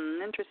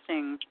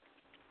 Interesting.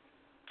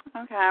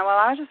 Okay. Well,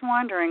 I was just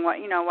wondering what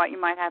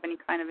you might have any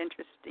kind of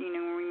interest,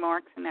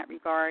 remarks in that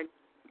regard.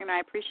 And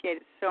I appreciate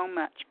it so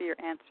much for your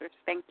answers.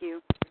 Thank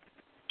you.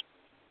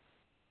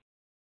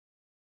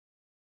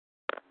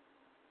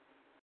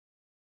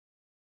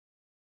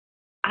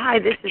 Hi,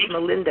 this is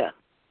Melinda.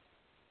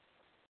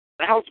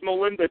 How's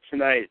Melinda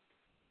tonight?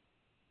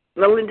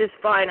 Melinda's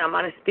fine. I'm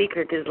on a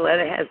speaker because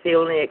Letta has the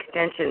only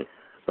extension.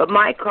 But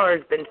my car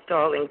has been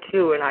stalling,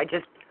 too, and I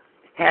just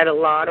had a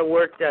lot of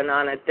work done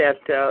on it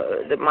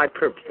that my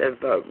perps have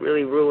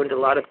really ruined a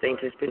lot of things.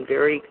 It's been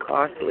very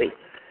costly.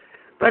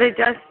 But it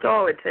does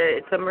stall.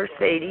 It's a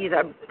Mercedes.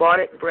 I bought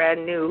it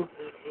brand new.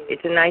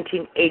 It's a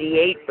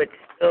 1988, but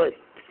still it's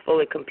full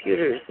of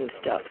computers and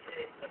stuff.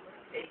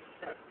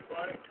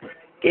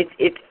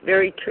 It's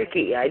very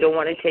tricky. I don't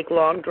want to take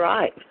long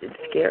drives. It's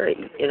scary,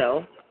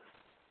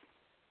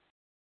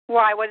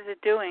 Why? What is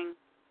it doing?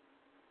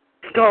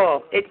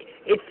 Stall. It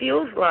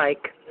feels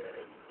like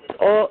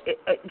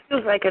it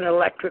feels like an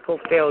electrical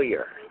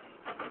failure.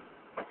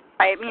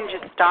 I mean,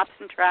 just stops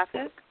in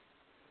traffic?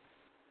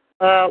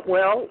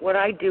 Well, what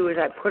I do is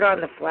I put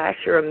on the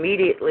flasher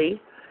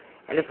immediately,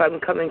 and if I'm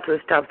coming to a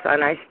stop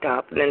sign, I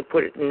stop and then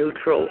put it in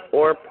neutral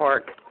or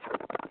park,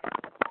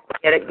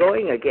 get it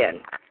going again.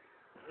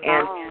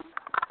 And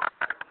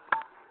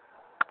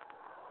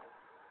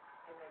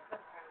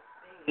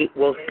it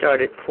will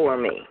start it for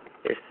me.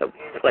 They're so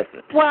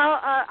pleasant. Well,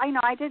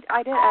 I did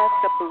ask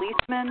a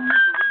policeman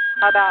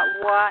about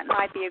what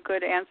might be a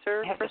good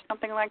answer for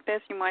something like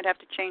this. You might have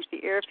to change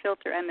the air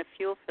filter and the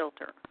fuel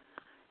filter.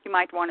 You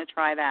might want to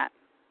try that.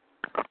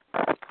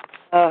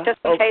 Just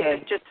in case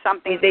it's just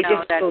something, they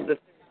just filled the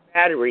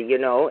battery,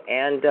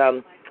 and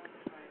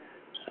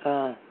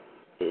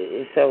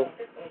so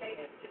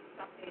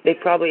they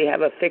probably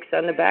have a fix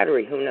on the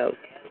battery. Who knows?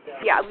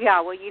 Yeah.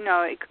 Well,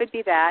 it could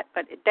be that,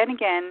 but then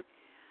again,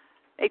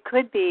 it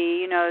could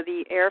be,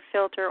 the air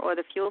filter or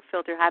the fuel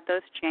filter, have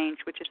those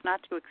changed, which is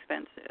not too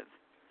expensive.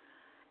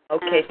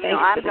 Okay,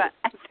 thanks.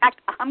 In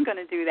fact, I'm going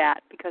to do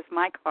that because of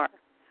my car.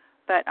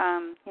 But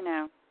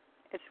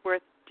it's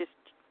worth just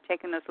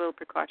taking those little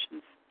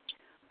precautions.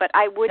 But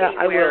I would be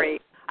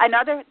wary.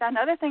 Another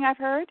thing I've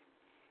heard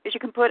is you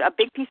can put a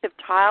big piece of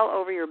tile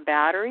over your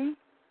battery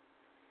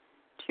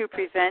to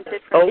prevent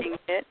it from being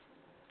hit.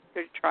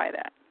 So try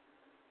that.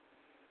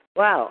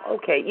 Wow.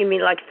 Okay. You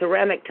mean like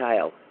ceramic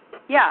tile?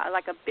 Yeah,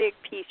 like a big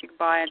piece you can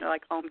buy at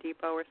like Home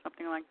Depot or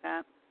something like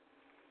that.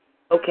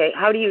 Okay.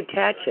 How do you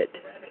attach it?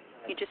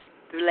 You just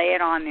lay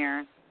it on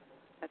there.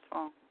 That's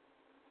all.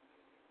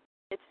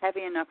 It's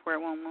heavy enough where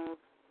it won't move.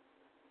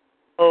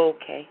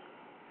 Okay.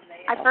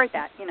 I've heard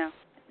that,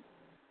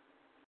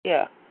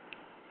 Yeah.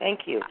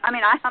 Thank you. I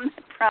mean, I'm not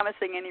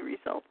promising any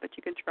results, but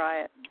you can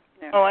try it.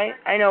 Oh,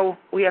 I know.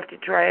 We have to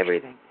try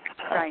everything.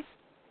 Right.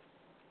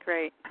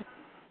 Great.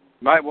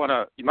 You might want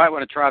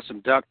to try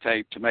some duct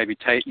tape to maybe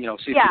tape, see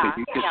if you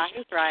can. Yeah,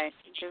 he's right.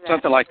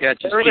 Something like that.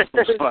 Just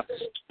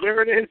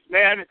there it is,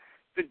 man.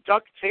 The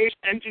duct tape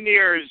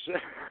engineers.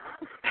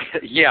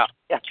 Yeah.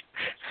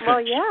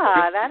 Well,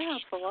 yeah, that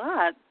helps a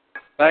lot.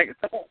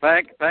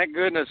 Thank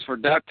goodness for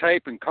duct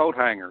tape and coat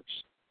hangers.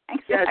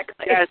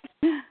 Exactly. Yes.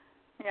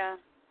 Yeah.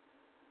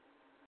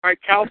 All right,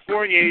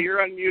 California, you're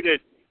unmuted.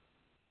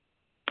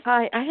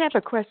 Hi, I have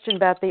a question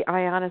about the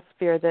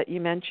ionosphere that you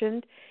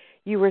mentioned.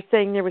 You were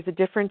saying there was a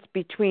difference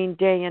between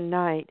day and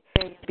night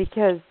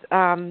because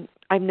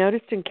I've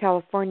noticed in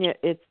California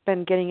it's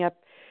been getting up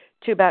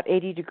to about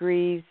 80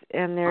 degrees,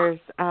 and there's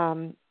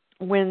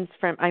winds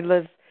from, I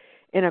live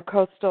in a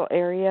coastal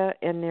area,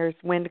 and there's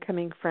wind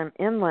coming from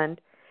inland.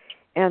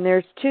 And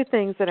there's two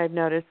things that I've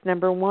noticed.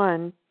 Number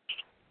one,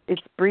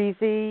 it's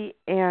breezy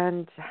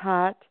and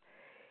hot,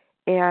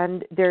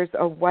 and there's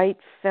a white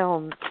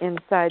film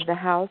inside the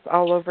house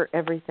all over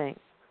everything.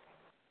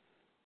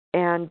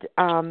 And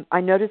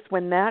I notice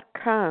when that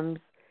comes,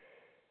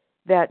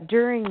 that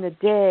during the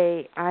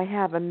day I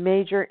have a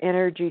major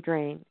energy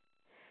drain,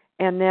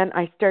 and then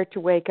I start to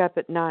wake up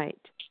at night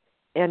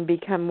and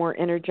become more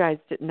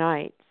energized at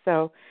night.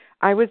 So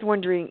I was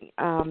wondering,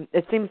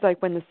 it seems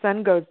like when the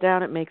sun goes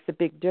down, it makes a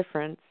big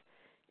difference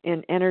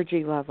in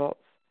energy levels.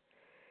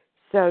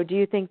 So do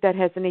you think that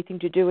has anything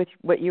to do with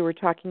what you were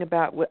talking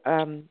about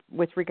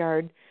with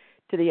regard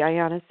to the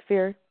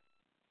ionosphere?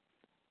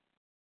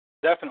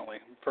 Definitely,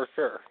 for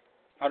sure,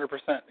 100%.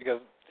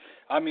 Because,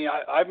 I'm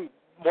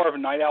more of a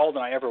night owl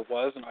than I ever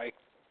was, and I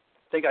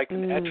think I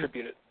can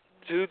attribute it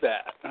to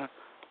that.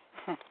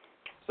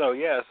 So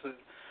yes,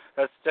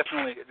 there's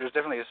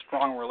definitely a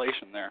strong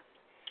relation there.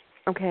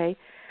 Okay.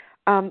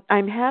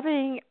 I'm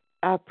having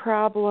a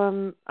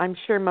problem. I'm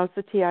sure most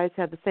of the TIs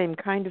have the same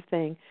kind of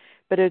thing,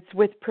 but it's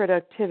with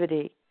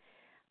productivity.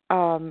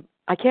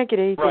 I can't get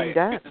anything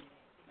done.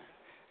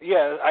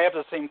 Yeah, I have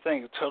the same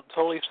thing.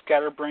 Totally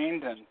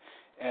scatterbrained,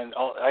 and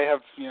I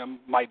have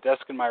my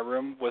desk in my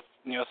room with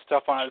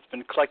stuff on it that's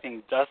been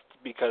collecting dust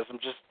because I'm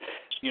just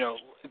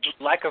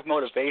lack of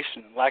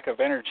motivation, lack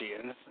of energy,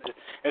 and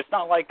it's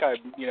not like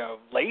I'm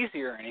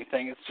lazy or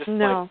anything. It's just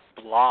like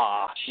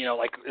blah,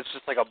 like it's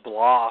just like a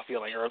blah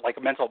feeling or like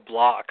a mental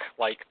block,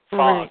 like fog.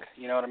 Right.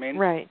 You know what I mean?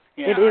 Right.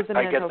 Yeah, it is a mental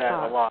I get that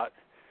fog. a lot.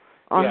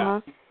 Yeah.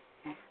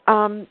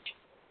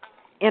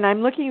 And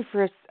I'm looking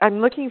for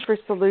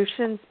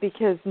solutions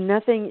because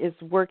nothing is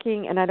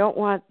working, and I don't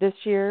want this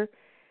year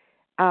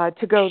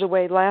to go the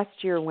way last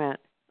year went,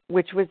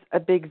 which was a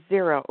big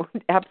zero,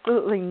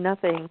 absolutely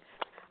nothing,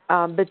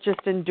 but just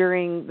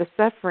enduring the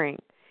suffering.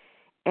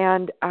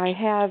 And I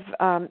have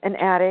an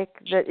attic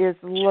that is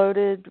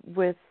loaded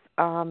with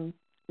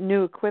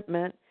new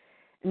equipment,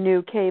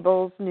 new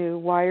cables, new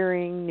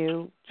wiring,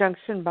 new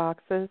junction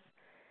boxes,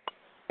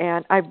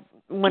 and I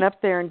went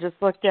up there and just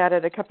looked at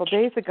it a couple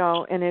days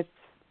ago, and it's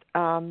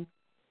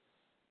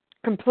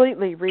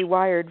completely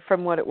rewired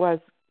from what it was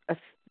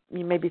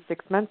maybe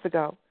 6 months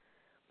ago.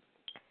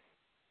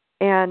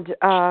 And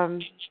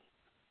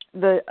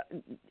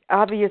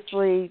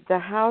obviously the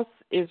house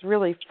is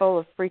really full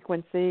of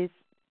frequencies.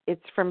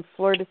 It's from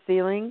floor to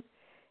ceiling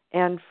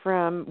and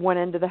from one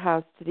end of the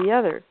house to the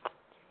other.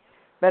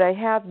 But I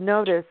have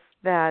noticed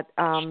that,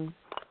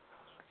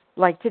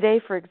 like today,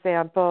 for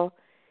example,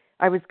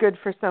 I was good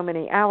for so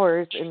many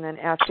hours, and then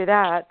after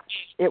that,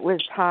 it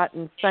was hot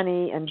and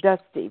sunny and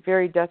dusty,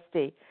 very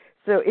dusty.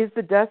 So is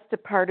the dust a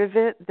part of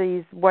it,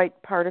 these white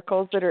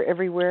particles that are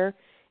everywhere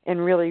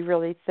and really,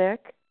 really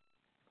thick?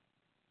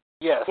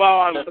 Yes.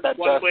 Well,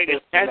 one way to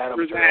test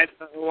for that,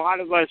 a lot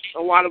of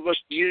us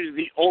use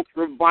the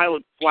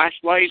ultraviolet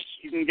flashlights.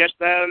 You can get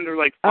them; they're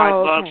like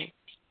 $5.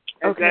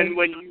 And then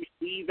when you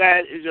see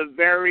that is a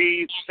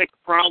very thick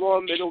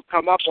problem, it'll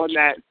come up on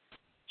that.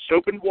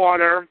 Soap and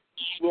water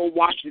will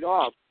wash it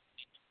off.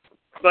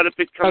 But if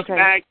it comes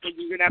back, then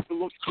you're gonna have to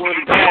look for it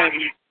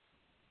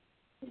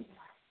again.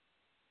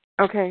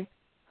 Okay.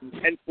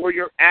 And for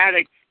your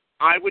attic,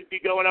 I would be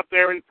going up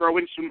there and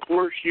throwing some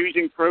horseshoes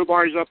and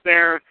crowbars up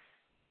there.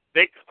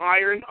 Thick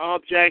iron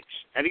objects,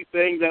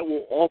 anything that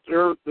will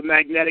alter the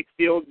magnetic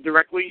field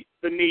directly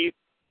beneath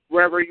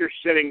wherever you're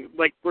sitting.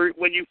 Like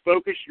when you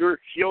focus your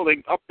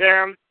shielding up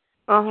there,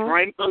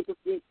 try and focus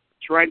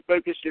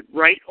it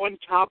right on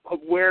top of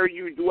where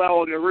you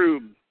dwell in the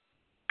room.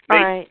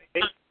 Make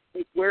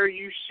where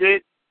you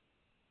sit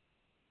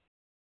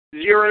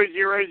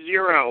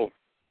 000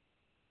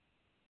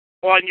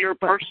 on your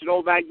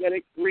personal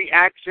magnetic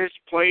 3-axis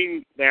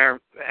plane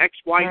there.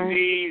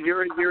 XYZ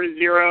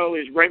 000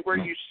 is right where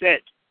you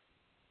sit.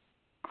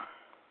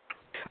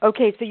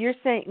 Okay, so you're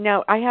saying,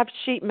 now I have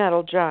sheet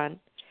metal, John.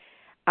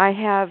 I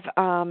have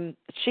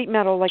sheet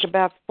metal, like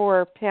about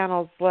 4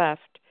 panels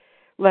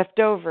left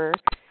over.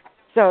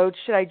 So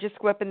should I just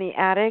go up in the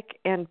attic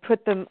and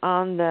put them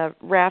on the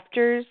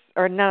rafters,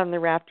 or not on the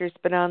rafters,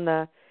 but on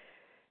the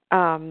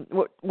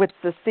what's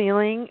the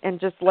ceiling,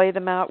 and just lay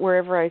them out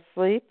wherever I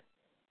sleep?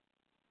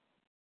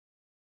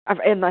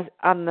 In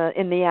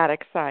the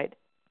attic side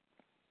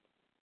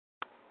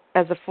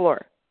as a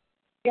floor.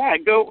 Yeah,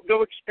 go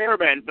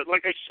experiment. But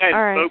like I said,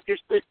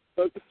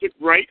 focus it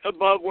right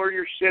above where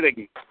you're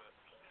sitting.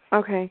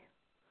 Okay.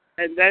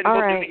 And then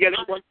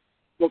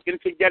look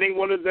into getting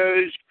one of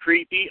those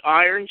creepy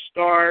iron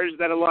stars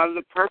that a lot of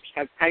the perps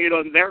have hanging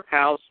on their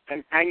house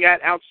and hang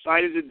that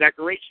outside as a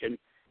decoration.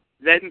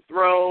 Then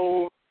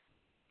throw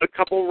a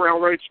couple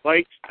railroad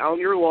spikes on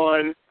your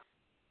lawn.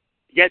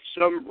 Get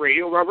some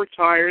radio rubber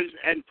tires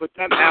and put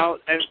them out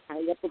and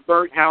hang up a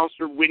birdhouse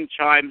or wind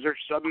chimes or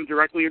something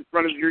directly in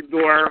front of your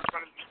door,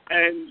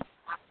 and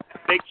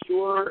make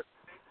sure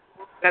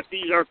that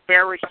these are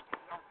ferrous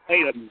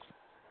items.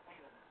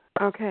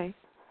 Okay.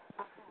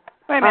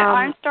 Wait a minute,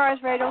 iron stars,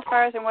 radio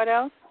stars, and what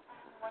else?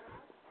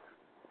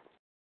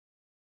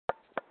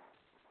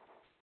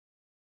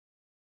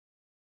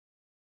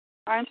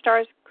 Iron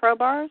stars,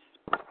 crowbars?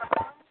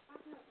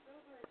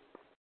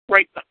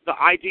 Right, the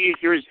idea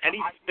here is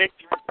any thick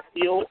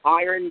steel,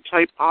 iron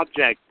type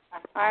object.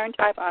 Iron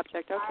type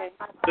object, okay.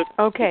 The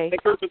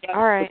thicker the better.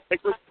 All right.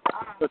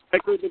 The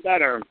thicker the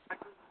better.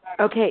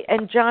 Okay,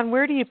 and John,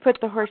 where do you put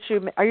the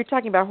horseshoe? Are you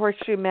talking about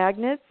horseshoe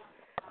magnets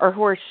or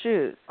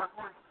horseshoes?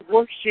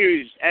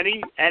 Horseshoes,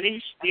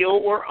 any steel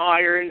or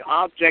iron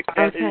object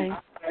that is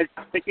as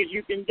thick as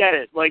you can get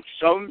it. Like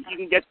some, you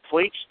can get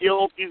plate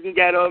steel, you can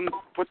get them,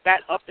 put that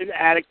up in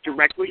the attic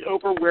directly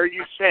over where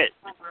you sit.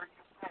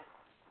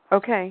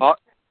 Okay.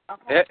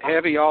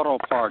 Heavy auto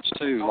parts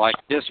too, like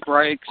disc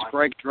brakes,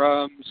 brake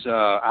drums,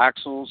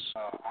 axles.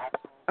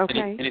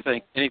 Okay.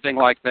 Anything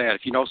like that.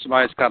 If you know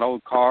somebody that's got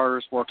old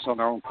cars, works on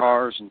their own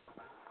cars and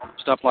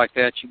stuff like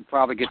that, you can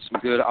probably get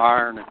some good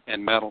iron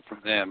and metal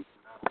from them.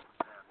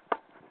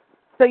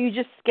 So you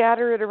just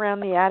scatter it around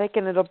the attic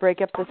and it'll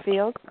break up the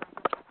field?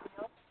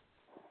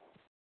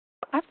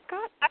 I've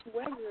got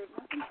weather.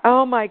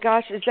 Oh my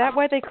gosh, is that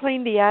why they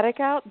cleaned the attic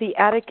out? The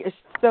attic is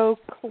so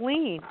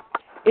clean.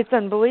 It's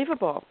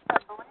unbelievable.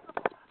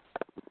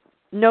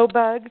 No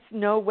bugs,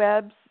 no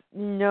webs,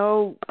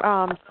 no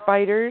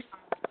spiders,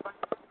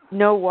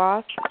 no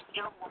wasps.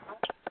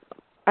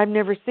 I've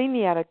never seen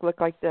the attic look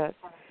like this.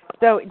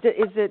 So is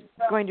it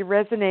going to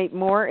resonate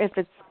more if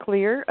it's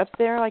clear up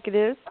there like it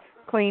is,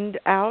 cleaned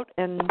out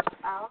and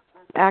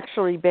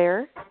actually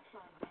bare?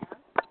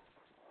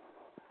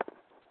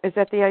 Is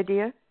that the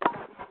idea?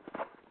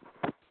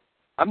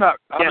 I'm not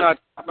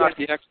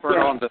the expert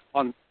on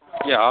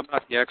I'm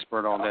not the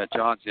expert on that.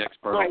 John's the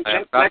expert on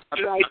that. That's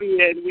the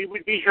idea, and we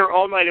would be here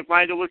all night if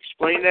I had to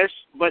explain this,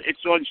 but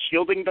it's on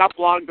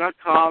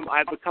shielding.blog.com. I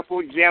have a couple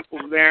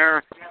examples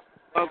there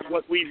of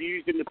what we've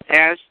used in the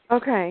past.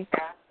 Okay.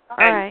 All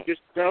and right.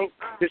 Just go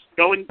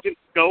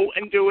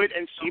and do it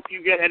and see if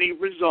you get any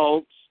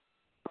results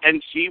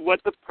and see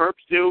what the perps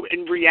do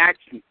in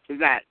reaction to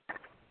that.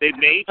 They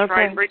may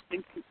try and break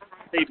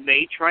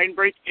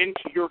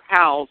into your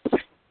house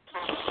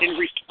in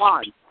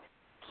response.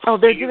 Oh,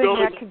 they're doing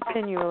that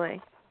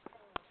continually.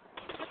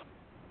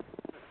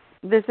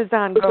 This is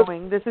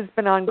ongoing. This has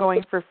been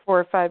ongoing for 4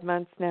 or 5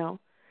 months now.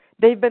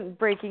 They've been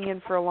breaking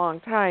in for a long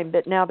time,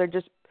 but now they're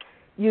just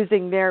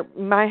using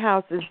my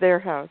house is their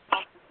house.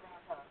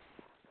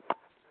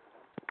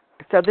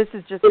 So this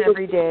is just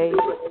every day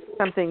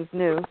something's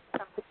new.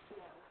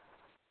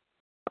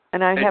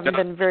 And I haven't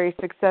been very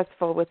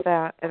successful with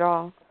that at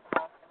all.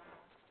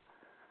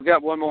 We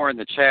got one more in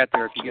the chat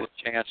there if you get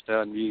a chance to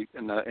unmute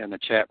in the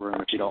chat room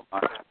if you don't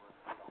mind.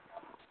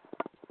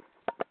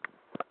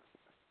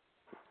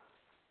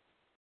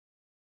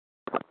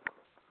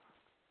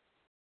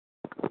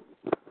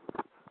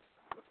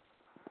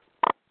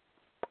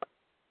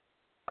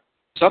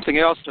 Something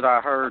else that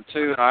I heard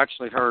too, and I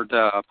actually heard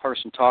a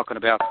person talking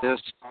about this.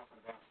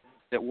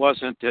 That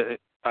wasn't.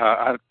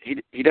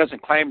 He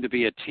doesn't claim to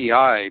be a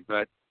TI,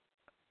 but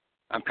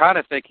I'm kind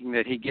of thinking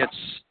that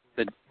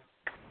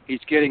he's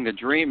getting the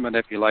dream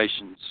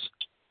manipulations.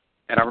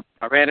 And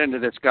I ran into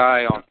this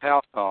guy on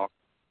Pal Talk,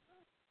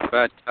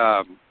 but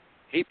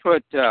he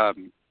put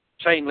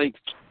chain link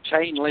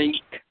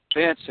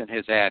fence in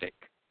his attic.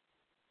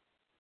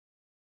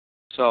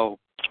 So,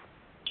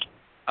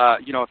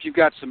 if you've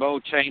got some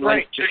old chain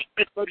link,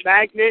 if a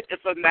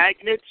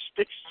magnet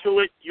sticks to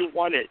it, you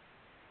want it,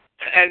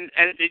 and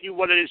you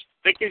want it as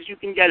thick as you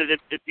can get it.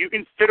 If you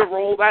can fit a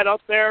roll that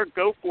up there,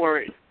 go for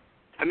it.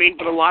 I mean,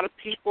 but a lot of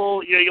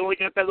people, you only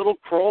get that little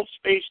crawl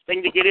space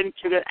thing to get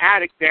into the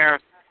attic there.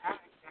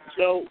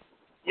 So,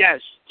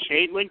 yes,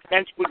 chain link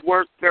fence would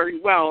work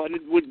very well, and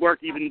it would work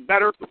even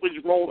better if it was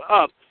rolled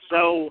up.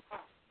 So,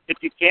 if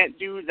you can't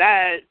do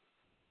that,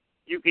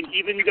 you can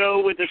even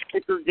go with a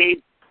sticker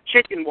gauge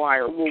chicken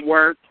wire will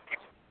work,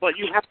 but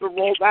you have to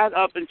roll that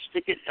up and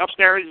stick it up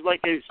there as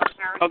like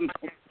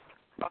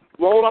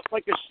roll up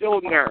like a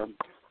cylinder.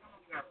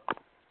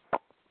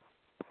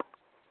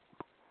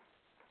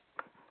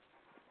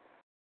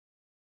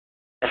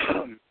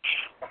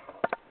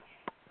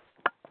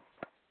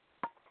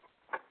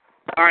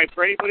 All right,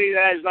 for anybody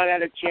that has not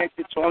had a chance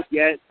to talk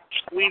yet,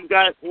 we've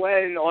got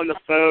Len on the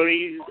phone.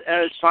 He's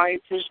a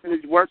scientist and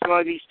is working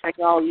on these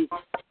technologies.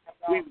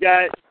 We've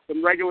got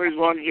some regulars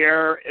on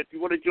here. If you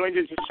want to join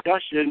the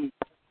discussion,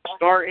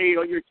 star 8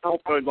 on your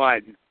telephone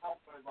line.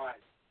 All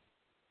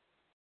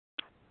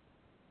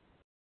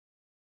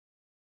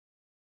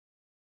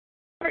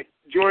right,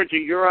 Georgia,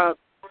 you're up.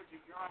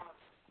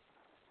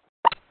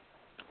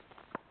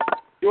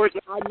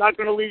 Georgia, I'm not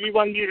going to leave you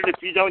unmuted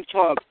if you don't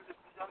talk.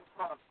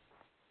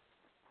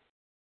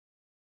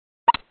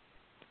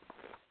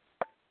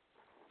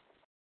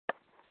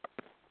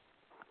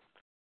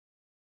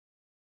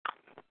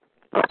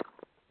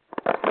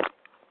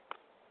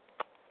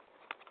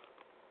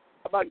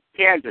 How about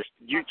Kansas?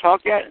 Did you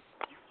talk yet?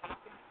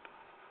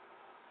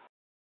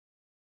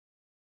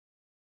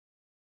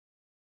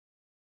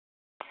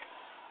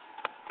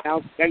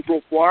 Now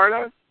Central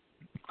Florida?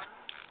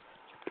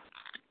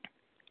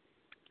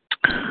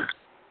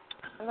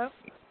 Hello?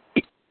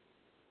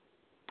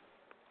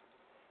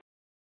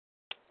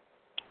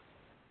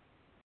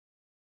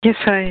 Yes,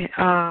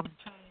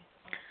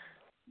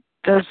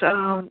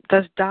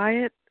 does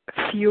diet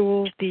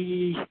fuel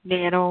the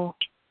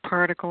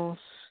nanoparticles?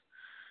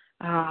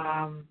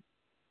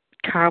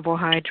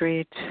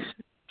 Carbohydrates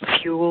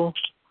fuel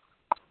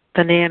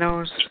the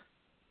nanos?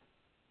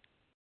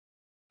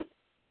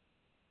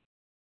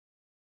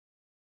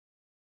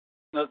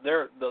 No,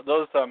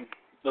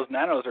 those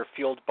nanos are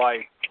fueled by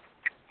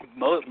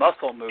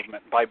muscle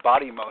movement, by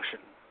body motion.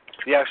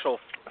 The actual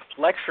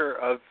flexure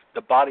of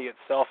the body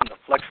itself and the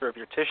flexure of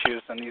your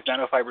tissues and these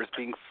nanofibers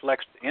being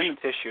flexed in the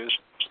tissues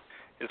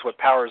is what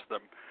powers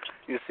them.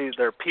 You see,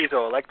 they're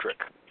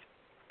piezoelectric,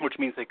 which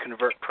means they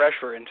convert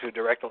pressure into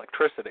direct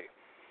electricity.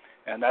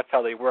 And that's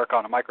how they work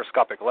on a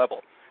microscopic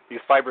level. These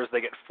fibers,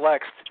 they get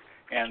flexed,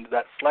 and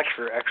that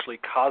flexure actually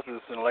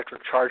causes an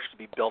electric charge to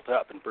be built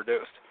up and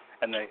produced.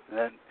 And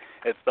then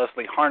it's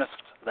thusly harnessed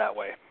that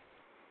way.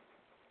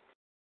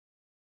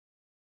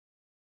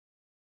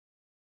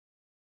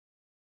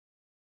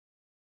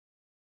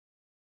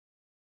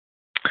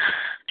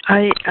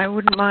 I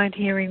wouldn't mind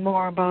hearing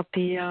more about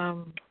the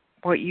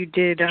what you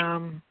did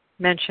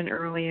mention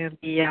earlier,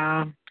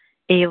 the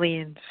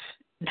aliens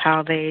and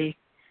how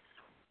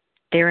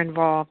they're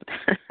involved.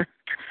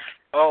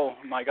 Oh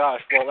my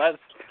gosh! Well,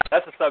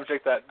 that's a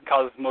subject that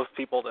causes most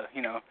people to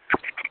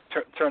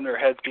turn their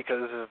heads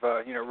because of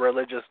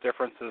religious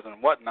differences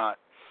and whatnot.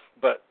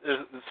 But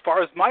as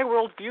far as my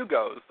worldview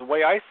goes, the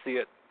way I see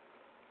it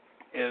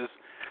is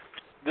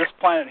this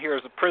planet here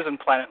is a prison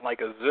planet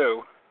like a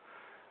zoo,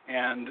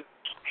 and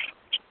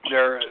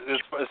there,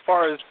 as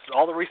far as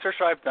all the research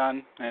I've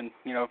done, and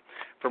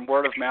from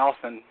word of mouth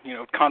and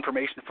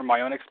confirmation from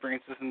my own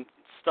experiences and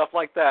stuff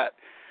like that,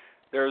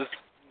 there's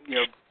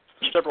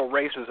several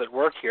races at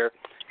work here,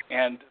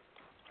 and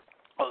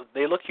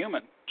they look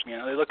human.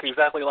 They look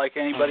exactly like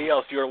anybody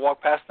else. You were to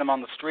walk past them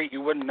on the street,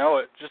 you wouldn't know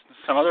it, just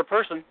some other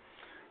person,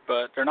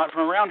 but they're not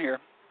from around here.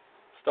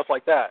 Stuff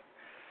like that.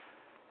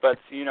 But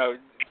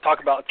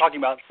talking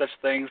about such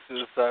things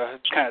is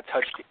kind of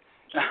touchy.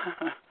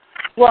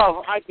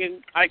 Well, I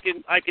can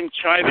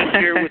chime in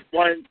here with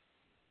one.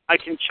 I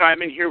can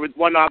chime in here with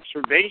one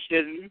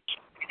observation.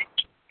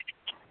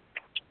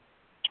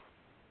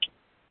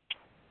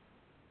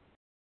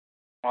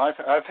 Well,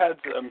 I've had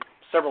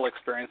several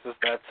experiences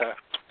that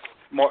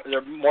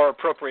they're more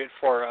appropriate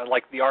for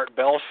like the Art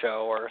Bell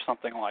show or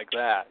something like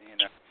that.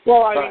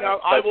 Well,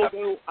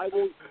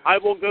 I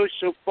will go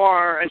so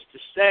far as to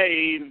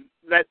say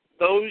that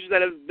those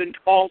that have been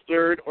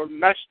altered or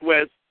messed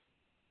with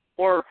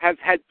or have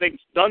had things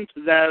done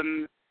to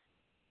them,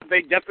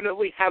 they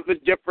definitely have a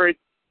different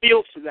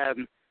feel to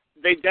them.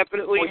 They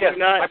definitely do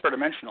not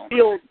hyperdimensional.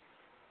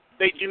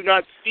 They do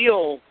not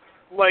feel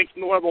like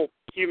normal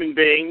human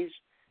beings.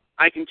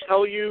 I can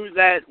tell you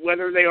that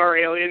whether they are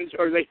aliens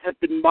or they have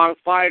been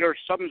modified or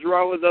something's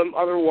wrong with them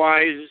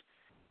otherwise,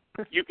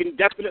 you can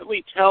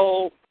definitely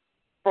tell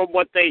from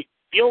what they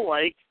feel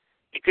like,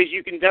 because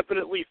you can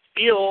definitely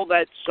feel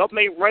that something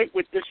ain't right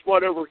with this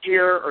one over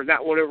here or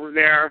that one over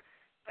there,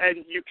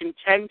 and you can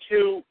tend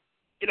to,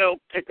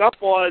 pick up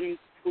on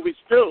who is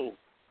who.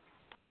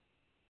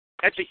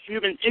 That's a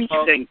human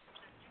instinct.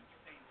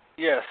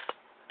 Yes.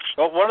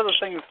 Well, one of the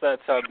things that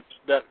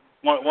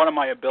one of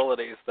my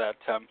abilities that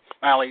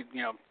I only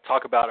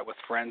talk about it with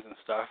friends and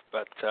stuff,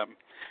 but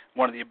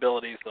one of the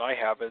abilities that I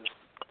have is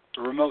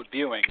remote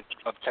viewing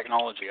of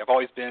technology. I've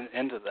always been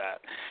into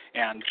that,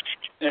 and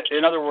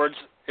in other words,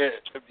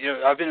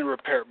 I've been in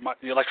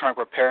electronic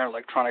repair and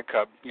electronic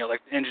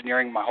like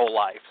engineering my whole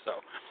life, so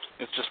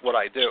it's just what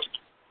I do.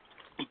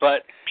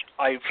 But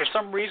I, for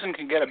some reason,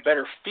 can get a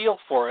better feel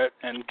for it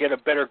and get a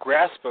better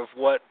grasp of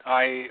what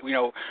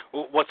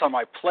what's on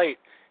my plate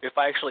if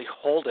I actually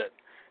hold it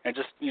and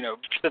just,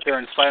 sit there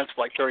in silence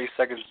for like 30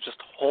 seconds, just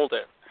hold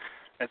it.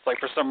 It's like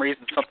for some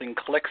reason something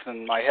clicks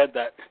in my head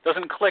that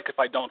doesn't click if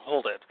I don't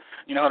hold it.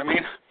 You know what I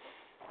mean?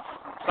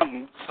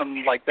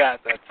 Something like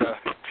that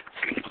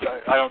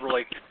I don't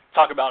really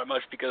talk about it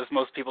much because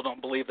most people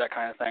don't believe that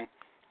kind of thing.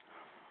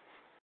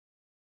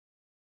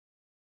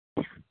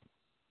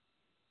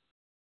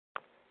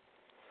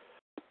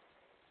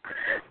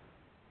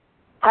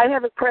 I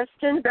have a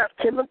question about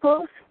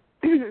chemicals.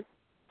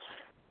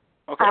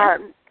 Okay.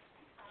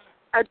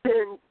 I've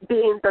been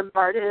being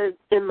bombarded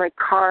in my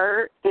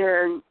car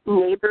and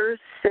neighbors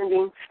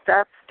sending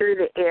stuff through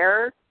the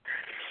air.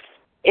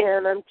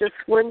 And I'm just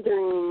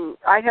wondering,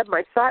 I have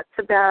my thoughts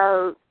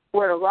about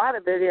what a lot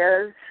of it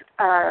is,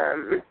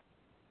 and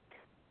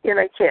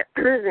I can't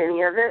prove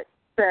any of it,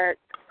 but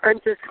I'm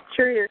just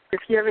curious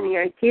if you have any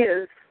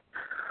ideas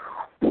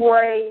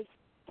why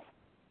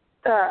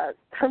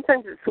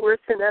sometimes it's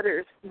worse than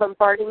others,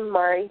 bombarding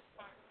me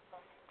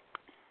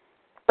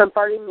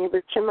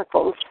with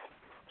chemicals.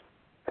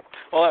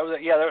 Well,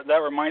 that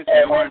reminds me.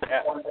 I wanted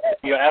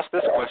to ask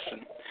this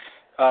question.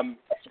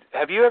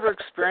 Have you ever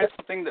experienced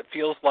something that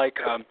feels like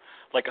a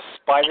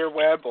spider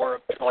web or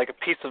like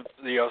a piece of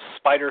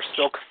spider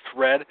silk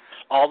thread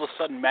all of a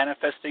sudden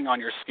manifesting on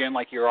your skin,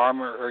 like your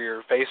arm or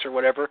your face or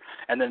whatever,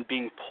 and then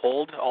being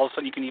pulled? All of a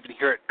sudden, you can even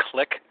hear it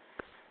click.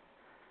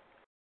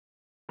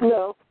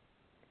 No.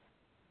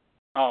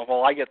 Oh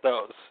well, I get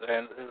those,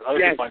 and other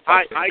yes, people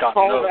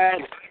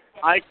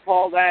I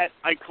call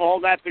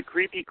that the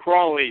creepy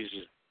crawlies.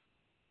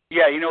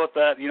 Yeah, you know what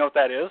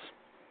that is?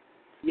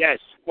 Yes.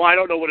 Well, I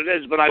don't know what it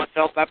is, but I've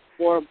felt that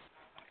before.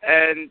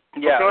 And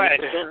yeah, go ahead.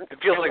 It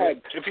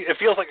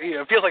feels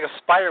like a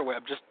spider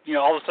web. Just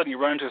all of a sudden you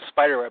run into a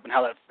spider web, and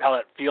how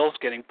that feels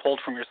getting pulled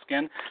from your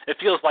skin. It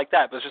feels like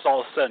that, but it's just all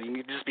of a sudden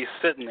you can just be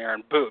sitting there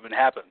and boom, it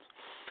happens.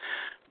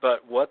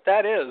 But what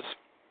that is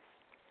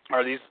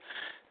are these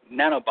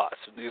nanobots,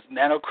 these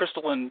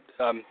nanocrystalline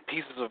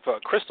pieces of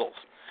crystals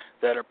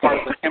that are part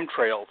of the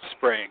chemtrail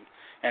spraying.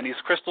 And these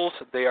crystals,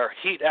 they are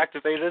heat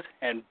activated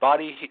and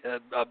body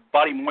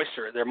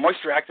moisture. They're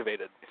moisture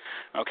activated,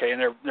 okay,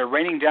 and they're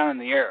raining down in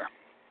the air.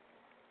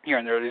 Here,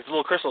 and there are these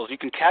little crystals. You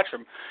can catch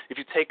them if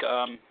you take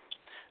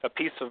a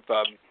piece of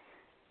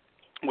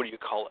what do you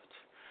call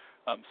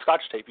it?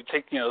 Scotch tape. You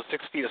take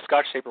 6 feet of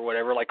Scotch tape or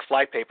whatever, like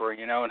fly paper,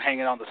 and hang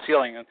it on the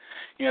ceiling, and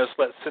just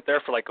let it sit there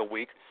for like a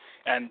week.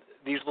 And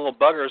these little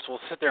buggers will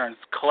sit there and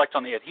collect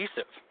on the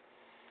adhesive.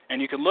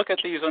 And you can look at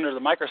these under the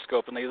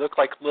microscope, and they look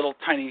like little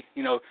tiny,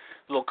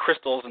 little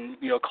crystals and,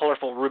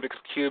 colorful Rubik's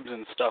Cubes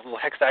and stuff, little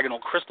hexagonal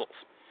crystals.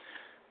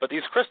 But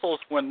these crystals,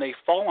 when they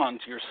fall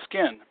onto your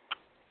skin,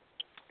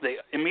 they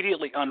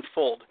immediately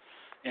unfold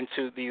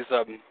into these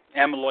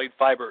amyloid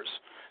fibers.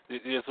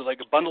 It's like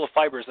a bundle of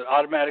fibers that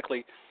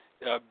automatically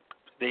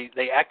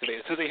they activate.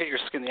 As soon as they hit your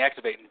skin, they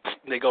activate,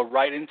 and they go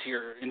right into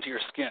your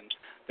skin.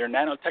 They're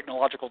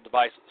nanotechnological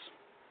devices.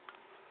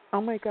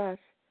 Oh my gosh.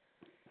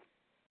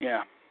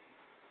 Yeah.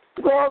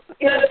 Well,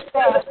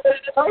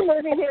 I'm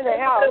living in a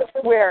house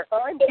where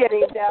I'm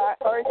getting that.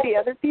 Aren't the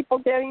other people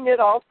getting it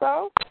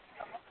also?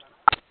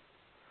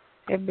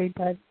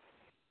 Everybody.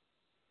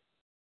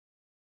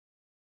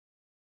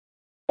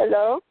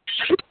 Hello?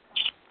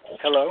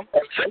 Hello?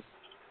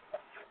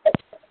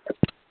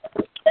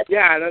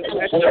 Yeah,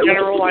 that's a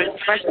generalized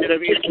question.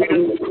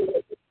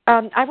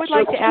 I would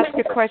like to ask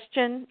a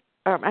question.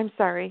 I'm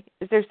sorry.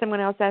 Is there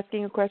someone else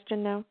asking a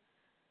question now?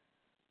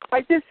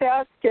 I just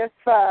asked if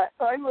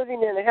I'm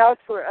living in a house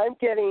where I'm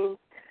getting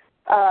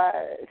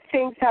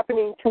things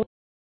happening to.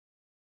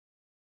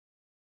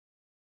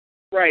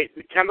 Right.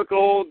 The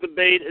chemical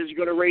debate is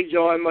going to rage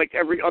on like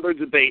every other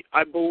debate.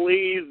 I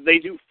believe they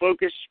do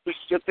focus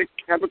specific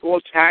chemical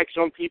attacks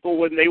on people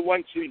when they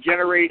want to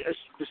generate a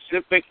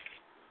specific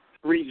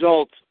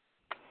result.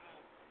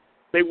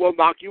 They will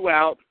knock you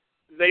out.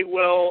 They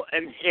will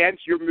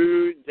enhance your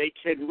mood. They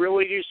can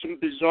really do some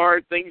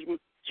bizarre things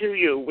to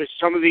you with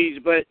some of these,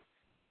 but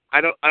I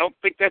don't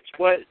think that's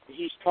what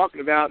he's talking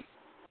about.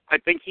 I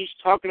think he's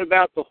talking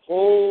about the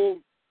whole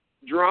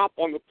drop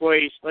on the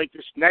place, like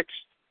this next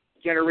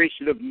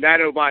generation of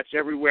nanobots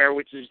everywhere,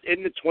 which is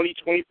in the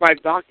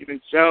 2025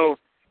 document. So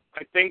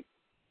I think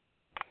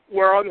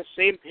we're on the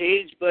same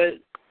page, but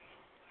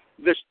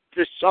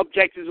the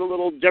subject is a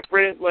little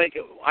different. Like,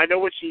 I know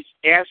what she's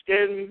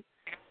asking,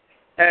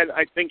 and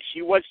I think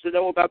she wants to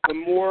know about the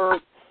more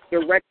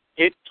direct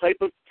hit type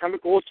of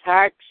chemical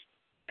attacks,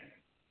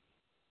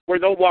 where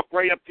they'll walk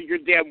right up to your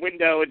damn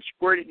window and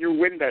squirt at your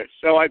window.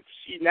 So I've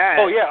seen that.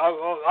 Oh yeah,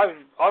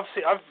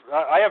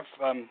 I have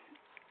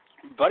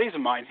buddies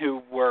of mine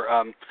who were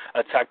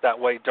attacked that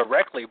way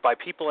directly by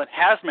people in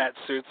hazmat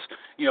suits,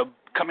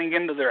 coming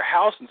into their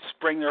house and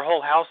spraying their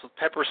whole house with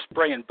pepper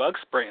spray and bug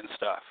spray and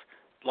stuff,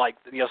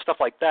 stuff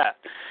like that.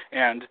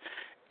 And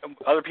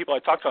other people I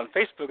talked to on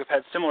Facebook have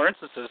had similar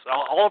instances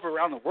all over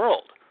around the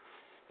world.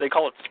 They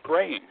call it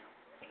spraying.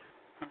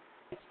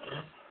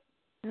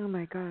 Oh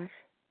my gosh.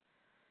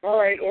 All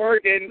right,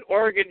 Oregon,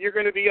 you're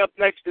going to be up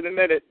next in a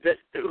minute.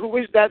 Who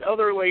was that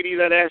other lady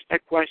that asked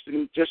that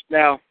question just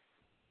now?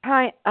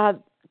 Hi,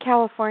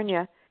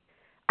 California.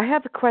 I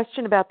have a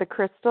question about the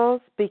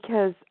crystals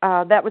because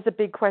that was a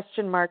big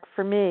question mark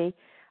for me.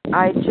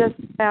 I just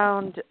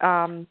found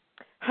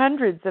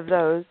hundreds of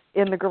those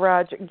in the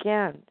garage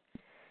again.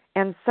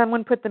 And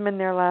someone put them in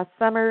there last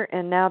summer,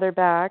 and now they're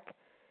back.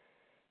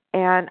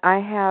 And I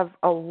have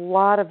a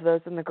lot of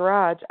those in the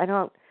garage.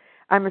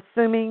 I'm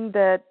assuming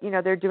that,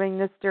 they're doing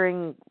this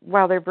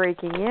while they're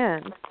breaking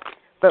in.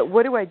 But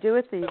what do I do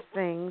with these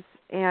things?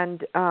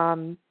 And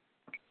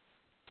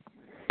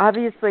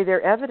obviously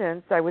they're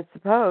evidence, I would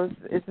suppose.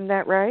 Isn't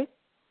that right?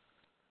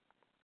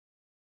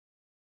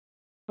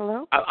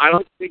 Hello? I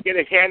like to get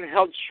a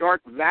handheld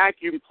Shark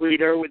vacuum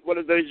cleaner with one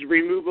of those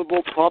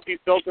removable coffee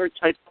filter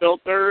type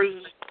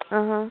filters,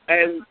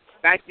 and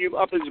vacuum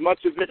up as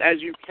much of it as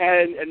you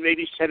can, and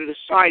maybe set it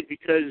aside,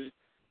 because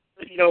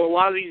a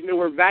lot of these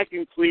newer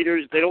vacuum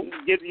cleaners, they don't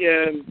give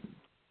you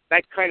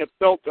that kind of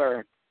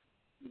filter,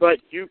 but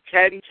you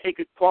can take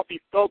a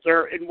coffee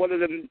filter in one of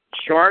them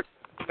Shark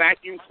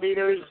vacuum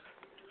cleaners,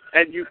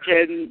 and you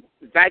can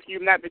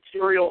vacuum that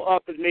material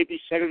up and maybe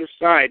set it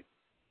aside.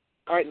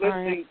 All right,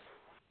 listen.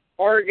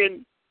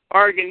 Oregon,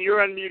 you're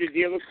unmuted. Do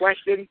you have a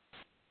question?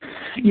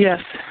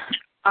 Yes.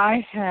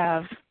 I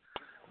have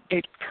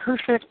a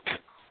perfect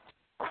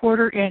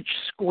 1/4-inch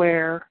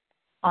square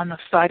on the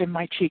side of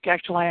my cheek.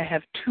 Actually, I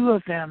have two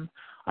of them.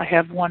 I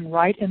have one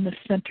right in the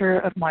center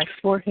of my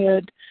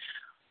forehead,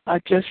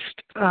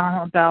 just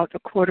about a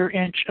 1/4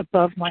 inch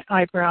above my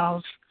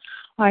eyebrows.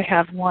 I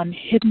have one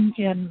hidden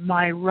in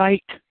my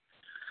right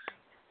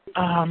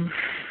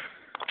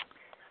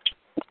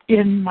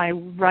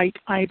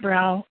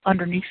eyebrow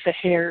underneath the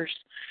hairs,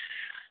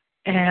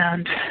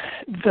 and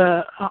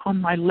on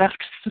my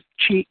left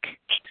cheek,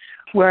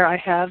 where I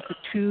have the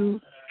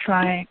two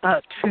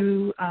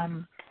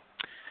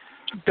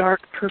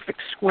dark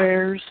perfect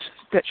squares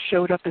that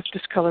showed up as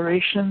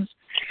discolorations,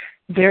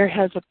 there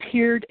has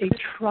appeared a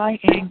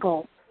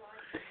triangle.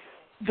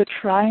 The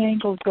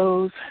triangle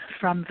goes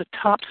from the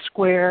top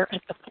square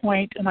at the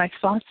point, an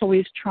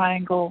isosceles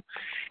triangle,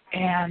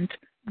 and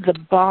the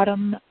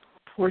bottom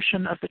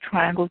portion of the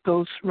triangle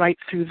goes right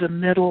through the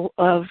middle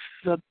of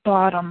the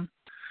bottom.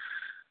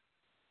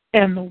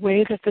 And the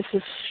way that this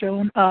is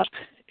shown up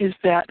is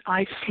that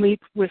I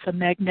sleep with a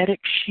magnetic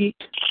sheet,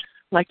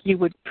 like you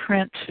would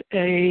print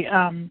a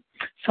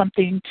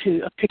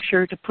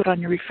picture to put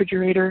on your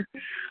refrigerator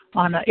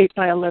on an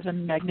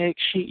 8x11 magnetic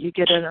sheet you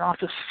get at an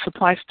office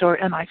supply store,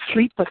 and I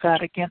sleep with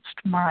that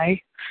against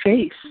my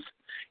face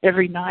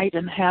every night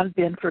and have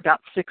been for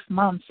about 6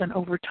 months, and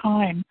over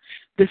time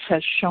this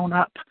has shown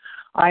up.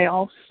 I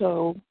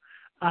also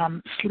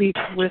sleep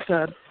with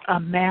a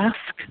mask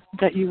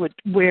that you would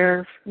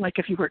wear, like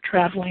if you were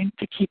traveling,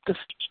 to keep the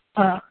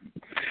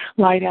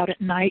light out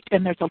at night,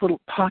 and there's a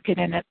little pocket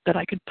in it that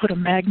I could put a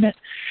magnet.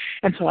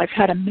 And so I've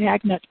had a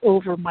magnet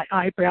over my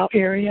eyebrow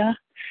area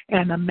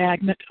and a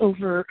magnet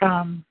over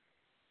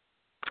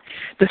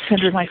the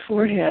center of my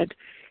forehead.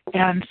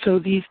 And so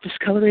these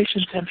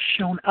discolorations have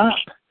shown up.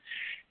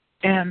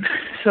 And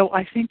so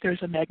I think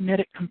there's a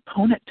magnetic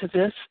component to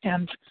this,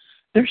 and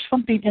there's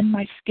something in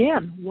my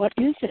skin. What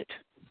is it?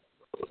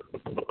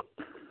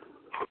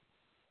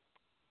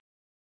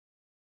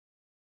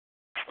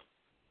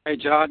 Hey,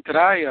 John, could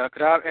I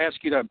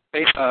ask you to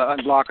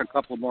unblock a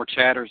couple more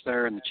chatters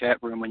there in the chat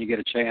room when you get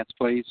a chance,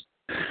 please?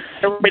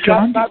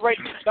 John? Not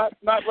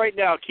right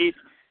now, Keith.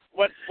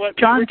 What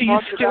John, do you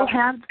still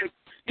have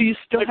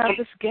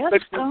this guest? The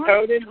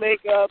component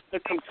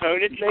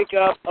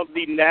makeup of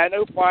the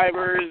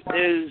nanofibers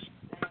is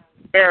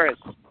ferrous.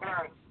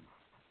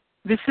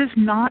 This is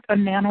not a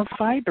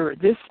nanofiber.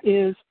 This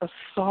is a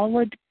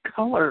solid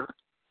color.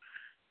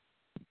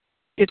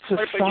 It's a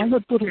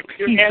solid little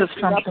piece of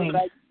something.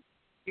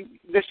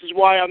 This is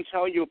why I'm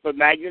telling you, if a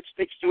magnet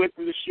sticks to it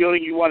through the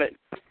shielding, you want it.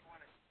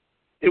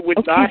 It would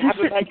not have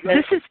a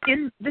magnet.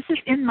 This is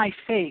in my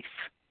face.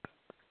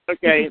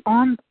 Okay.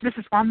 This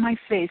is on my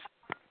face.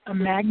 A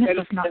magnet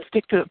does not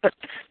stick to it. But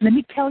let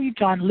me tell you,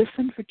 John,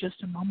 listen for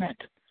just a moment.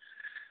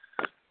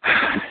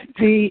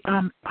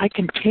 I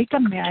can take a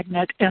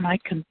magnet and I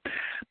can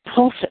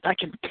pulse it. I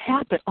can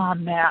tap it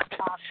on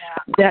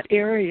that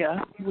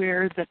area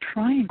where the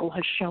triangle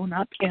has shown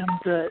up, and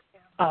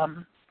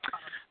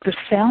the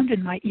sound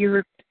in my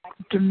ear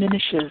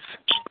diminishes.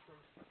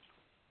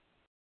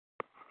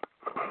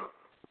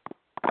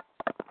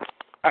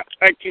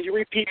 Can you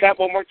repeat that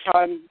one more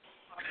time?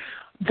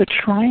 The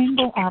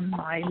triangle on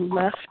my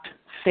left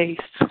face,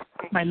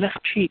 my left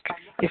cheek,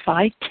 if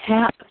I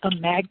tap a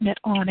magnet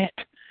on it,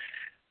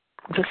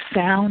 the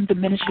sound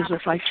diminishes.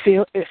 If I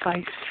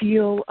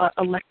feel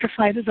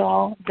electrified at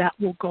all, that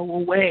will go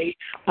away.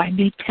 By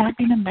me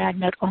tapping a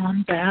magnet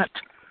on that,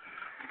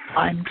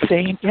 I'm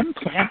saying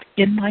implant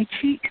in my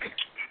cheek.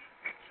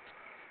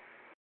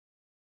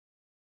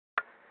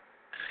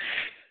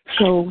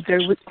 So there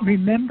was,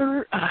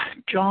 remember,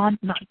 John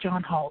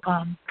Hall,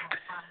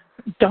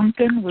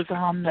 Duncan was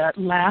on that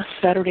last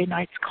Saturday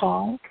night's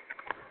call,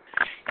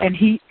 and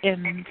he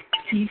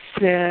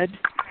said,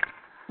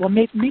 well,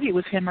 maybe it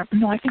was him, or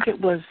no, I think it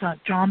was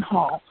John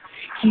Hall.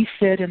 He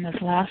said in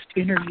his last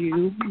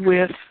interview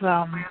with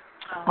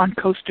on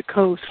Coast to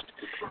Coast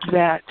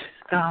that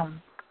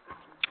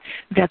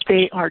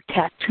they are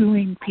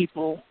tattooing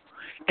people,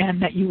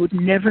 and that you would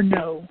never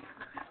know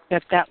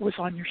that was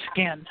on your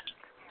skin.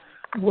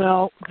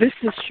 Well, this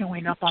is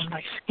showing up on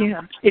my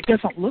skin. It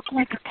doesn't look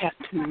like a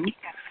tattoo.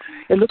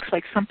 It looks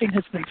like something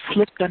has been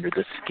slipped under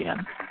the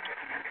skin.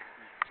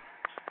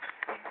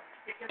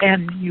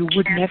 And you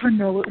would never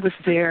know it was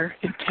there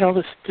until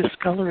this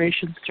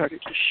discoloration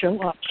started to show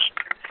up.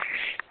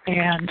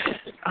 And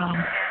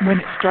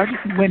when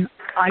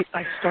I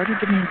started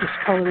getting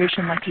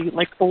discoloration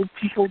like old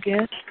people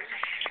get,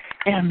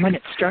 and when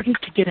it started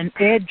to get an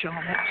edge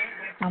on it,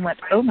 I went,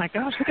 oh my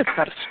gosh, look, it's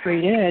got a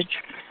straight edge.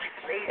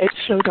 It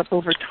showed up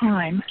over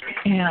time,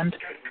 and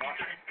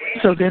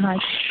so then I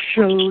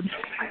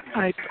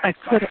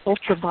put an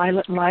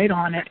ultraviolet light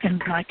on it,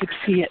 and I could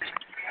see it.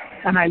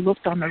 And I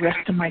looked on the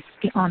rest of my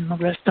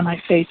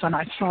face, and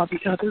I saw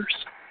the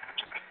others.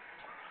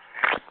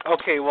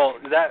 Okay, well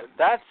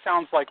that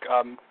sounds like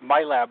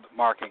MyLab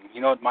marking.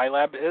 You know what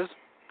MyLab is?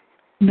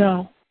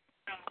 No.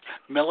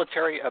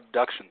 Military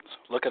abductions.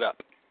 Look it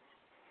up.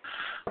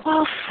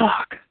 Oh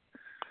fuck!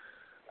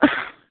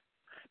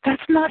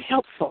 That's not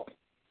helpful.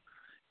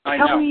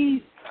 Tell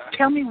me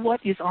what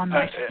is on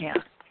my skin.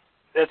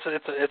 It's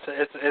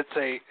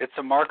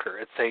a marker.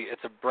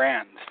 It's a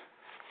brand,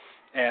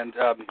 and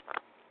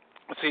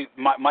see,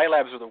 my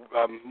labs are the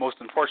most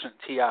unfortunate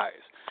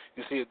TIs.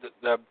 You see,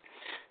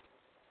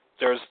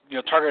 there's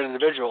targeted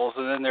individuals,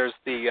 and then there's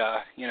the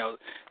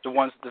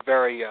ones at the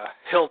very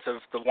hilt of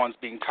the ones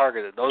being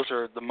targeted. Those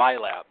are the my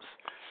labs,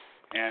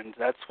 and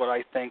that's what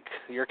I think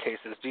your case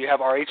is. Do you have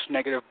Rh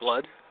negative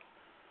blood?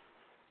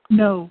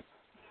 No.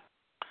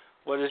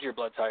 What is your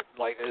blood type?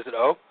 Like, is it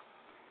O?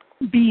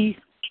 B.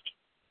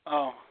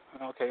 Oh,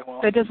 okay. Well,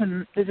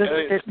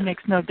 it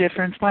makes no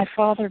difference. My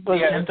father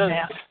was in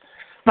NASA.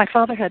 My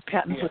father had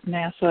patents with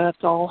NASA.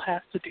 That's all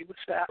has to do with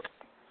that.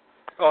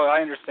 Oh,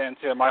 I understand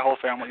too. My whole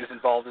family is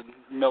involved in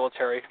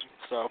military,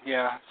 so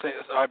yeah,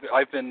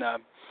 I've been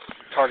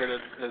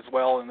targeted as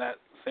well in that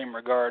same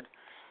regard.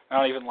 I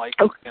don't even like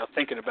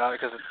thinking about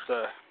it because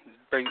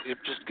it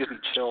just gives me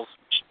chills.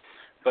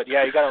 But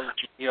yeah, you gotta,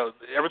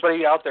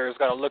 everybody out there has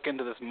got to look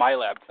into this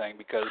MyLab thing,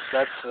 because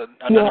that's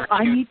another. Well,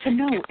 I need to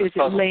know: is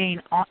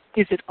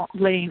it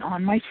laying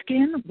on my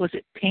skin? Was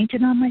it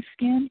painted on my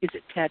skin? Is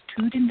it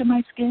tattooed into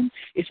my skin?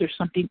 Is there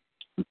something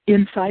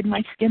inside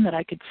my skin that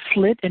I could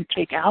slit and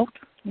take out?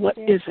 What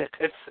is it?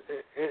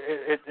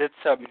 It's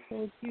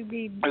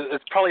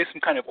probably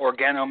some kind of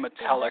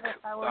organometallic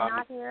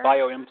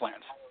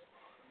bioimplant.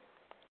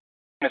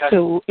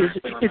 So is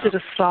it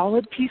a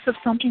solid piece of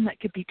something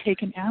that could be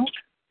taken out?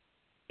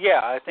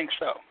 Yeah, I think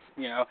so.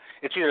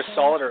 It's either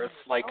solid or it's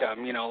like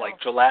like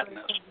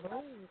gelatinous.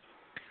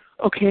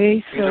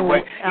 Okay, so either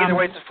way,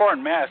 it's a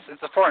foreign mass.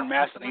 It's a foreign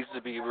mass that needs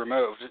to be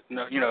removed.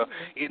 No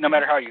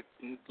matter how you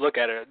look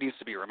at it, it needs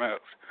to be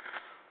removed.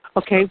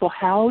 Okay, well,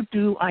 how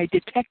do I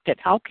detect it?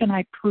 How can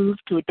I prove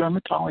to a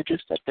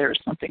dermatologist that there is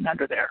something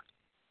under there?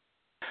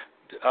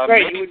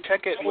 Maybe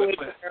check it with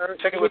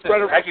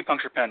an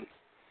acupuncture pen.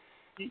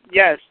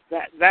 Yes,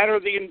 that or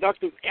the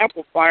inductive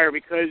amplifier,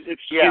 because if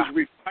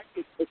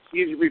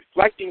she's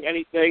reflecting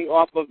anything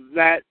off of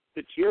that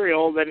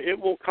material, then it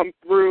will come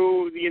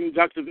through the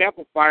inductive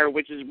amplifier,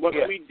 which is what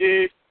we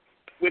did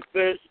with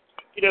the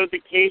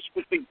case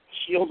with the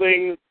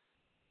shielding,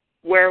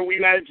 where we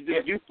managed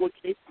to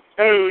duplicate the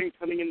tone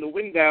coming in the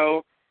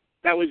window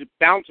that was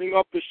bouncing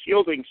off the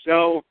shielding.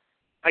 So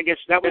I guess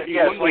that would be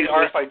one way.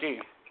 It's like RFID.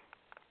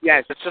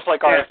 Yes, it's just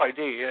like RFID.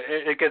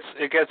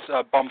 It gets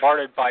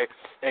bombarded by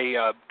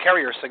a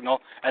carrier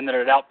signal, and then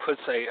it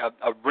outputs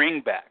a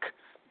ring back.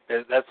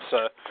 That's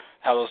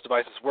how those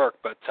devices work.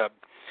 But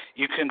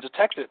you can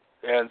detect it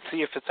and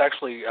see if it's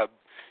actually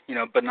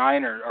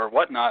benign or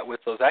whatnot with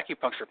those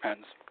acupuncture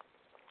pens.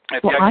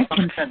 If the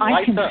acupuncture pen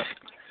lights up,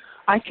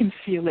 I can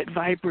feel it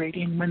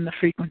vibrating when the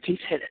frequencies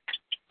hit it.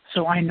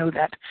 So I know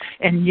that.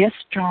 And yes,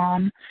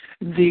 John,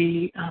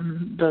 the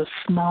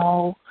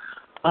small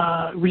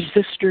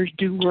resistors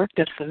do work.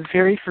 That's the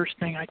very first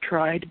thing I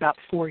tried about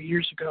 4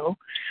 years ago.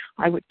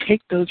 I would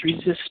take those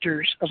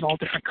resistors of all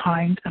different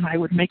kinds and I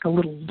would make a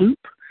little loop.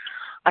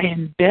 I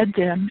embed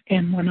them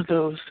in one of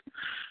those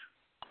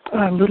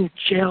little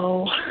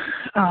gel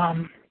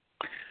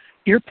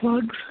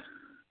earplugs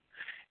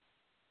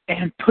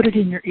and put it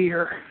in your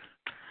ear.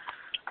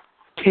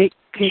 Take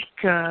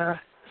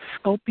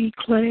Sculpey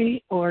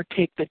clay or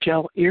take the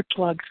gel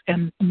earplugs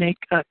and make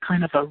a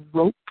kind of a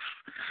rope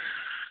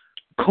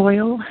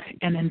coil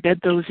and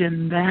embed those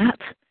in that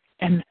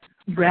and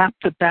wrap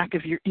the back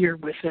of your ear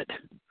with it.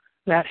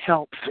 That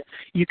helps.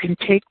 You can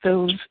take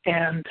those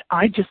and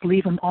I just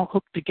leave them all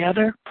hooked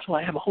together. So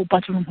I have a whole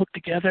bunch of them hooked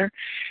together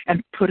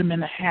and put them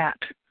in a hat.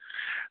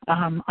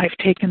 I've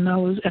taken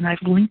those and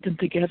I've linked them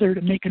together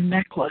to make a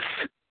necklace.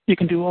 You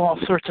can do all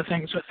sorts of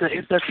things with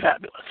it. They're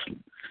fabulous.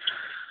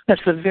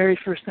 That's the very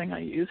first thing I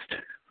used.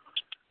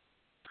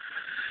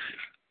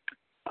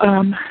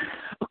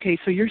 Okay,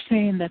 so you're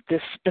saying that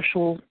this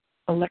special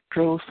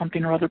electro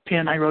something or other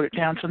pin, I wrote it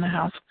down from the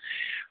house.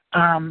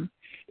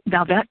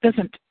 Now that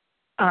doesn't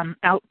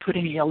output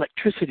any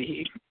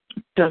electricity,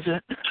 does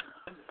it?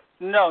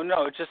 No,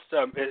 it just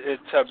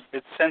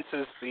it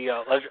senses the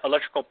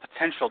electrical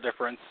potential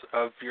difference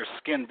of your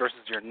skin versus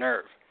your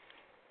nerve.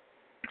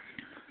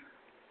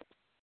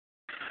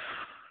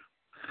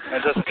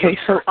 Okay,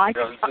 so I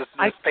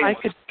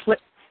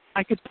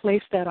could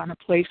place that on a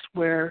place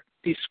where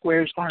these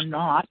squares are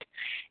not,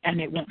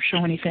 and it won't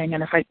show anything.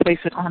 And if I place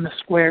it on the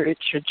square, it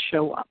should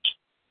show up.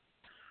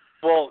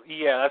 Well,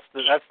 yeah,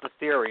 that's the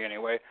theory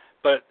anyway.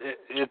 But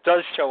it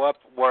does show up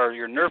where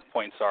your nerve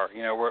points are.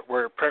 You know,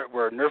 where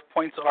nerve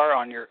points are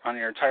on your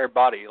entire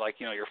body, like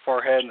your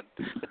forehead, and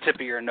the tip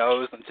of your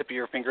nose, and the tip of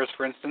your fingers,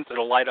 for instance.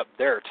 It'll light up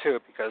there too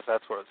because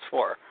that's what it's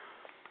for.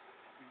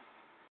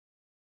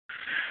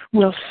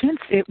 Well, since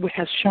it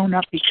has shown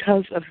up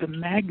because of the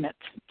magnet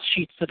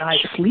sheets that I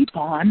sleep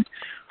on,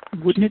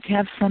 wouldn't it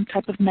have some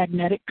type of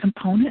magnetic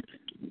component?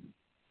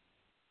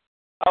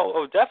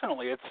 Oh,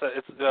 definitely.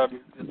 It's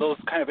those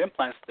kind of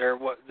implants.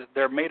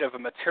 They're made of a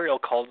material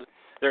called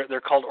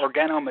they're called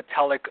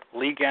organometallic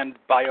ligand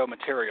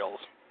biomaterials.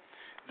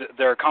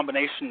 They're a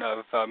combination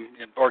of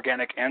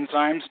organic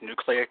enzymes,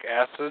 nucleic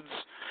acids,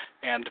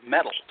 and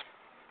metals.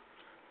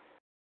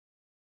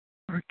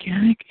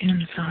 Organic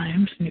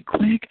enzymes,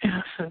 nucleic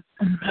acids,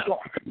 and metal.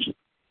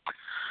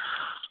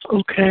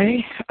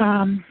 Okay,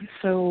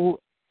 so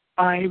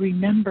I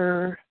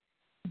remember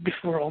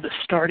before all this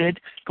started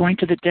going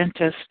to the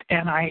dentist,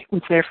 and I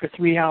was there for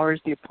 3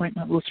 hours. The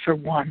appointment was for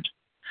 1.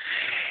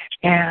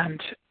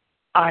 And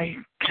I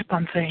kept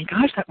on saying,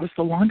 gosh, that was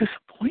the longest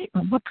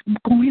appointment. What's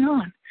going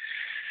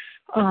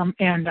on?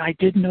 And I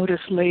did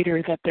notice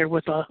later that there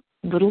was a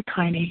little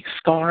tiny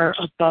scar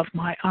above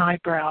my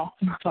eyebrow.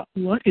 And I thought,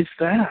 what is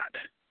that?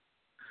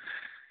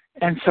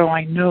 And so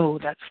I know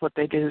that's what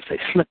they did, is they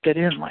slipped it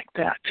in like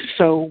that.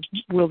 So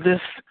will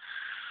this,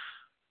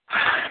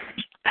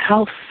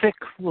 how thick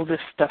will this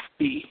stuff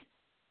be?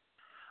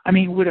 I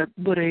mean, would a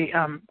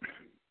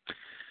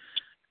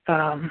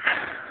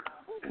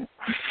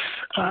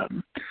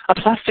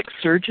plastic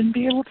surgeon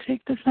be able to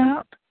take this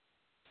out?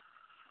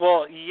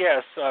 Well,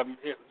 yes,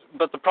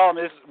 but the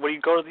problem is when you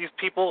go to these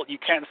people, you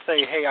can't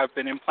say, "Hey, I've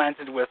been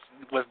implanted with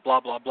blah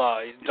blah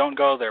blah." Don't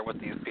go there with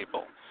these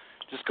people.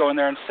 Just go in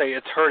there and say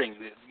it's hurting.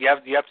 You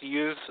have to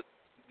use.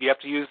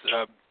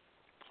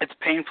 It's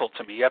painful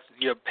to me.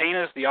 Pain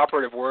is the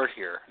operative word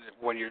here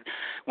when you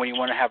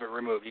want to have it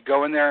removed. You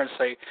go in there and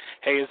say,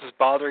 "Hey, this is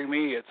bothering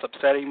me. It's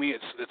upsetting me.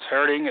 It's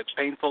hurting. It's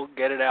painful.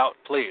 Get it out,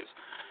 please."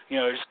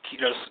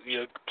 Just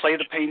play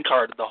the pain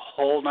card the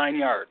whole 9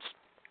 yards.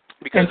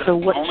 Because and so,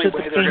 what should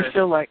the pain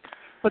feel like?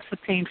 What's the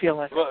pain feel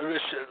like? Well,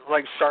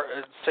 like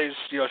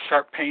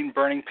sharp pain,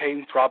 burning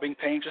pain, throbbing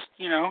pain. Just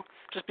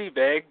be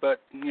vague,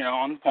 but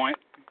on the point.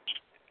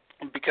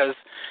 Because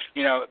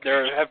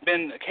there have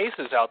been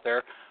cases out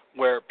there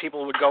where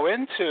people would go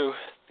into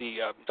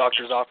the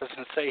doctor's office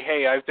and say,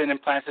 "Hey, I've been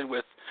implanted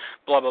with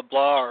blah blah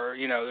blah," or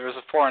there's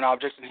a foreign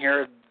object in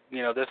here,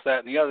 this, that,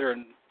 and the other,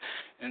 and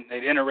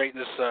they'd iterate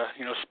this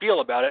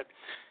spiel about it,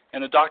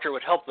 and the doctor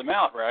would help them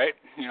out, right?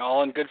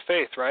 All in good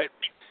faith, right?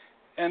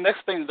 And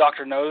next thing the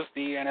doctor knows,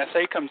 the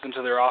NSA comes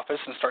into their office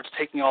and starts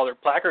taking all their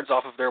placards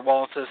off of their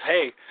wall and says,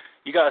 "Hey,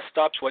 you got to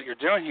stop what you're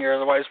doing here,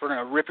 otherwise we're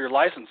going to rip your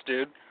license,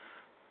 dude."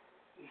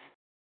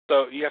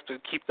 So you have to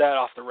keep that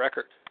off the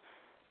record.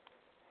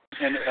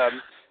 And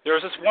there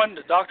was this one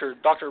doctor,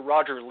 Dr.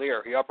 Roger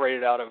Lear. He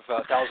operated out of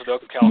Thousand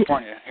Oaks,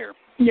 California, here.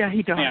 Yeah,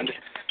 he died. And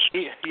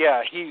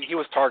he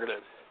was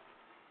targeted.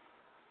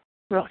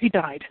 Well, he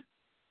died,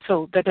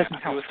 so that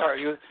doesn't help.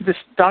 This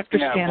Dr.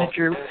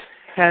 Stanager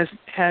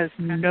has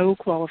no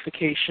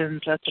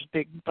qualifications. That's a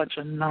big bunch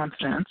of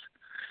nonsense.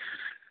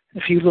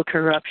 If you look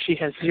her up, she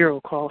has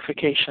 0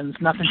 qualifications.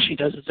 Nothing she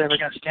does is ever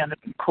going to stand up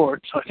in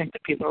court, so I think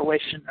that people are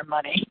wasting their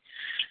money.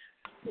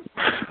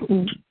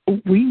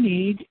 We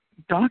need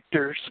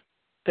doctors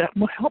that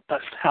will help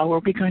us. How are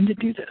we going to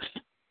do this?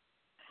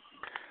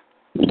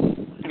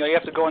 You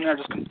have to go in there and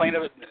just complain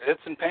of it.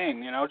 It's in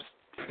pain,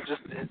 just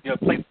Just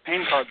play the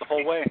pain card the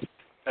whole way.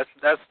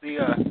 That's the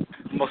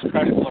most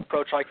practical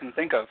approach I can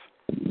think of.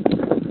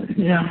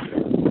 Yeah.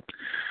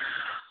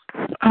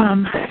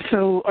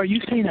 So are you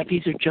saying that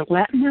these are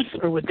gelatinous,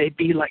 or would they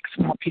be like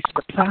small pieces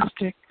of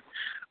plastic?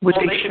 Would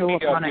they show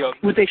up on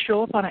Would they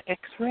show up on an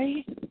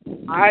X-ray?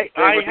 None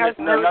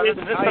of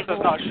this stuff does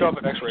not show up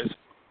at X-rays.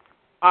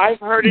 I've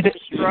heard it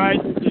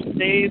described as the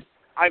same.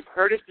 I've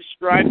heard it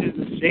described as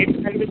the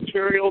same kind of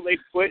material they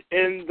put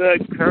in the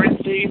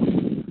currency.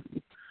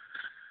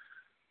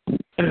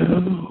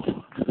 Oh.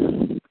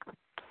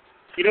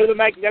 You know the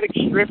magnetic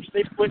strips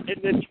they put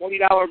in the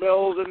 $20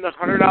 bills and the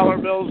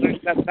 $100 bills?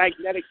 There's that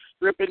magnetic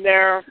strip in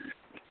there.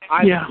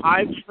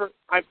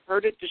 I've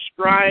heard it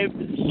described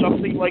as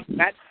something like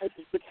that type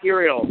of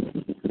material.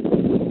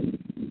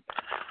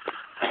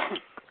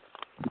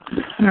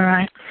 All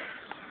right.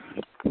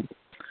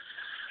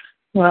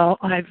 Well,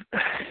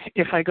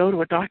 if I go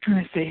to a doctor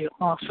and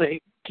I'll say,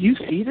 do you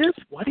see this?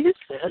 What is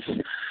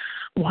this?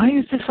 Why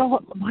is this all?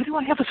 Why do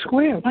I have a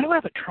square? Why do I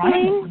have a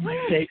triangle in my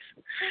face?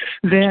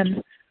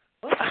 Then,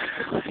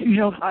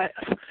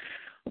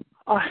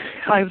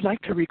 I would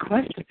like to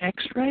request an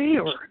X-ray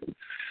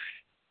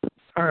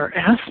or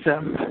ask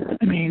them.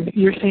 I mean,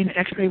 you're saying the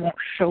X-ray won't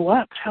show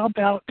up. How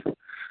about?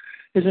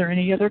 Is there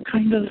any other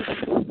kind of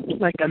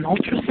like an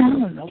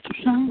ultrasound? An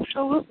ultrasound will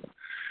show up?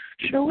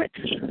 Show it.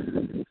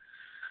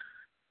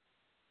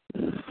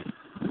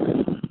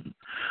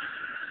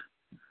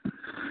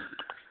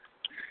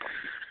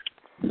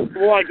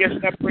 Well, I guess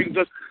that brings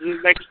us to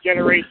the next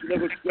generation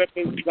of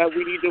equipment that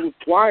we need to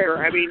acquire.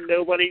 I mean,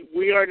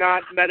 we are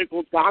not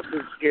medical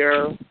doctors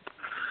here.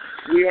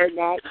 We are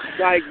not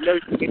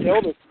diagnosing an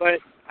illness. But,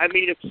 I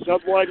mean, if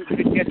someone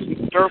could get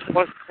some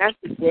surplus test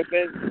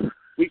equipment,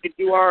 we could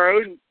do our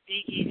own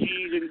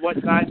EEGs and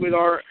whatnot with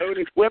our own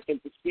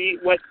equipment to see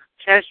what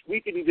tests we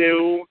can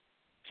do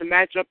to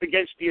match up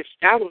against the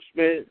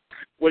establishment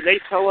when they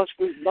tell us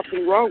there's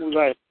nothing wrong with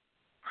us.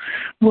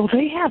 Well,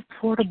 they have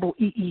portable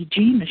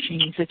EEG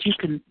machines that you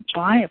can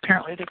buy.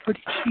 Apparently, they're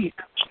pretty cheap,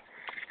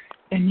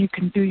 and you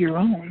can do your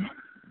own.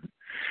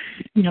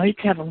 You can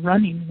have a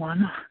running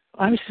one.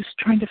 I was just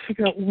trying to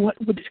figure out what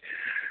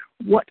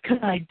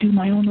could I do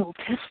my own little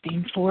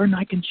testing for, and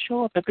I can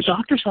show up at the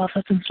doctor's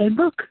office and say,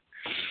 look,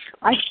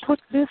 I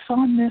put this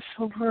on this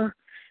over,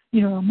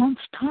 a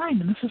month's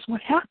time, and this is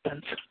what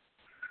happens.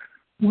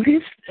 What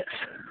is this?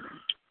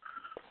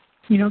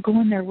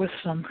 Go in there with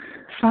some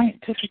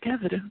scientific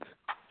evidence.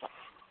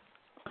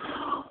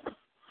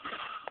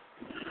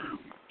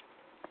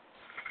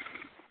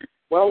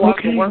 Well, we'll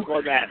have to work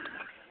on that.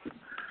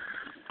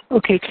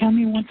 Okay, tell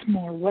me once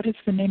more, what is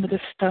the name of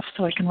this stuff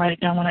so I can write it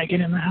down when I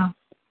get in the house?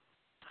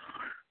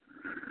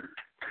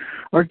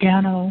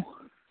 Organophosphate.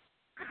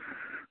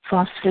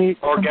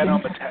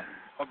 Organometallic.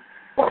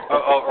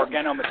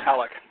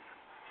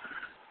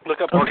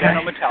 Look up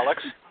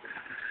organometallics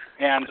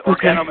and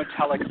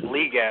organometallic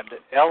ligand,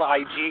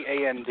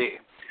 LIGAND.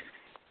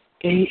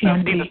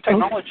 The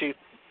technology.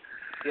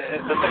 The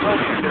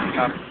technology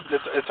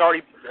it's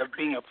already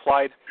being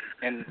applied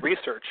in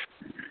research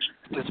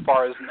as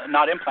far as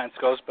not implants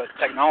goes, but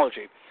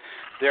technology.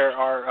 There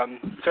are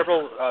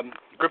several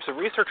groups of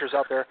researchers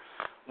out there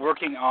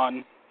working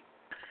on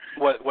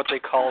what they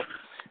call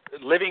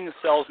living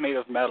cells made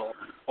of metal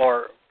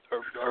or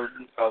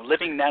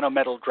living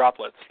nanometal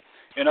droplets.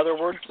 In other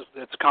words,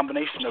 it's a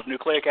combination of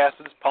nucleic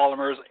acids,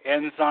 polymers,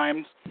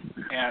 enzymes,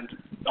 and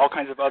all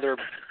kinds of other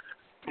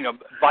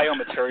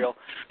biomaterial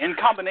in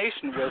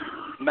combination with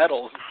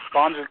metals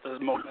bonded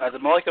at the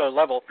molecular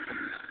level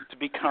to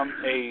become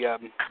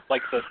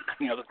like the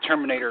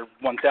Terminator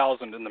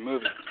 1000 in the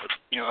movie,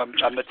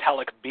 a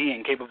metallic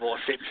being capable of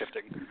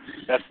shape-shifting.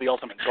 That's the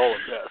ultimate goal of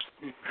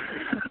this.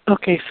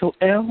 Okay, so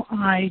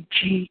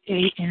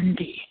LIGAND.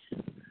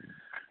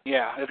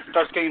 Yeah, it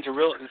starts getting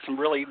to some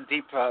really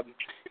deep,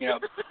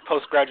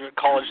 postgraduate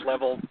college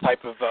level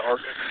type of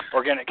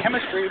organic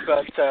chemistry,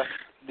 but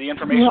the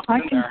information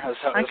in there as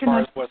far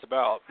as what it's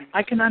about.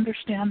 I can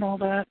understand all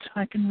that.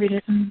 I can read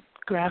it and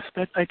grasp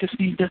it. I just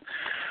need to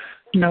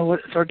know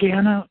what it's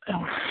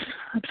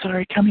I'm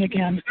sorry, tell me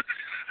again.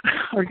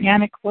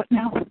 Organic what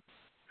now?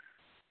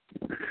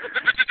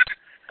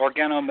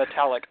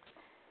 Organometallic.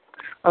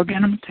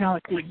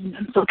 Organometallic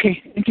ligand.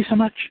 Okay, thank you so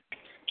much.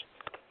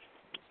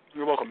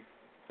 You're welcome.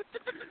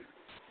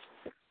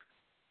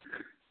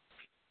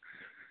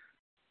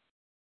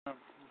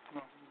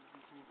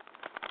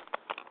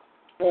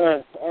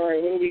 All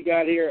right, what do we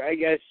got here? I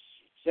guess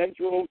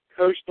Central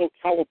Coastal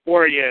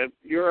California.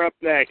 You're up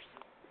next.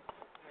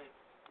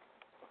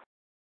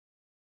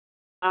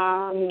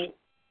 I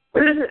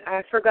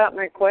forgot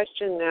my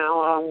question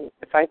now.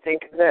 If I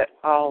think of it,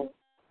 I'll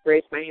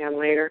raise my hand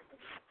later.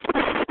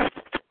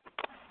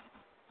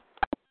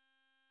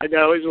 I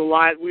know there's a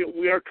lot.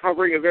 We are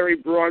covering a very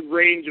broad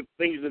range of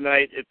things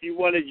tonight. If you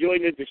want to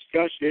join the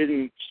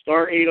discussion,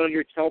 *8 on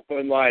your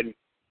telephone line.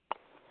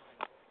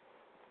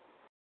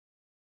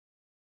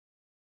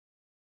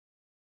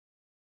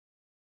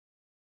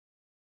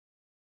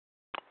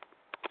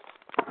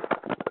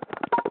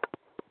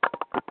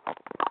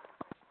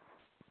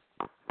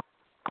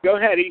 Go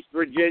ahead, East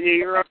Virginia.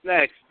 You're up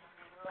next.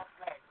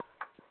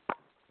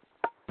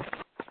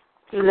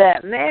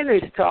 That man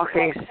who's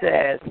talking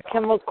says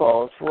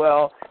chemicals.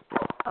 Well,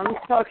 I'm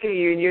talking to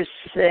you and you're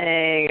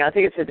saying, I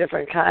think it's a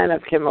different kind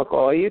of chemical.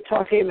 Are you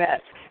talking about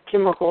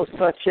chemicals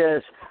such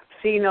as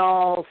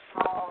phenols,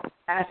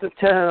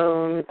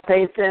 acetone,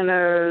 paint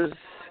thinners,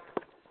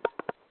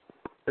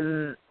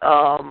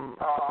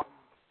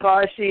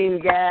 carcine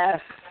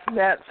gas,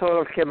 that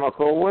sort of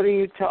chemical? What are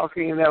you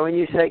talking about when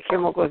you say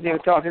chemicals and you're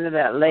talking to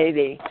that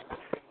lady?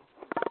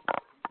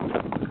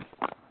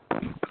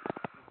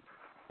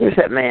 Who's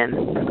that man?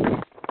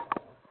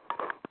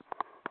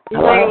 You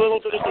went a little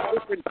bit of a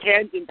different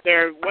tangent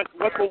there. What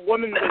the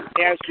woman was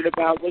asking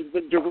about was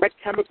the direct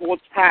chemical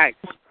attacks,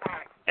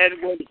 and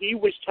what he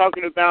was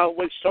talking about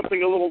was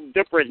something a little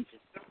different.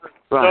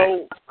 Right.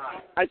 So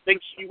I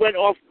think she went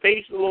off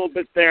base a little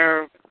bit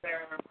there,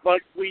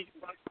 but we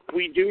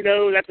do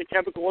know that the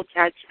chemical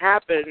attacks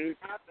happen,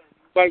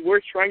 but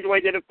we're trying to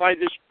identify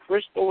this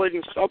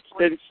crystalline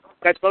substance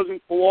that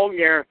doesn't belong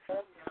there.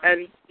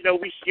 And,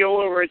 we see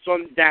all over it's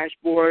on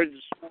dashboards.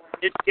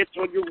 It gets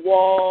on your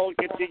wall,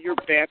 gets in your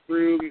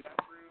bathroom.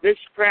 This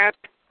crap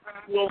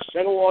will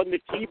settle on the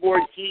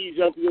keyboard keys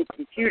of your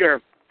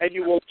computer, and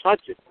you will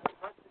touch it.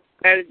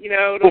 And,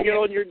 it'll get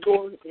on your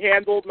door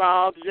handle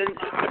knobs, and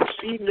I've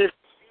seen this.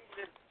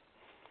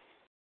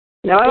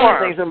 Now, I don't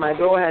have things on my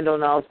door handle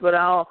knobs, but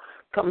I'll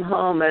come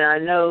home, and I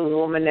know the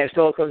woman next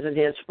door comes in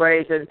here and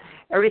sprays, and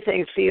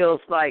everything feels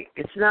like,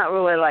 it's not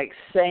really like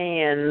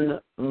sand,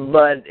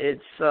 but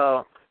it's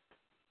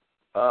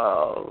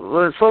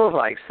it's sort of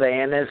like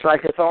sand. It's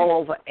like it's all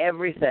over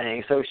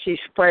everything. So she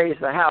sprays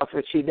the house,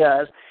 which she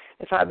does.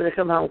 If I were to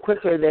come home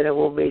quicker, then it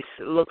will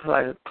look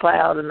like a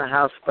cloud in the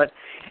house. But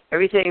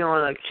everything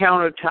on the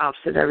countertops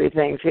and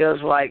everything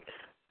feels like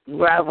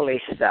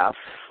gravelly stuff,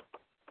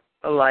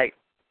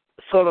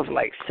 sort of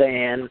like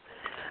sand.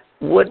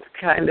 What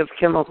kind of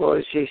chemical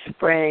is she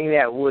spraying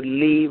that would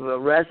leave a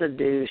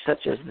residue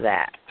such as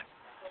that?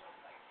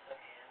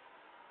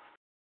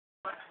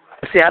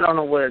 See, I don't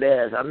know what it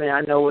is. I mean,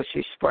 I know what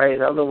she sprays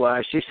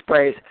otherwise. She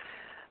sprays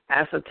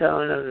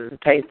acetone and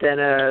paint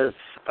thinners.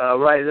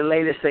 Right, the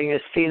latest thing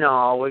is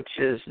phenol, which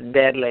is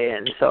deadly,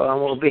 and so I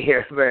won't be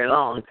here for very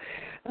long.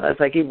 If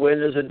I keep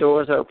windows and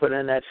doors open,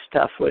 and that's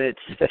tough when it's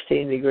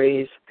 15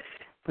 degrees.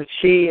 But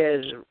she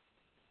is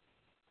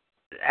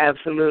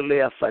absolutely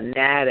a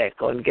fanatic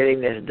on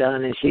getting this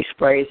done, and she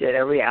sprays it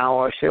every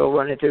hour. She'll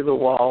run it through the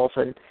walls,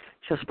 and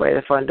she'll spray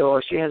the front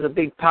door. She has a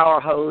big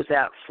power hose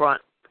out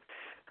front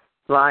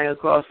lying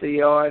across the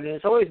yard, and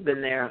it's always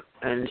been there,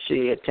 and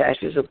she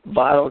attaches a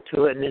bottle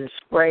to it and then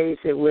sprays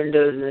the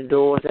windows and the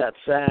doors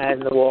outside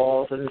and the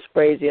walls and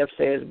sprays the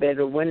upstairs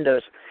bedroom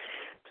windows.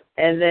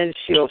 And then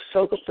she'll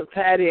soak up the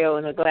patio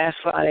and the glass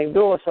sliding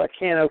door so I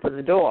can't open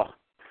the door.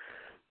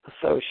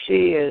 So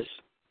she is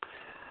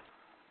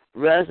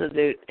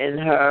resolute in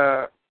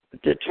her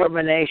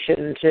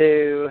determination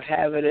to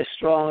have it as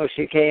strong as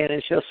she can,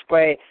 and she'll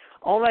spray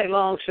all night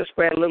long. She'll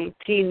spray a little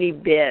teeny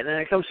bit, and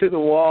it comes through the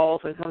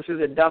walls and comes through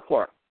the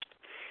ductwork.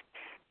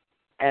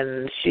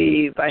 And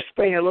by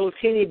spraying a little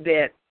teeny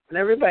bit, and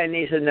everybody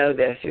needs to know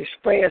this, you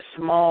spray a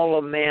small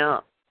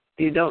amount,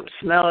 you don't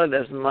smell it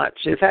as much.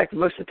 In fact,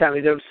 most of the time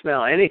you don't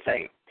smell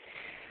anything.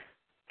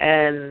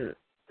 And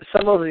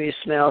some of them you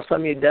smell,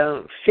 some you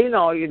don't.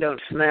 Phenol you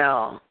don't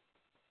smell,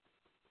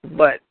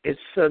 but it's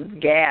a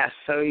gas,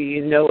 so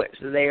you know it's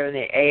there in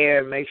the air.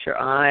 It makes your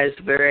eyes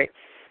very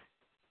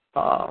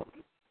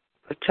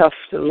tough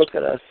to look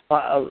at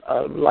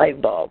a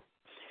light bulb.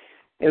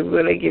 It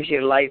really gives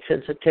you light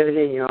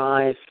sensitivity in your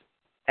eyes.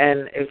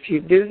 And if you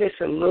do this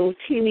a little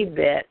teeny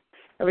bit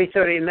every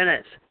 30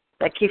 minutes,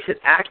 that keeps it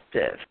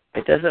active.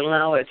 It doesn't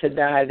allow it to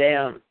die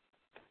down.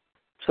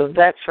 So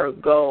that's her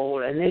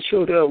goal. And then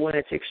she'll do it when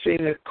it's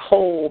extremely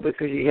cold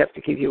because you have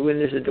to keep your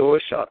windows and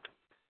doors shut.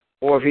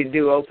 Or if you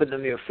do open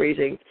them, you're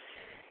freezing.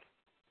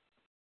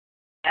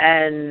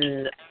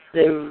 And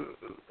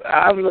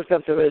I've looked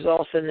up the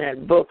results in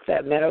that book,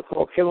 that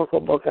medical chemical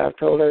book I've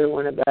told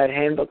everyone about,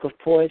 Handbook of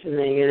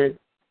Poisoning, and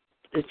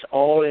it's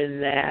all in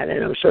that,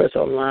 and I'm sure it's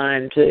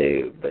online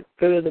too. But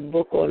go to the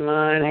book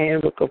online,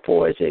 Handbook of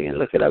Poisoning, and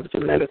look it up. It's a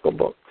medical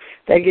book.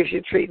 That gives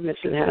you treatments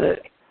and how to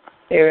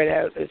air it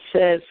out. It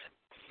says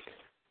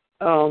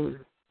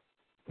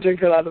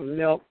drink a lot of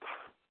milk.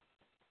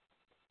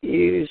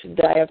 Use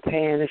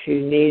diapan if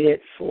you need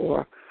it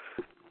for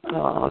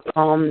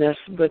calmness,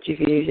 but you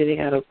can use any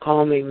kind of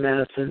calming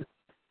medicine,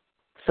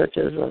 such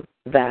as a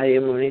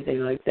Valium or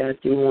anything like that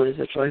you want as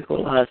a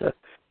tranquilizer.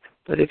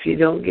 But if you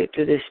don't get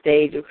to this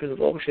stage of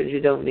convulsions, you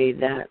don't need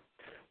that.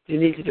 You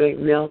need to drink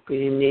milk, and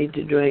you need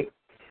to drink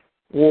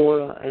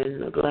water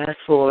and a glass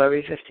full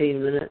every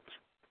 15 minutes.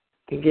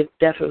 And get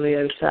definitely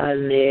outside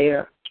in the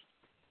air.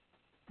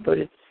 But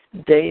it's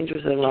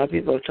dangerous, and a lot of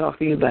people are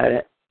talking about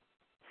it.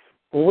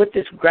 Well, what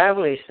this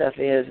gravelly stuff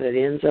is, it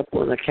ends up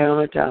on the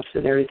countertops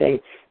and everything,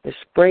 is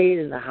sprayed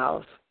in the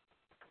house.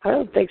 I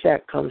don't think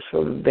that comes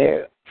from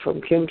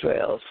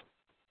chemtrails.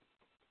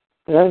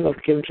 I don't know if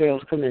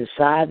chemtrails come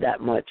inside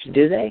that much,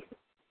 do they?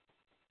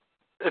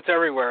 It's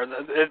everywhere.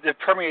 It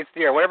permeates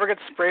the air. Whatever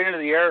gets sprayed into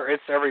the air,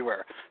 it's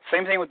everywhere.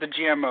 Same thing with the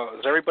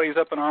GMOs. Everybody's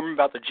up in arms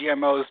about the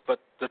GMOs, but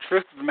the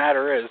truth of the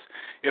matter is,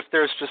 if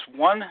there's just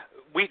one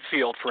wheat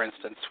field, for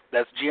instance,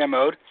 that's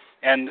GMO'd,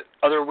 and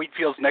other wheat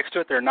fields next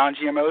to it that are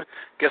non-GMO'd,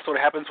 guess what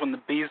happens when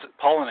the bees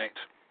pollinate?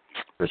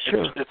 For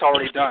sure. It's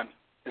already done.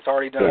 It's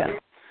already done.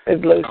 Yeah,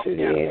 it blows through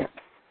the air.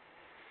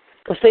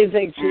 The same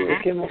thing too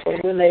with chemicals.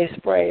 When they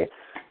spray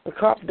the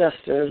crop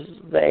dusters,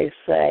 they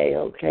say,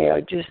 okay,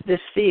 just this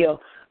field,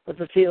 but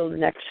the field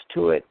next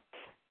to it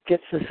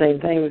gets the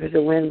same thing because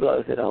the wind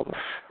blows it over.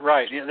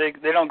 Right. Yeah,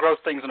 they don't grow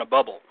things in a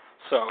bubble.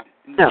 So,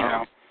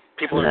 no.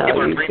 People are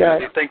dreaming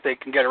they think they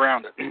can get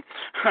around it.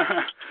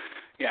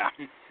 Yeah.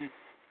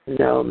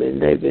 No, I mean,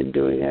 they've been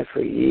doing that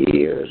for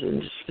years,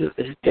 and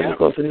it's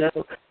difficult to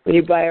know. When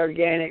you buy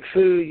organic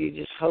food, you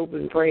just hope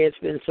and pray it's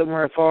been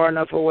somewhere far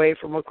enough away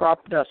from a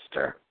crop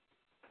duster.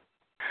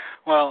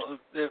 Well,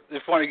 if you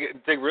want to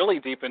dig really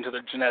deep into the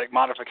genetic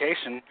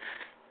modification,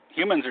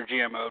 humans are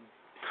GMO'd.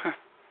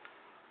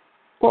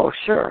 Well,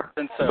 sure.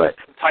 Since but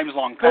time's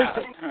long past.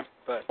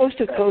 Coast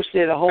to Coast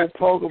did a whole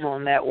program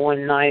on that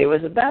one night. It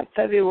was about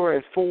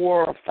February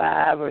 4 or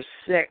 5 or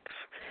 6,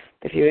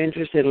 if you're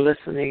interested in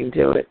listening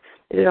to it.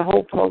 They did a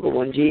whole program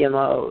on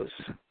GMOs.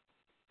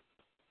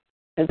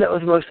 And that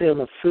was mostly on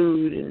the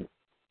food and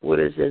what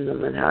is in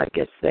them and how it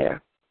gets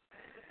there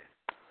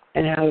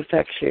and how it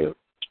affects you.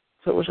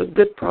 So it was a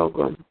good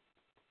program.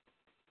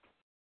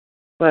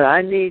 But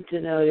I need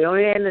to know, the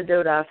only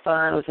antidote I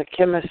find was a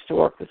chemist who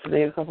worked with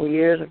me a couple of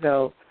years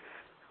ago.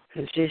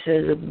 And she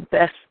says the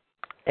best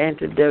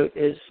antidote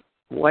is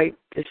white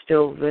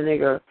distilled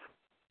vinegar.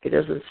 It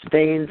doesn't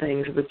stain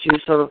things, but you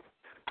sort of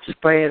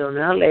spray it on.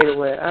 I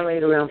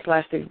laid around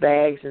plastic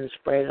bags and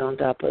sprayed it on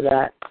top of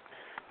that.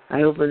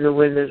 I open the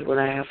windows when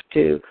I have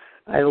to.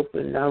 I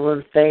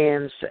run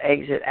fans to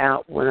exit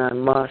out when I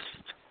must.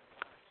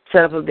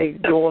 Set up a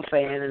big door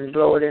fan and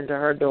blow it into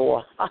her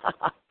door.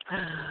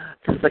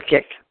 Just a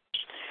kick.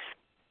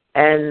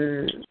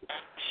 And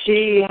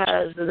she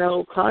has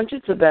no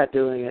conscience about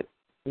doing it.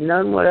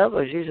 None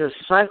whatever. She's a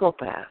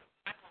psychopath.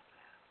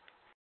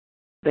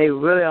 They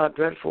really are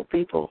dreadful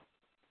people.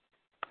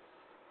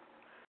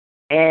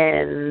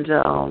 And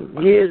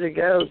years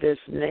ago, this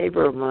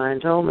neighbor of mine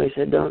told me,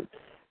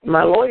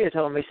 my lawyer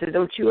told me,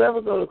 don't you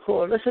ever go to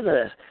court. Listen to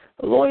this.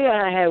 The lawyer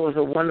I had was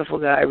a wonderful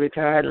guy,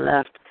 retired and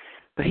left,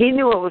 but he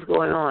knew what was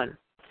going on.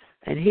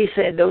 And he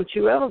said, don't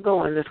you ever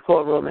go in this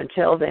courtroom and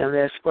tell them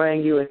they're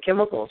spraying you with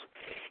chemicals.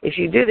 If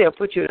you do, they'll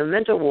put you in a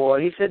mental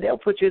ward. He said they'll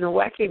put you in a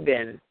wacky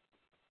bin.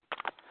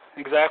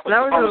 Exactly.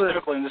 The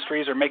pharmaceutical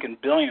industries are making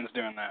billions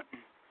doing that.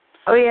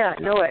 Oh, yeah,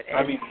 I know it.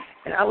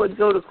 And I would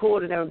go to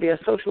court, and there would be a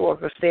social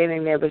worker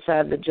standing there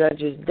beside the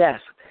judge's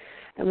desk.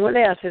 And one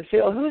day I said,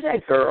 Phil, who's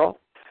that girl?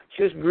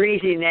 She was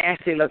greasy,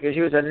 nasty looking.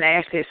 She was a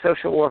nasty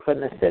social worker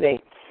in the city.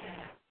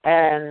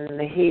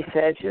 And he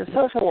said, she's a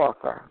social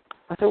worker.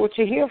 I said, what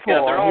you here for?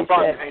 Yeah, they're all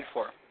bought and paid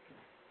for.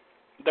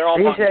 They're all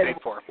bought and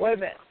paid for. Wait a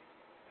minute.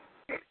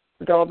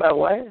 It's all about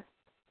what?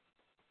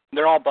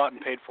 They're all bought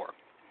and paid for,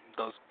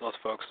 those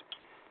folks.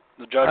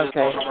 The judges,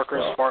 social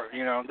workers,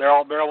 they're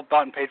all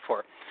bought and paid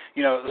for.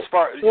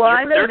 Well,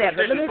 I know that,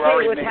 but let me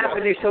tell you what's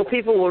happening so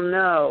people will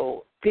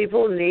know.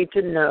 People need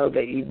to know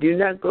that you do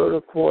not go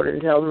to court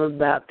and tell them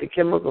about the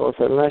chemicals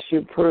unless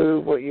you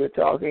prove what you're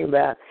talking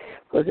about.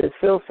 Because as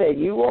Phil said,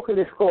 you walk in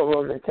this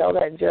courtroom and tell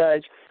that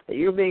judge that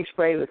you're being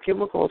sprayed with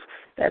chemicals,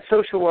 that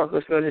social worker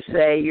is going to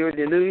say you're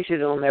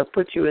delusional and they'll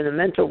put you in a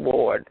mental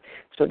ward.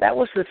 So that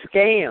was the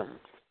scam.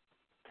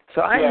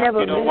 So I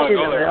never mentioned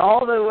them. And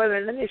all the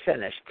women, let me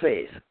finish,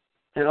 please.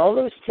 In all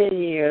those 10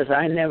 years,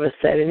 I never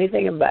said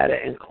anything about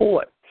it in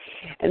court.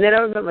 And then I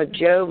remember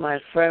Joe, my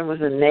friend, was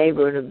a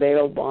neighbor and a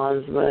bail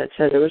bondsman. It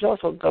said there was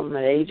also a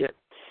government agent.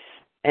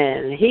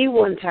 And he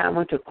one time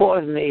went to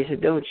court with me. He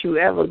said, don't you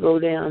ever go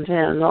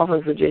downtown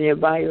Norfolk, Virginia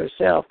by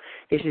yourself.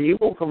 He said, you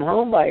won't come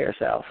home by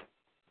yourself.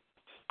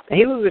 And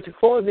he would go to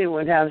court with me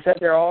one time and sat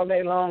there all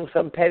day long.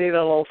 Some petty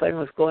little old thing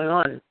was going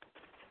on.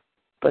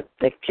 But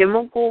the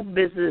chemical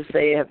business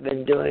they have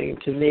been doing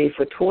to me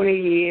for 20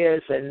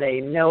 years, and they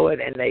know it,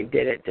 and they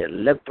did it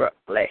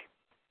deliberately.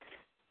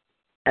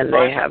 And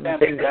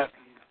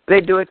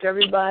they do it to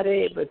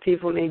everybody, but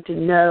people need to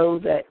know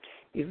that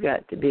you've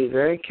got to be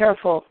very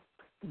careful.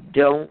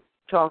 Don't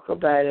talk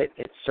about it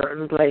at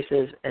certain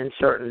places and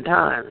certain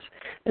times.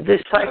 If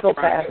this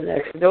psychopath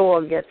next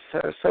door gets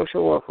her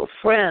social worker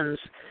friends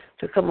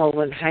to come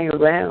over and hang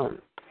around.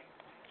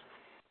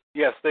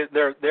 Yes,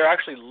 they're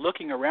actually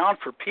looking around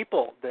for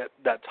people that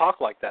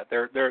talk like that.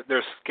 They're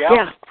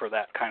scouting for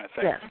that kind of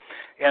thing.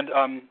 Yeah. And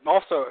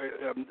also,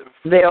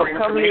 they'll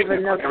come leave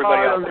a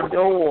card on the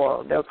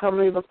door. They'll come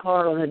leave a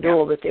card on the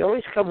door, but they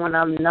always come when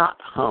I'm not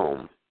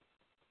home.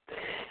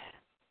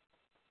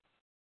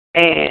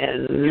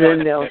 And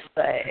then they'll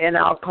say, and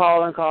I'll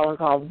call and call and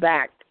call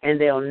back,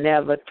 and they'll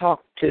never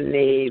talk to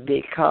me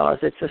because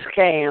it's a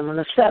scam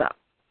and a setup.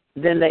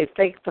 Then they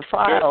fake the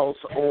files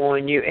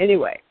on you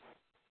anyway.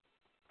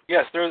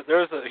 Yes,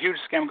 there's a huge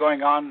scam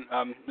going on.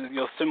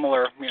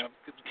 Similar,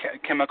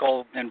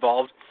 chemical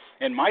involved.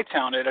 In my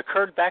town, it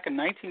occurred back in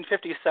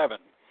 1957,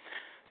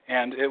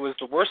 and it was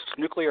the worst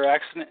nuclear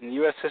accident in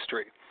U.S.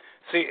 history.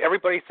 See,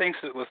 everybody thinks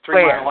it was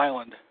 3 Mile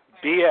Island.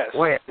 BS.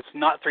 Where? It's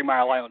not 3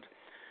 Mile Island.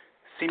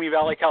 Simi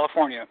Valley,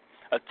 California.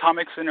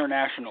 Atomics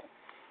International.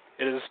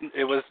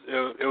 It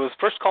was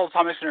first called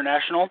Atomics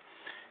International,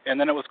 and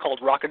then it was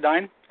called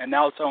Rocketdyne, and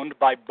now it's owned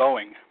by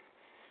Boeing.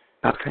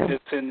 Okay.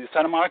 It's in the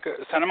Santa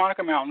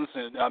Monica Mountains,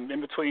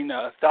 in between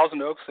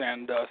Thousand Oaks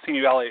and Simi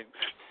Valley,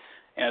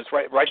 and it's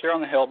right there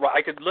on the hill.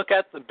 I could look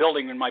at the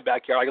building in my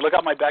backyard. I could look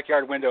out my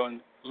backyard window and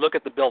look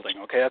at the building.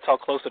 Okay, that's how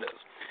close it is.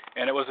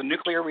 And it was a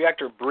nuclear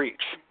reactor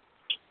breach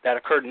that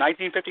occurred in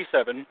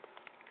 1957,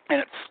 and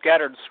it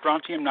scattered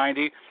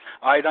strontium-90,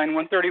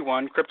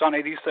 iodine-131,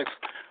 krypton-86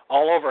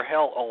 all over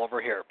hell, all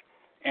over here.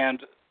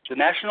 And the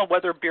National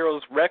Weather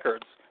Bureau's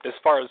records, as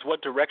far as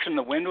what direction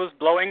the wind was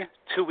blowing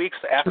 2 weeks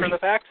after the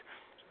fact,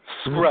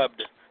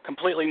 scrubbed,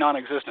 completely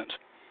non-existent.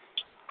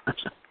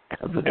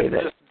 To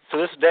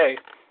this day,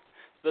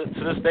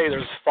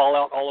 there's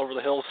fallout all over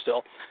the hills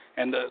still,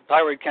 and the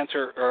thyroid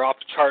cancer are off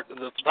the chart.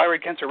 The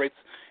thyroid cancer rates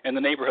in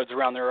the neighborhoods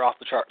around there are off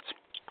the charts.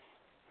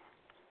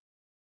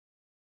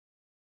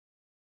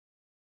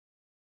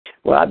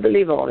 Well, I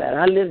believe all that.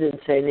 I lived in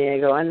San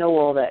Diego. I know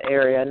all that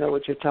area. I know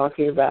what you're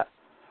talking about.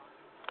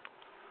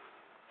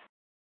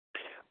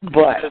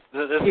 But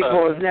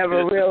people have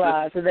never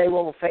realized that they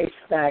won't face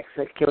facts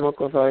that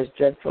chemicals are as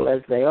dreadful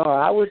as they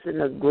are. I was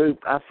in a group.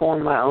 I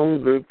formed my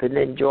own group and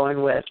then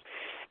joined with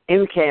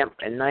InCamp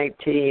in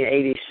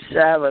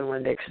 1987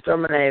 when the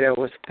exterminator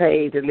was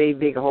paid to leave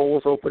big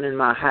holes open in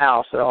my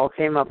house. It all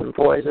came up and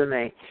poisoned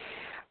me.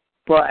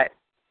 But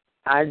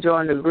I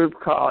joined a group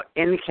called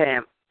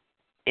InCamp,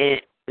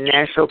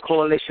 National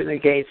Coalition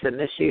Against the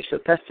Misuse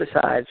of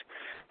Pesticides,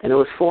 and it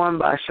was formed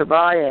by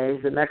Chevalier,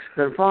 the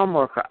Mexican farm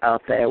worker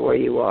out there where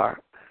you are.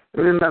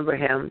 You remember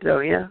him,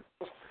 don't you?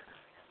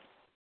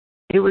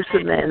 He was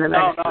the man,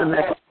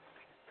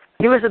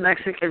 he was a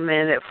Mexican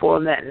man that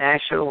formed that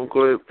national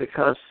group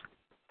because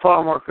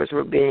farm workers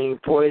were being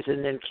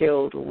poisoned and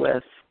killed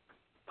with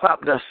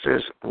crop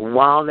dusters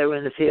while they were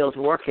in the fields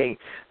working.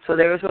 So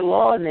there is a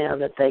law now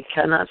that they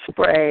cannot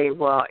spray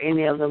while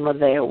any of them are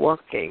there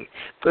working.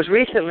 Because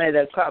recently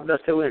the crop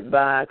duster went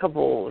by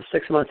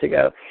 6 months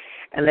ago,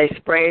 and they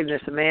sprayed, and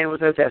this man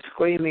was out there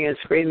screaming and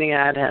screaming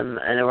at him,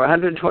 and there were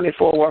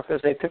 124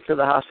 workers they took to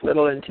the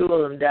hospital, and 2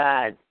 of them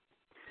died.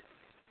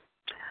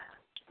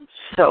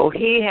 So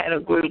he had a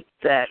group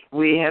that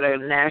we had a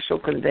national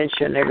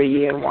convention every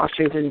year in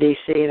Washington,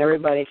 D.C., and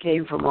everybody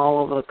came from all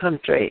over the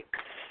country,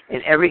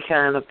 and every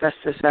kind of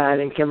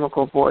pesticide and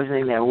chemical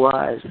poisoning there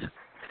was.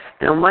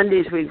 And on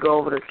Mondays we'd go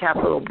over to the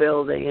Capitol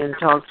building and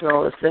talk to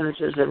all the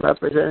senators and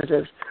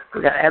representatives.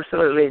 We got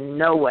absolutely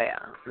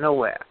nowhere.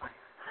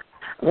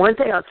 One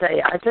thing I'll tell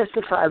you, I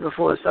testified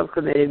before a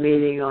subcommittee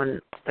meeting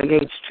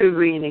against True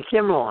Green and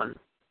Kimlon.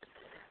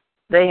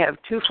 They have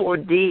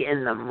 2,4-D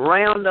in them.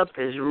 Roundup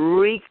is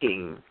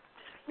reeking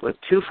with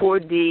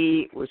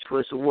 2,4-D, which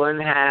was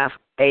 1/2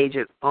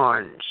 Agent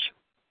Orange,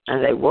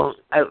 and they won't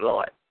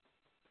outlaw it.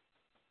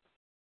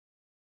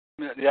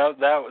 Yeah,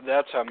 that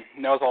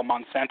was all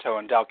Monsanto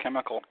and Dow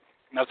Chemical.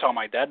 And that's how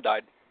my dad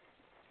died,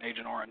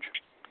 Agent Orange.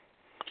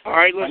 All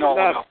right, listen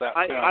up. That,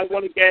 I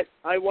want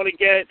to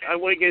get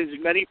as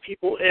many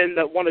people in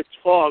that want to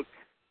talk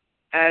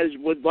as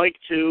would like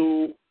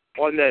to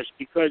on this,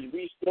 because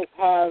we still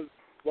have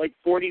like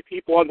 40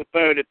 people on the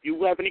phone. If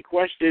you have any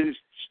questions,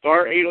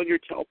 star 8 on your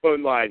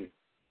telephone line.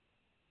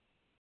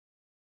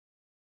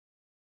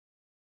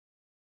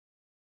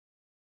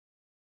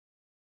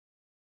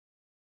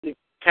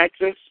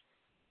 Texas.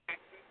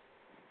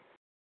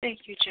 Thank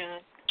you, John.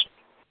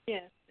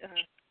 Yes,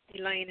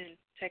 Elaine in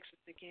Texas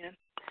again.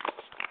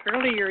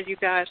 Earlier, you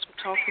guys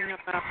were talking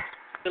about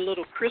the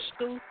little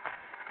crystal.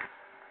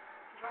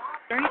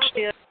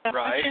 Strangely enough,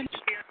 I can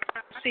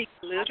see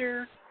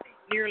glitter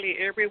nearly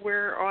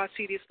everywhere, or I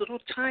see these little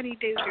tiny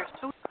days. They're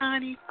so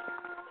tiny.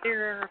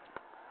 They're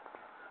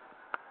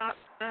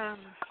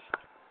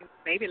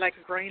maybe like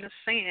a grain of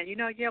sand. You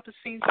ever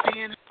seen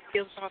sand? It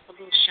gives off a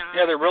little shine.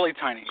 Yeah, they're really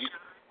tiny.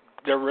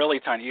 They're really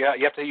tiny. You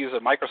have to use a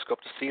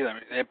microscope to see them.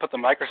 They put the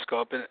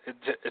microscope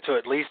to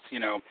at least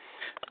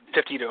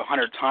 50 to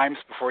 100 times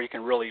before you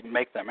can really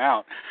make them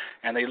out,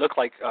 and they look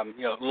like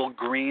little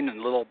green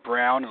and little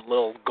brown and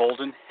little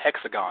golden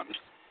hexagons.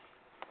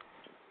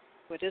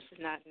 Well, this is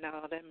not.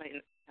 No, that may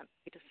not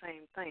be the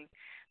same thing,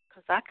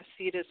 because I can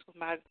see this with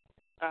my,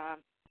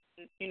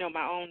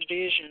 my own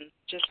vision.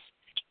 Just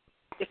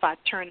if I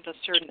turn it a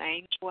certain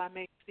angle, I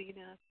may see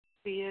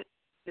it.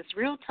 It's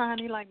real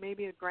tiny, like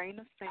maybe a grain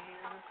of sand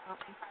or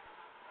something.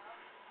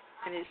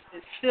 And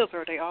it's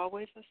silver. They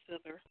always are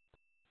silver.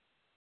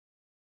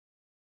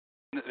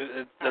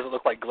 Does it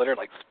look like glitter,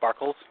 like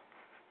sparkles?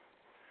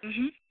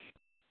 Mhm.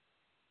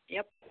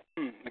 Yep.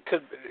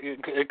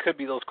 It could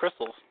be those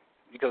crystals,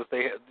 because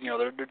they're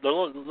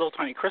little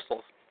tiny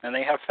crystals, and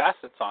they have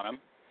facets on them.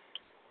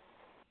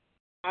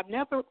 I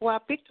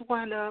picked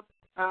one up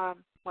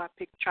Well,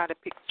 try to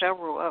pick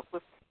several up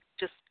with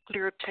just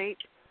clear tape.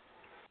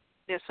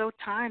 They're so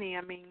tiny.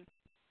 I mean,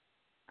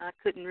 I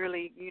couldn't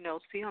really,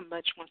 see them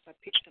much once I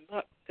picked them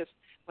up, because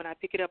when I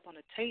pick it up on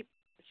a tape,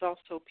 it's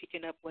also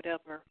picking up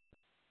whatever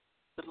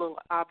the little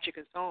object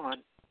is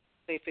on.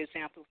 Say, for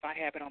example, if I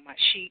have it on my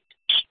sheet,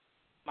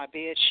 my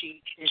bed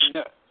sheet,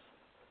 and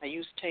I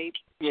use tape.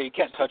 Yeah, you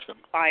can't touch them.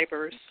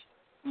 Fibers.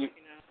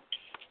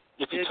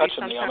 If you touch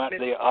them,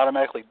 they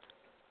automatically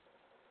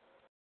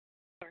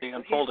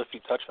unfold if you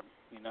touch them,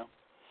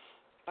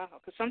 Wow,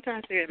 because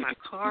sometimes they're in my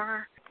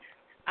car.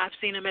 I've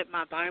seen them at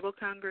my Bible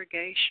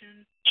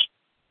congregation.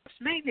 It's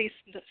mainly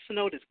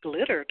snow that's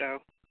glitter, though,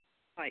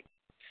 like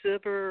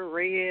silver,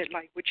 red,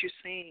 like what you're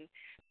saying.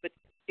 But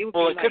it would be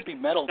like could be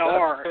metal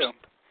stars. dust, too.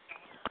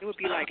 It would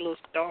be like little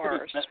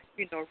stars,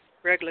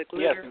 regular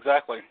glitter. Yes,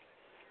 exactly.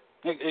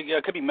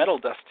 It could be metal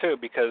dust, too,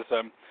 because,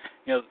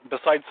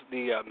 besides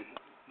the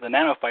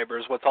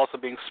nanofibers, what's also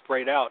being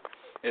sprayed out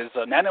is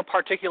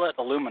nanoparticulate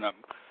aluminum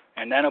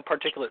and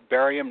nanoparticulate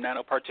barium,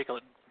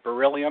 nanoparticulate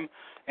beryllium,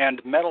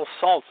 and metal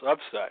salts of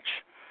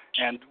such.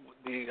 And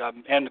the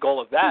end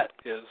goal of that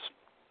is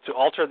to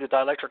alter the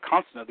dielectric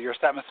constant of the Earth's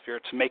atmosphere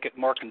to make it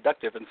more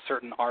conductive in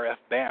certain RF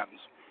bands.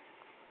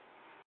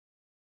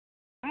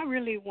 I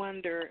really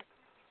wonder.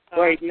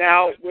 Right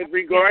now, with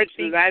regards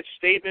to that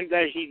statement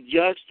that he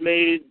just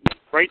made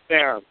right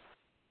there,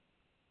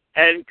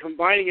 and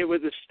combining it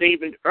with a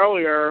statement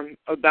earlier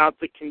about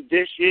the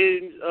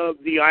conditions of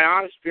the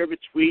ionosphere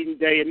between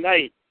day and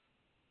night,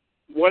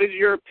 what is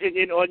your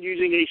opinion on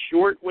using a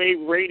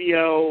shortwave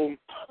radio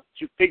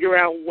to figure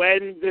out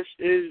when this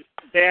is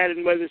bad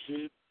and when this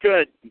is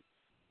good?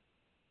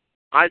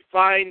 I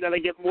find that I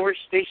get more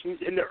stations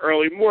in the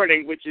early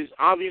morning, which is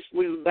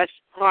obviously less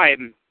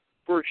time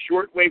for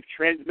shortwave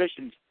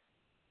transmissions.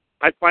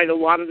 I find a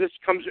lot of this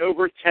comes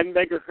over 10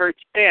 megahertz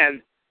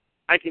band.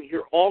 I can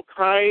hear all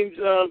kinds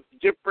of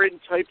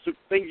different types of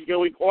things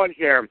going on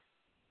here.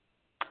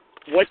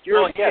 What's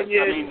your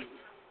opinion?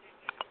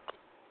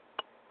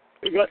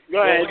 Go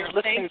ahead.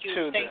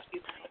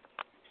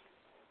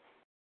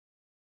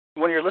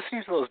 When you're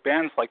listening to those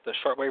bands like the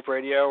shortwave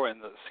radio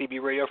and the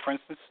CB radio, for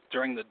instance,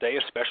 during the day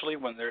especially,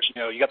 when there's,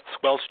 you got the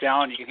squelch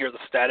down, you can hear the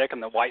static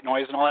and the white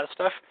noise and all that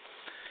stuff,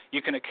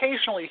 you can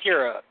occasionally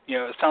hear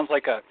it sounds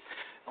like a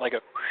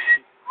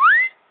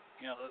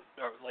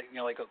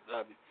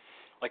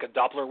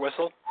Doppler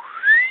whistle,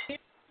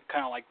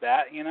 kind of like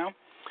that,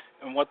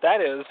 And what that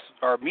is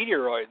are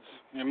meteoroids.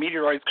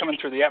 Meteoroids coming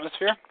through the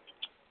atmosphere,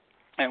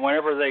 and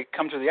whenever they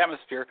come through the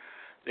atmosphere,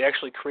 they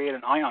actually create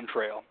an ion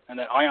trail, and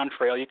that ion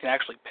trail you can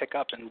actually pick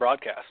up and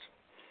broadcast.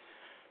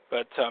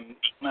 But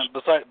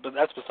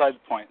that's beside the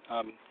point.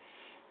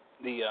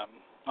 The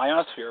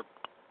ionosphere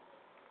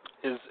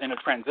is in a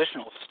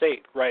transitional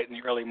state right in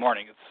the early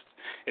morning.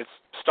 It's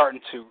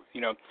starting to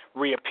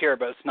reappear,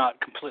 but it's not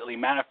completely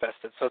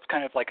manifested. So it's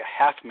kind of like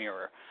a half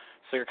mirror.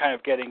 So you're kind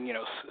of getting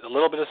a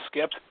little bit of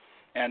skip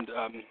and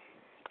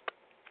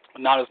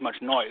not as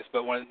much noise.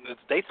 But when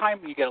it's daytime,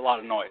 you get a lot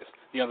of noise.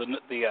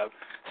 The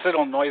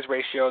signal noise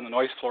ratio and the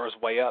noise floor is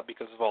way up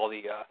because of all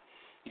the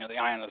the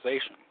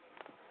ionization.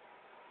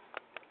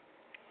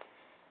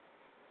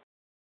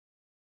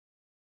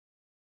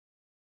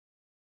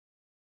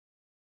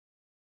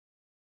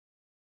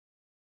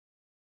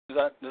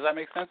 Does that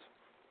make sense?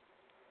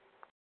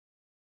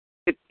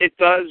 It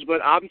does, but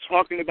I'm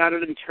talking about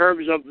it in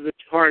terms of the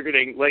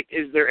targeting. Like,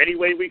 is there any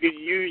way we could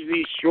use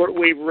these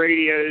shortwave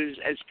radios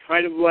as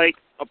kind of like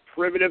a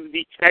primitive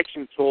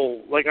detection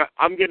tool? Like,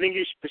 I'm giving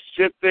you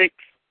specific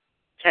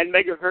 10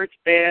 megahertz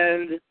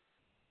band,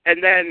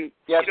 and then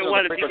if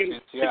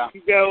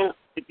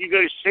you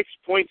go to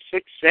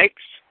 6.66,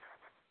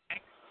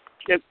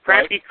 the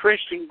crappy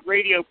Christian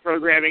radio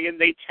programming, and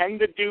they tend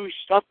to do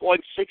stuff on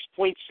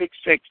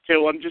 6.66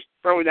 too. I'm just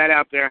throwing that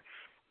out there.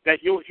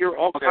 That you'll hear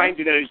all kinds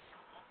of those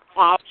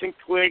pops and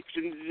clicks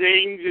and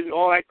zings and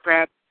all that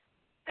crap.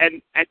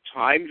 And at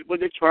times when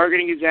the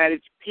targeting is at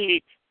its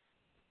peak,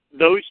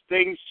 those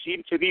things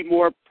seem to be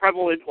more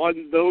prevalent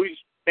on those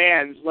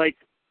bands. Like,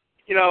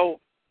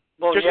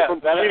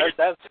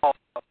 that's part.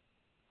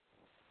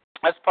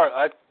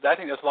 I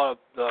think there's a lot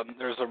of.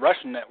 There's a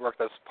Russian network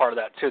that's part of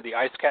that too, the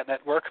IceCat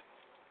network,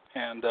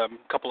 and a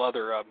couple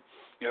other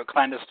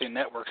clandestine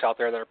networks out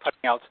there that are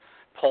putting out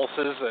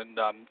pulses and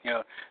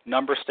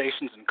number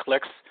stations and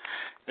clicks.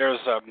 There's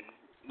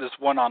this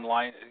one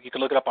online. You can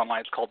look it up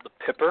online. It's called the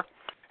Pipper,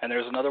 and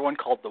there's another one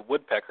called the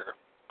Woodpecker.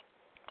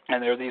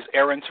 And they're these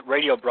errant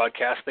radio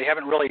broadcasts. They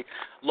haven't really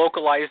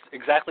localized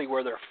exactly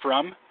where they're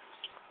from,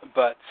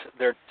 but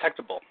they're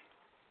detectable.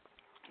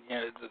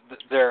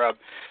 They're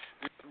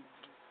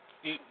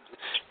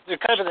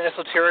kind of an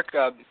esoteric,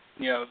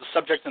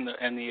 subject in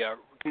the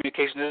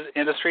communications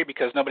industry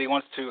because nobody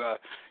wants to,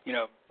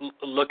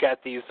 look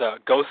at these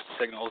ghost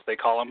signals, they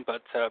call them,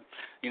 but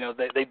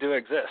they do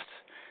exist.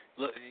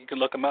 You can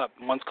look them up.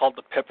 One's called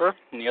the Pipper,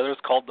 and the other is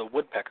called the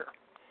Woodpecker.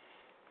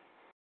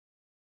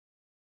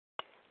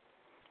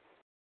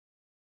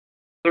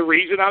 The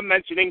reason I'm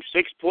mentioning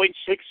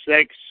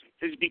 6.66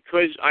 is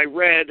because I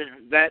read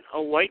that a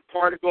light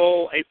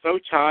particle, a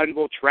photon,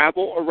 will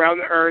travel around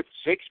the Earth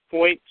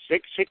 6.66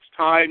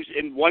 times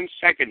in 1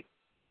 second.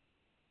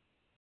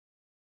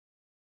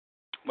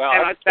 Well,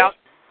 and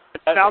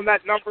I found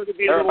that number to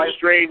be a little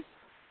strange.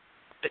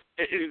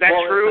 Is that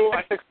true?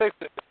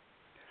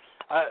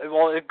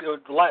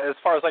 As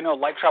far as I know,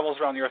 light travels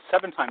around the Earth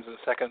 7 times in a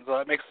second, so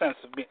that makes sense,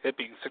 it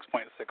being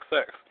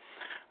 6.66.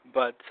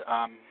 But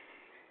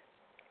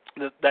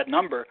that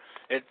number,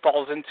 it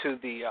falls into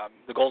the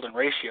golden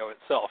ratio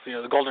itself.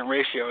 The golden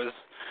ratio is,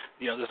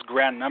 this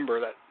grand number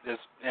that is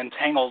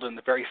entangled in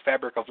the very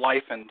fabric of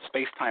life and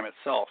space-time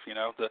itself.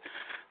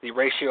 The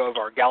ratio of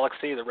our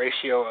galaxy, the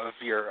ratio of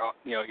your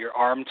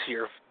arm to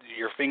your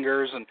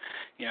fingers, and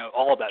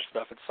all of that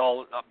stuff. It's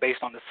all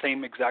based on the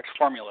same exact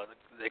formula.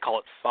 They call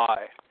it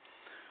phi,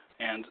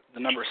 and the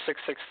number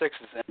 666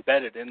 is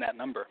embedded in that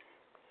number.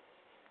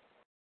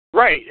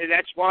 Right, and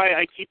that's why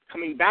I keep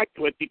coming back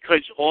to it,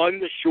 because on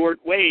the short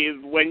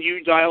wave, when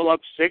you dial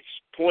up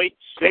 6.66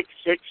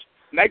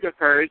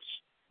 megahertz,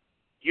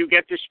 you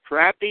get this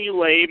crappy,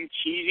 lame,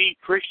 cheesy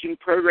Christian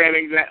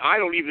programming that I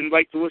don't even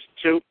like to listen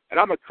to, and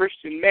I'm a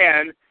Christian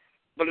man,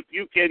 but if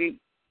you can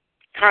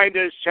kind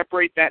of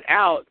separate that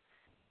out,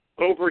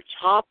 over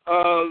top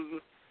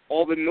of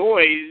all the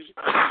noise,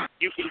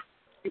 you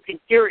can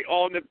hear it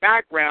all in the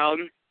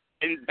background.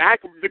 And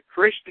back of the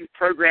Christian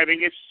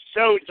programming is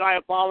so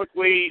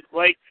diabolically,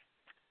 like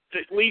the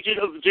Legion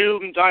of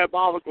Doom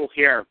diabolical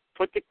here.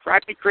 Put the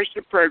crappy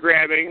Christian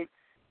programming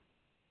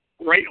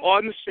right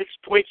on the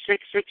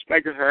 6.66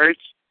 megahertz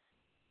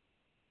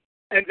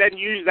and then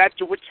use that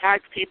to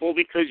attack people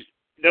because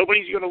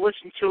nobody's going to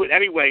listen to it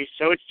anyway.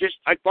 So it's just,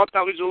 I thought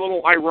that was a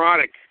little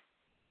ironic.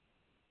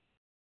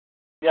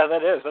 Yeah,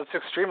 that is. That's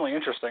extremely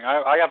interesting.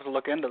 I have to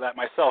look into that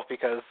myself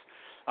because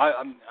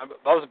I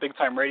was a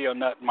big-time radio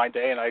nut in my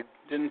day, and I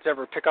didn't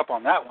ever pick up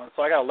on that one,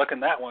 so I got to look in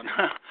that one.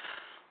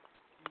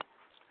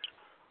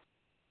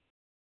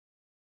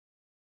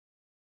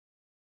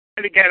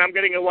 And again, I'm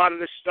getting a lot of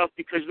this stuff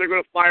because they're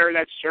going to fire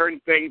that CERN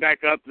thing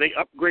back up. They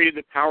upgraded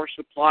the power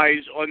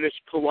supplies on this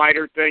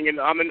collider thing, and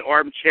I'm an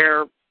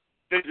armchair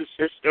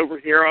physicist over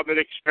here. I'm an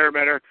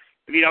experimenter.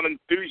 I mean, I'm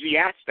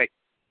enthusiastic.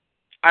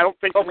 I don't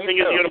think the thing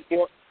is going to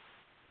bore.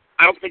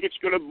 I don't think it's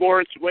going to bore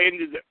its way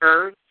into the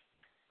Earth.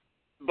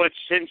 But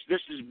since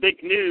this is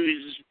big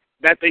news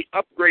that they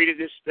upgraded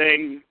this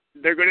thing,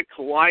 they're going to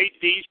collide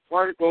these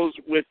particles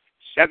with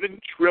 7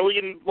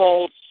 trillion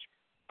volts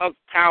of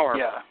power.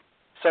 Yeah,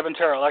 7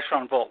 tera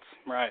electron volts,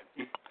 right.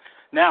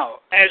 Now,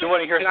 do you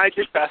want to hear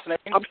something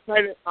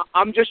fascinating?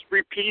 I'm just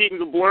repeating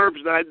the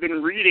blurbs that I've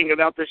been reading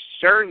about the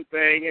CERN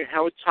thing and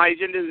how it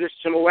ties into the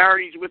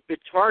similarities with the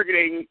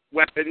targeting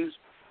weapons.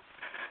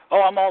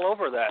 Oh, I'm all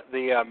over that.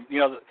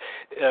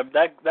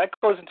 That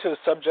goes into a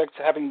subject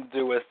having to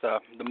do with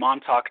the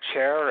Montauk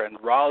chair and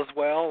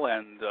Roswell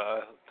and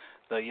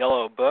the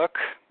Yellow Book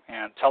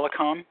and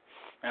telecom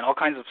and all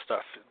kinds of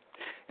stuff.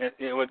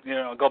 It would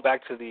go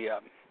back to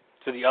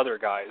the other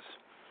guys,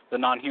 the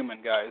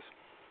non-human guys.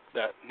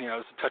 That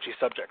it's a touchy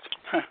subject.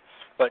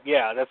 But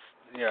yeah,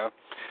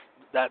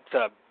 that's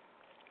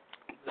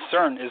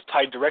CERN is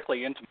tied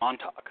directly into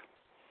Montauk,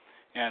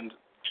 and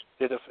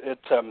it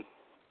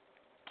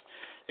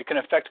can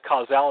affect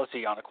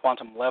causality on a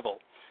quantum level,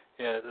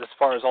 as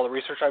far as all the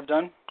research I've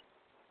done.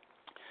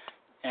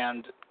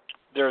 And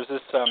there's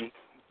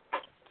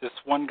this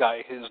one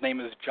guy. His name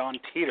is John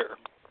Teeter,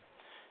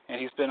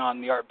 and he's been on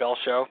the Art Bell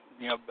show,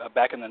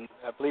 back in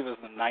I believe it was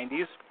in the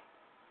 90s.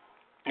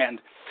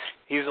 And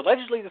he's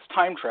allegedly this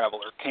time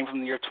traveler, came from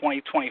the year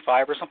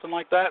 2025 or something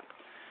like that.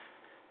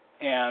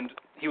 And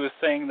he was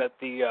saying that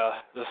the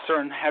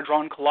CERN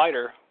Hadron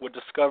Collider would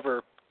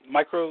discover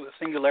micro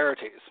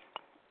singularities.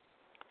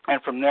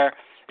 And from there,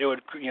 it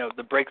would,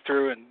 the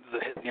breakthrough and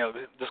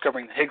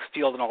discovering the Higgs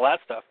field and all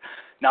that stuff.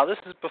 Now, this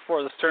is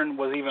before the CERN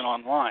was even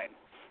online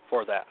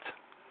for that.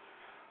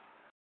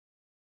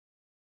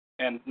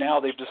 And now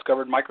they've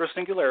discovered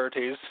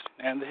microsingularities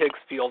and the Higgs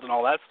field and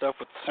all that stuff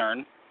with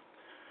CERN.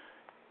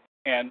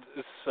 And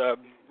it's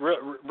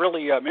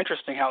really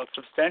interesting how it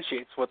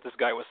substantiates what this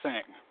guy was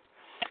saying.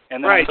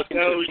 And then right.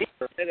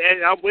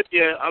 And I'm with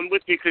you.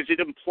 Because it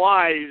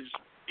implies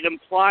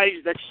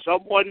that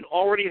someone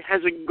already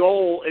has a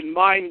goal in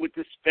mind with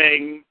this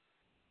thing,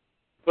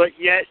 but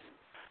yet,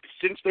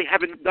 since they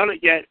haven't done it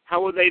yet,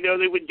 how would they know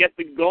they would get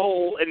the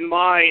goal in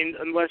mind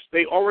unless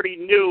they already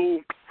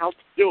knew how to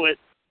do it?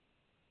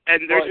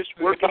 And they're just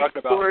working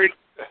toward.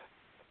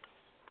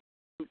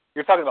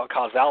 You're talking about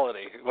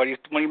causality. When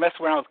you mess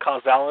around with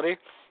causality,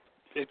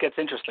 it gets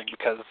interesting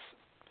because,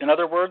 in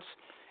other words,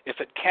 if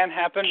it can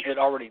happen, it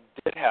already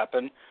did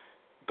happen,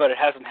 but it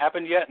hasn't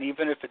happened yet, and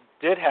even if it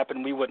did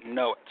happen, we wouldn't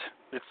know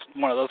it. It's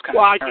one of those kind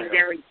of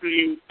scenarios.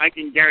 I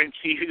can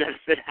guarantee you that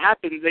if it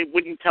happened, they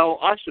wouldn't tell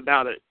us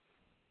about it.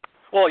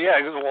 Well, yeah,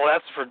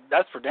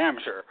 that's for damn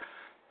sure.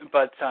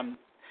 But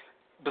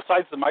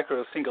besides the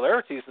micro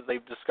singularities that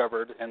they've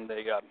discovered in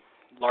the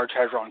Large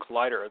Hadron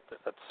Collider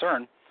at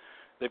CERN,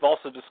 they've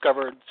also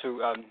discovered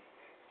to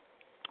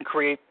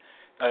create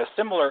a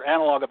similar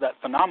analog of that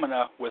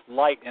phenomena with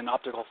light in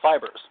optical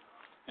fibers.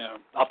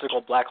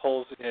 Optical black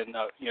holes in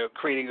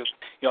creating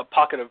a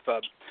pocket of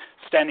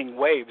standing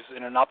waves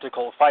in an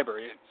optical fiber.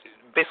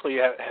 Basically,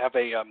 you have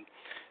a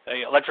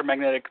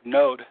electromagnetic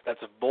node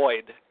that's a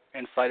void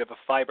inside of a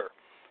fiber.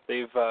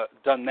 They've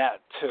done that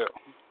too.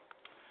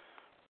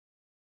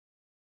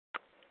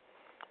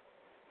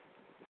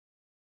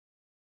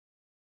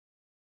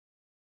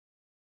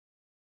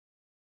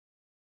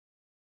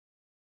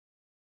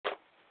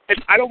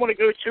 And I don't want to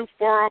go too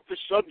far off the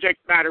subject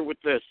matter with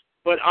this,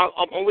 but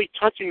I'm only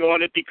touching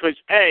on it because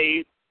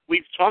A,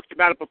 we've talked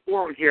about it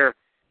before on here,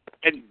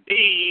 and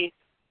B,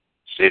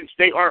 since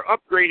they are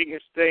upgrading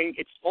this thing,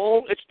 it's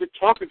the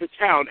talk of the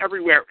town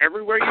everywhere.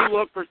 Everywhere you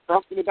look, there's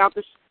talking about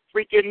this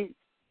freaking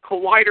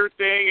collider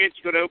thing. It's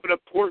going to open a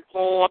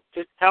porthole up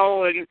to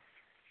hell, and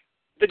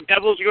the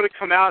devil's going to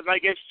come out and I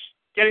guess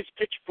get his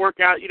pitchfork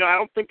out. I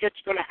don't think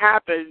it's going to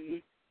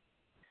happen.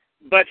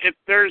 But if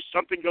there's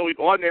something going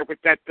on there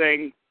with that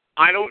thing,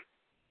 I don't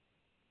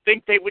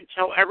think they would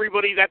tell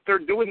everybody that they're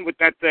doing with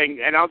that thing,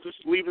 and I'll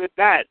just leave it at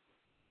that.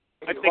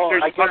 I think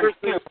there's other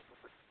things.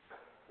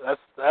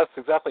 That's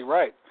exactly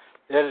right.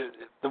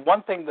 The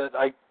one thing that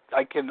I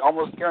can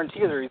almost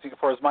guarantee they're using it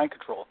for is mind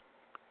control.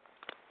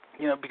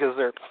 Because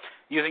they're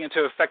using it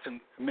to affect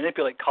and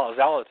manipulate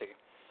causality,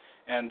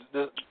 and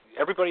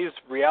everybody's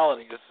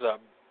reality is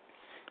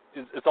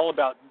it's all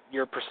about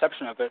your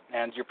perception of it,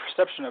 and your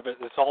perception of it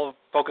is all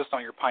focused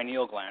on your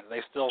pineal gland.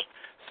 They still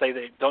say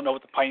they don't know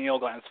what the pineal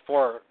gland is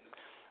for,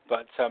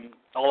 but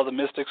all of the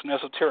mystics and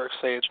esoterics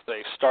say it's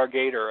a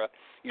stargate or a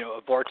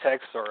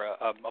vortex or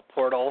a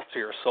portal to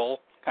your soul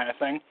kind of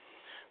thing.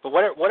 But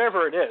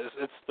whatever it is,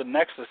 it's the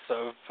nexus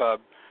of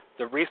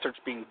the research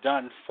being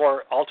done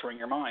for altering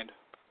your mind.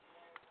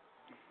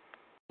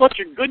 What's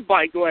your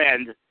goodbye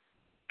gland?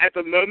 At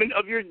the moment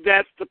of your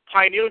death, the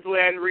pineal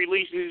gland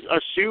releases a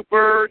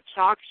super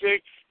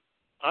toxic,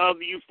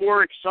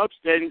 euphoric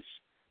substance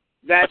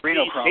that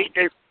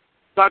they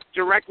suck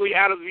directly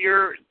out of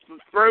your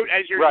throat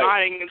as you're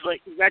dying.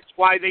 Like that's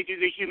why they do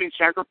the human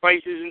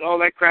sacrifices and all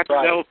that crap.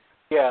 Right.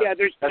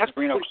 There's that's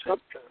adrenochrome.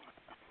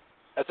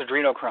 That's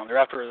adrenochrome. They're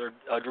after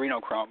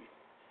adrenochrome.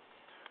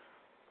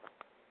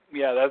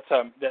 Yeah,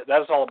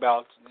 that's all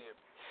about.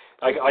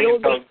 I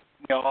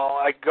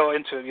go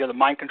into the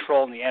mind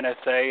control and the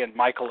NSA and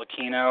Michael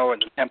Aquino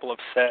and the Temple of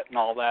Set and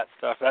all that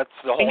stuff. That's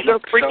the whole show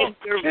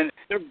in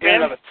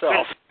and of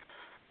itself.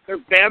 They're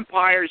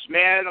vampires,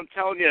 man. I'm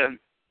telling you.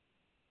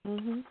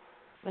 Mhm.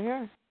 They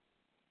are.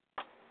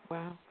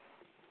 Wow.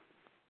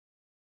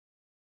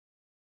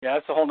 Yeah,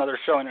 that's a whole other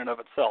show in and of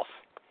itself.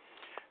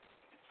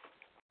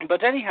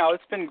 But anyhow,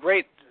 it's been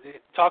great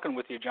talking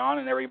with you, John,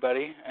 and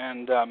everybody.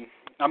 And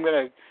I'm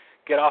going to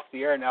get off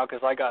the air now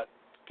because I got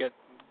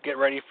get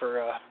ready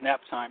for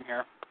nap time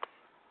here.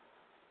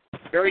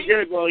 Very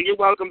good. Well, you're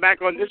welcome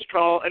back on this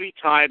call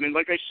anytime. And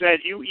like I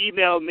said, you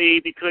email me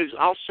because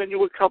I'll send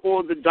you a couple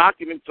of the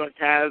documents I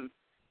have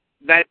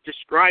that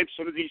describe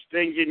some of these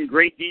things in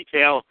great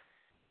detail,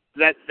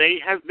 that they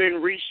have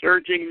been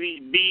researching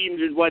these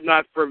beams and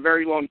whatnot for a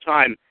very long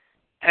time.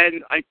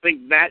 And I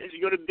think that is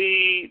going to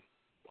be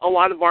a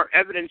lot of our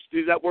evidence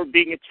that we're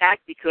being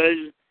attacked,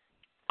 because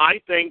I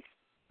think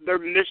they're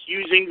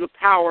misusing the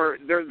power.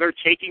 They're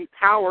taking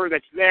power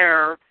that's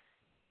there,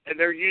 and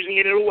they're using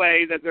it in a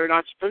way that they're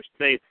not supposed to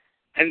be.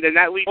 And then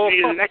that leads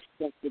me to the next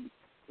question: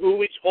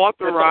 who is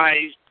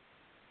authorized?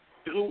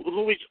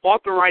 Who is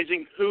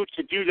authorizing who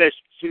to do this?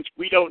 Since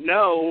we don't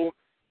know,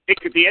 it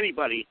could be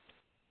anybody.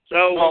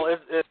 So well,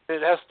 it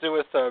has to do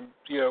with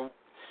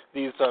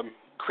these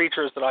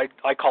creatures that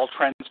I call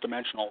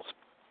transdimensionals,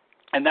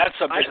 and that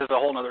subject is a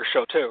whole other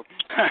show too.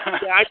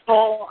 Yeah, I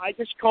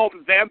just call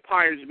them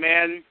vampires,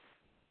 man.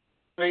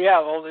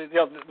 Yeah, well,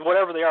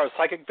 whatever they are,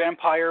 psychic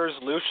vampires,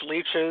 loose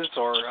leeches,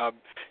 or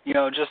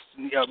just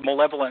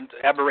malevolent,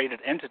 aberrated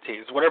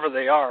entities. Whatever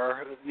they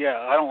are,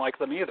 I don't like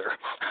them either.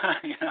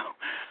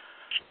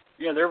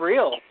 Yeah, they're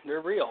real.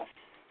 They're real.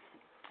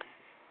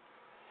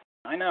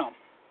 I know.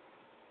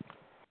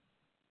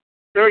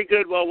 Very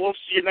good. Well, we'll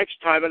see you next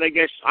time, and I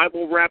guess I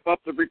will wrap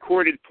up the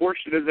recorded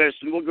portion of this,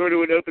 and we'll go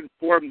to an open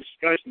forum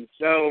discussion.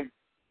 So,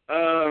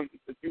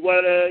 if you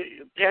want to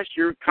pass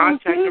your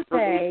contact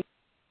information.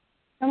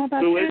 How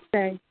about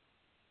Tuesday?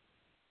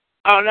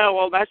 Oh, no,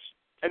 well, that's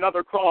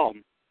another call.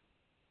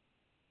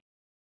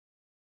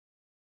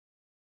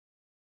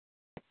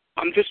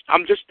 I'm just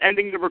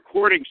ending the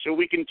recording so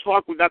we can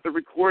talk without the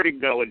recording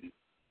going.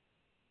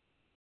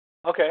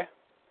 Okay.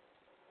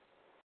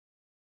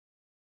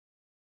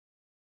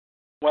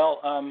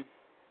 Well,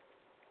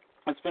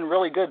 it's been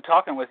really good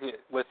talking with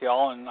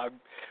y'all, and I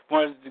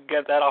wanted to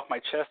get that off my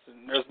chest.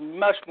 And there's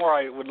much more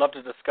I would love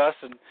to discuss,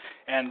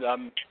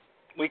 and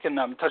we can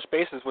touch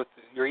bases with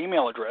your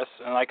email address,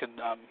 and I can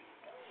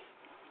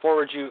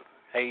forward you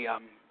a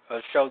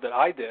show that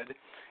I did.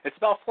 It's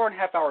about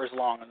 4.5 hours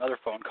long, another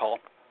phone call.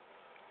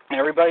 And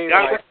everybody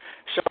I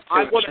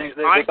want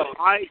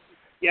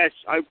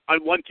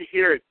to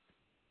hear it.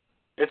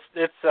 It's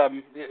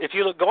if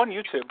you go on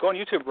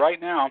YouTube right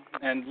now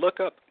and look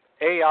up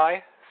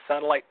AI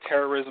Satellite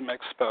Terrorism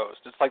Exposed.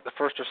 It's like the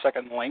first or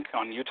second link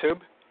on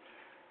YouTube,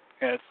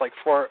 and it's like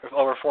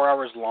over 4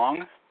 hours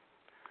long.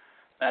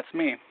 That's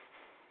me.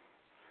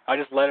 I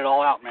just let it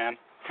all out, man.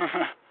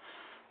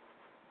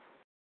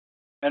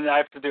 And I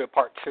have to do a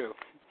part 2.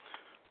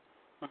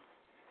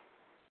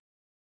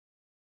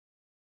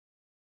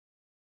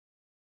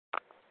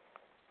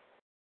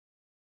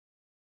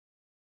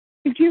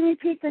 Could you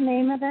repeat the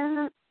name of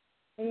that?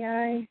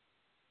 AI?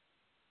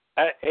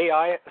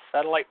 AI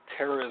Satellite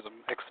Terrorism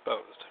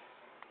Exposed.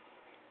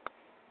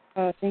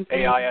 Oh, thank you.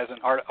 AI as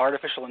in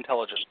artificial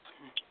intelligence.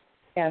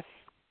 Yes.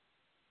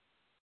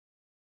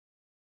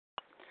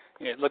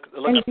 Yeah, look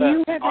and up do that.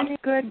 You have any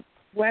good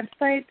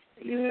websites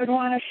that you would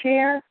want to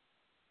share?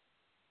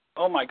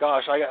 Oh my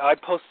gosh, I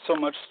post so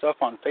much stuff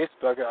on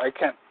Facebook. I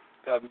can't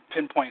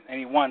pinpoint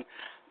any one,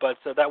 but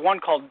that one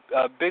called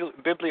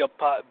Bibliopleiades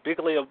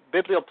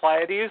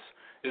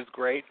is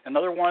great.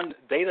 Another one,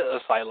 Data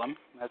Asylum,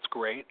 that's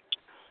great.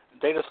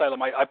 Data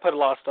Asylum, I put a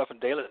lot of stuff in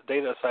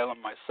Data Asylum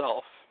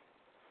myself.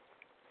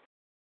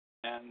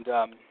 And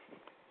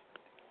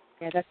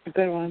yeah, that's a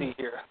good one. See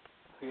here,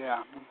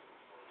 yeah.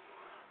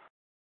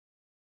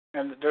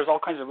 And there's all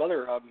kinds of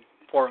other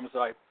forums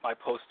that I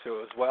post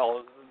to as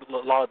well. A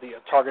lot of the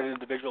targeted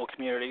individual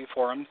community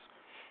forums,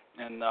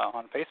 and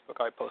on Facebook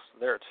I post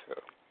there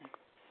too.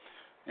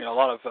 You know, a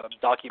lot of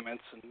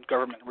documents and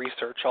government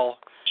research, all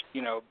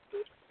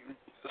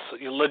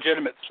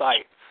legitimate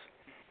sites.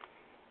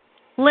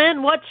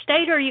 Lynn, what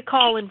state are you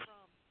calling from?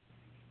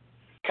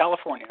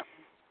 California.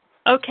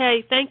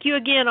 Okay, thank you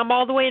again. I'm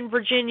all the way in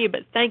Virginia,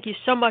 but thank you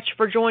so much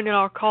for joining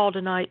our call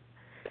tonight.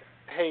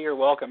 Hey, you're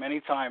welcome.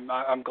 Anytime.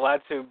 I'm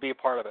glad to be a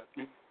part of it.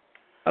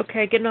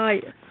 Okay, good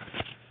night.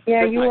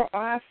 Yeah, good you night. were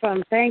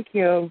awesome. Thank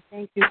you.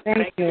 Thank you.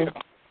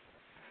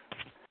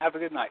 Have a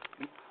good night.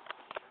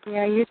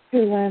 Yeah, you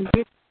too, Lynn.